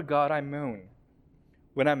remember God, I moan.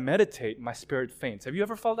 When I meditate, my spirit faints. Have you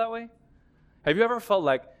ever felt that way? Have you ever felt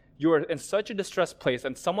like you're in such a distressed place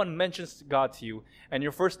and someone mentions God to you and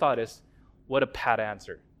your first thought is, what a pat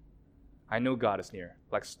answer. I know God is near.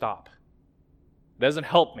 Like, stop. That doesn't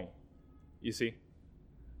help me. You see?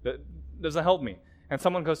 That doesn't help me. And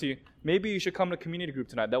someone goes to you, maybe you should come to community group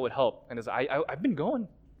tonight. That would help. And it's, I've been going.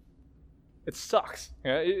 It sucks.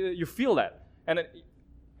 You feel that.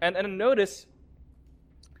 And notice,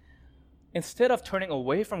 instead of turning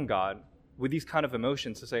away from God with these kind of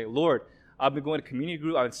emotions to say, Lord, I've been going to community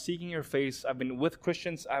group, I've been seeking your face, I've been with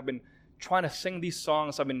Christians, I've been trying to sing these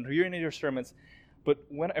songs, I've been hearing your sermons, but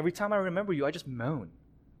every time I remember you, I just moan.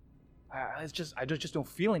 I just don't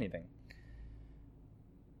feel anything.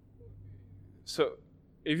 So,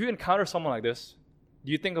 if you encounter someone like this,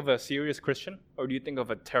 do you think of a serious Christian or do you think of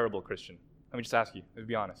a terrible Christian? Let me just ask you, let's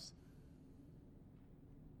be honest.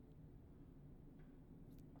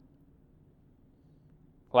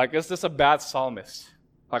 Like, is this a bad psalmist?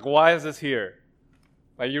 Like, why is this here?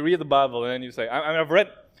 Like, you read the Bible and then you say,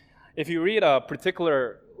 if you read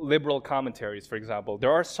particular liberal commentaries, for example,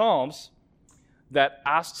 there are psalms that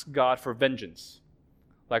asks God for vengeance.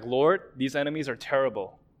 Like, Lord, these enemies are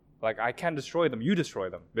terrible. Like, I can't destroy them, you destroy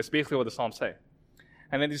them. That's basically what the psalms say.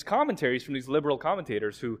 And then these commentaries from these liberal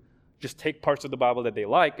commentators who just take parts of the Bible that they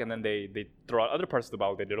like and then they throw out other parts of the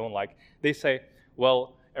Bible that they don't like, they say,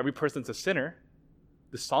 well, every person's a sinner.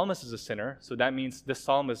 The psalmist is a sinner, so that means this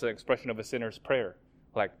psalm is an expression of a sinner's prayer.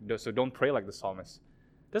 Like, so don't pray like the psalmist.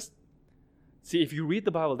 See, if you read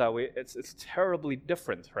the Bible that way, it's terribly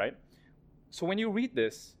different, right? So when you read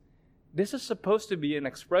this is supposed to be an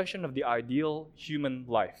expression of the ideal human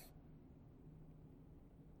life.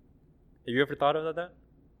 Have you ever thought about that?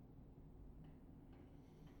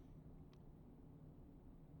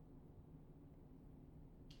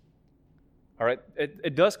 All right,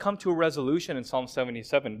 it does come to a resolution in Psalm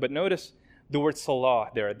 77, but notice the word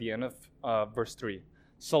Salah there at the end of verse 3.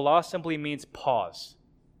 Salah simply means pause.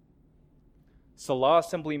 Salah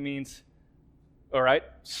simply means, all right,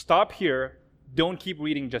 stop here, don't keep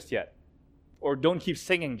reading just yet. Or don't keep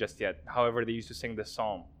singing just yet, however they used to sing this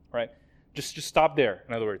psalm, right? Just stop there,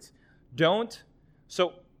 in other words.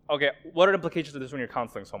 Okay, what are the implications of this when you're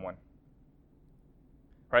counseling someone?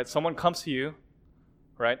 Right, someone comes to you,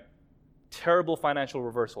 right? Terrible financial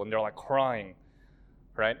reversal, and they're like crying,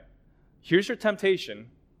 right? Here's your temptation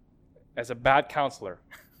as a bad counselor.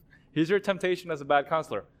 Here's your temptation as a bad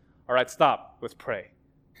counselor. All right, stop. Let's pray.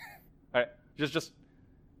 All right, just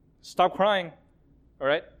stop crying. All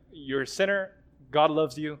right, you're a sinner. God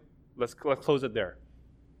loves you. Let's close it there.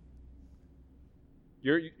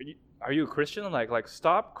 Are you a Christian? Like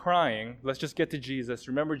stop crying. Let's just get to Jesus.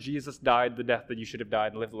 Remember, Jesus died the death that you should have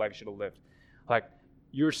died and lived the life you should have lived. Like,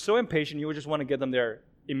 you're so impatient, you would just want to get them there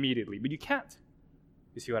immediately, but you can't.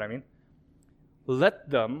 You see what I mean? Let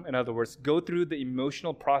them, in other words, go through the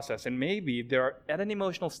emotional process, and maybe they're at an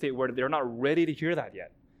emotional state where they're not ready to hear that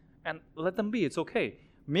yet. And let them be, it's okay.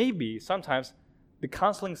 Maybe, sometimes, the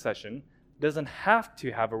counseling session doesn't have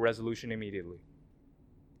to have a resolution immediately.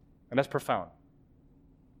 And that's profound.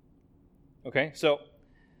 Okay, so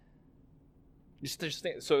that's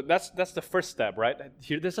the first step, right?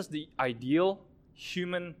 Here, this is the ideal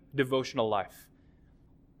human devotional life.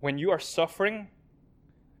 When you are suffering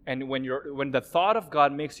and when the thought of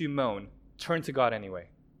God makes you moan, turn to God anyway.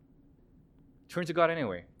 Turn to God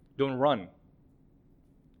anyway. Don't run.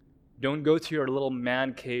 Don't go to your little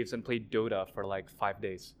man caves and play Dota for like 5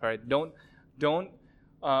 days. All right? Don't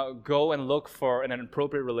go and look for an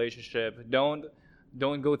appropriate relationship. Don't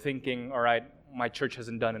go thinking, all right, my church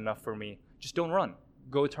hasn't done enough for me. Just don't run.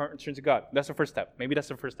 Go turn to God. That's the first step. Maybe that's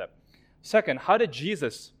the first step. Second, how did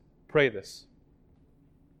Jesus pray this?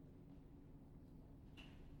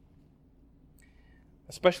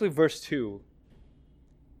 Especially verse 2.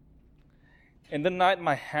 In the night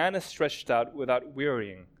my hand is stretched out without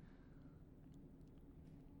wearying.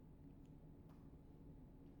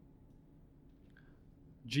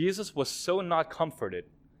 Jesus was so not comforted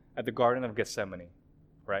at the Garden of Gethsemane,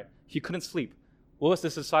 right? He couldn't sleep. What was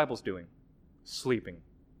his disciples doing? Sleeping,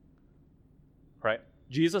 right?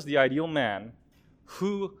 Jesus, the ideal man,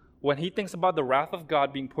 who, when he thinks about the wrath of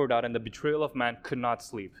God being poured out and the betrayal of man, could not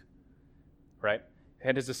sleep, right?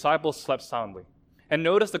 And his disciples slept soundly. And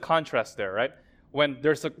notice the contrast there, right? When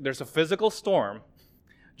there's a physical storm,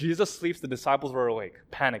 Jesus sleeps, the disciples were awake,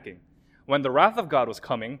 panicking. When the wrath of God was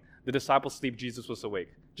coming, the disciples sleep, Jesus was awake.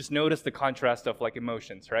 Just notice the contrast of like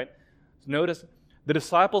emotions, right? Notice the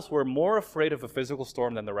disciples were more afraid of a physical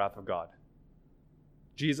storm than the wrath of God.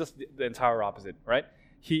 Jesus, the entire opposite, right?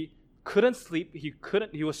 He couldn't sleep.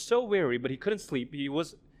 He was so weary, but he couldn't sleep. He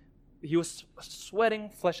was sweating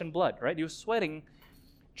flesh and blood, right? He was sweating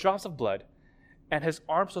drops of blood, and his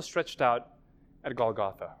arms were stretched out at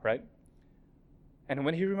Golgotha, right? And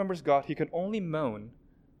when he remembers God, he can only moan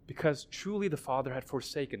because truly the Father had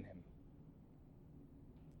forsaken him.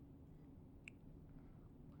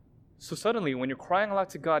 So suddenly, when you're crying aloud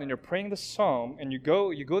to God and you're praying the psalm, and you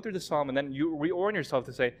go through the psalm, and then you reorient yourself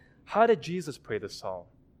to say, how did Jesus pray this psalm?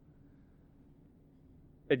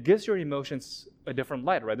 It gives your emotions a different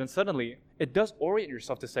light, right? Then suddenly, it does orient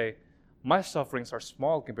yourself to say, my sufferings are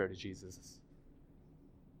small compared to Jesus'.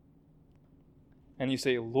 And you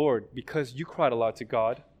say, Lord, because you cried aloud to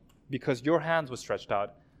God, because your hands were stretched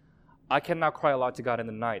out, I can now cry aloud to God in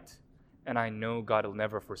the night, and I know God will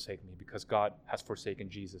never forsake me because God has forsaken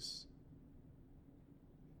Jesus.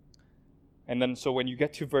 And then so when you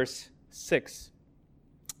get to verse 6,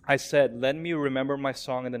 I said, let me remember my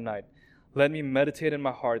song in the night. Let me meditate in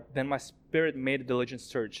my heart. Then my spirit made a diligent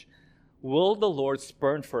search. Will the Lord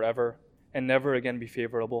spurn forever and never again be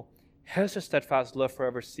favorable? Has his steadfast love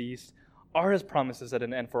forever ceased? Are his promises at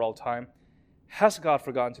an end for all time? Has God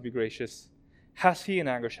forgotten to be gracious? Has he in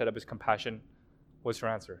anger shed up his compassion? What's your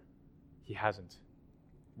answer? He hasn't.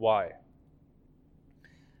 Why?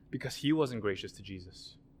 Because he wasn't gracious to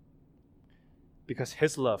Jesus. Because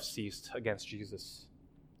his love ceased against Jesus.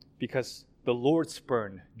 Because the Lord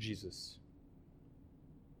spurned Jesus.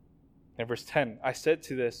 In verse 10, I said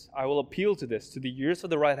to this, I will appeal to this, to the ears of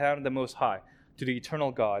the right hand of the Most High, to the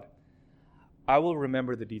eternal God. I will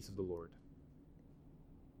remember the deeds of the Lord.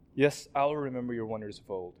 Yes, I will remember your wonders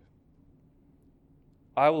of old.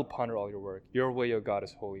 I will ponder all your work. Your way, O God,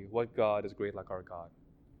 is holy. What God is great like our God?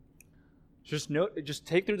 Just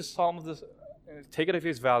take through the psalm of this, take it at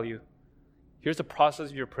face value. Here's the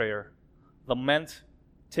process of your prayer. Lament,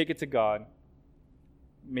 take it to God.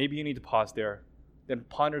 Maybe you need to pause there. Then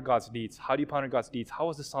ponder God's deeds. How do you ponder God's deeds? How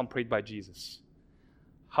was the psalm prayed by Jesus?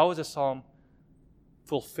 How is the psalm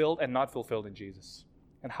fulfilled and not fulfilled in Jesus?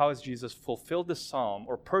 And how has Jesus fulfilled this psalm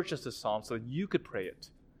or purchased this psalm so that you could pray it?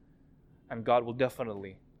 And God will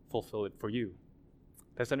definitely fulfill it for you.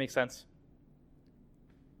 Does that make sense?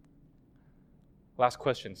 Last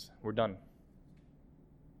questions. We're done.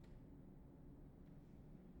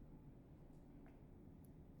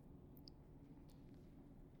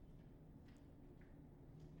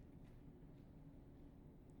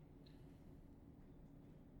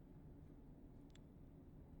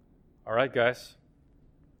 All right, guys.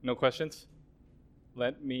 No questions?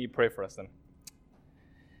 Let me pray for us then.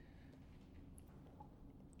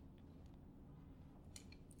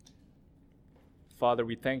 Father,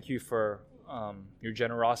 we thank you for your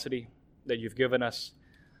generosity that you've given us,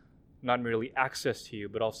 not merely access to you,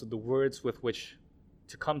 but also the words with which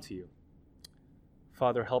to come to you.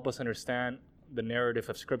 Father, help us understand the narrative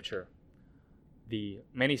of Scripture, the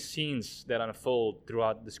many scenes that unfold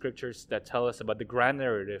throughout the Scriptures that tell us about the grand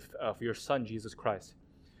narrative of your Son, Jesus Christ,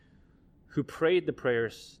 who prayed the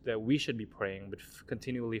prayers that we should be praying but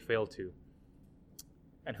continually failed to,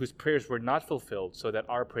 and whose prayers were not fulfilled so that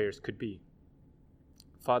our prayers could be.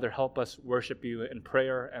 Father, help us worship you in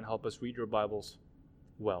prayer and help us read your Bibles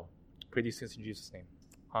well. Pray these things in Jesus' name.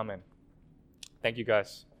 Amen. Thank you,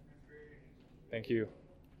 guys. Thank you.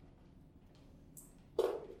 When's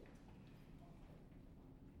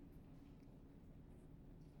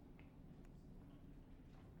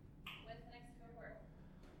the next cohort?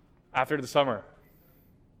 After the summer.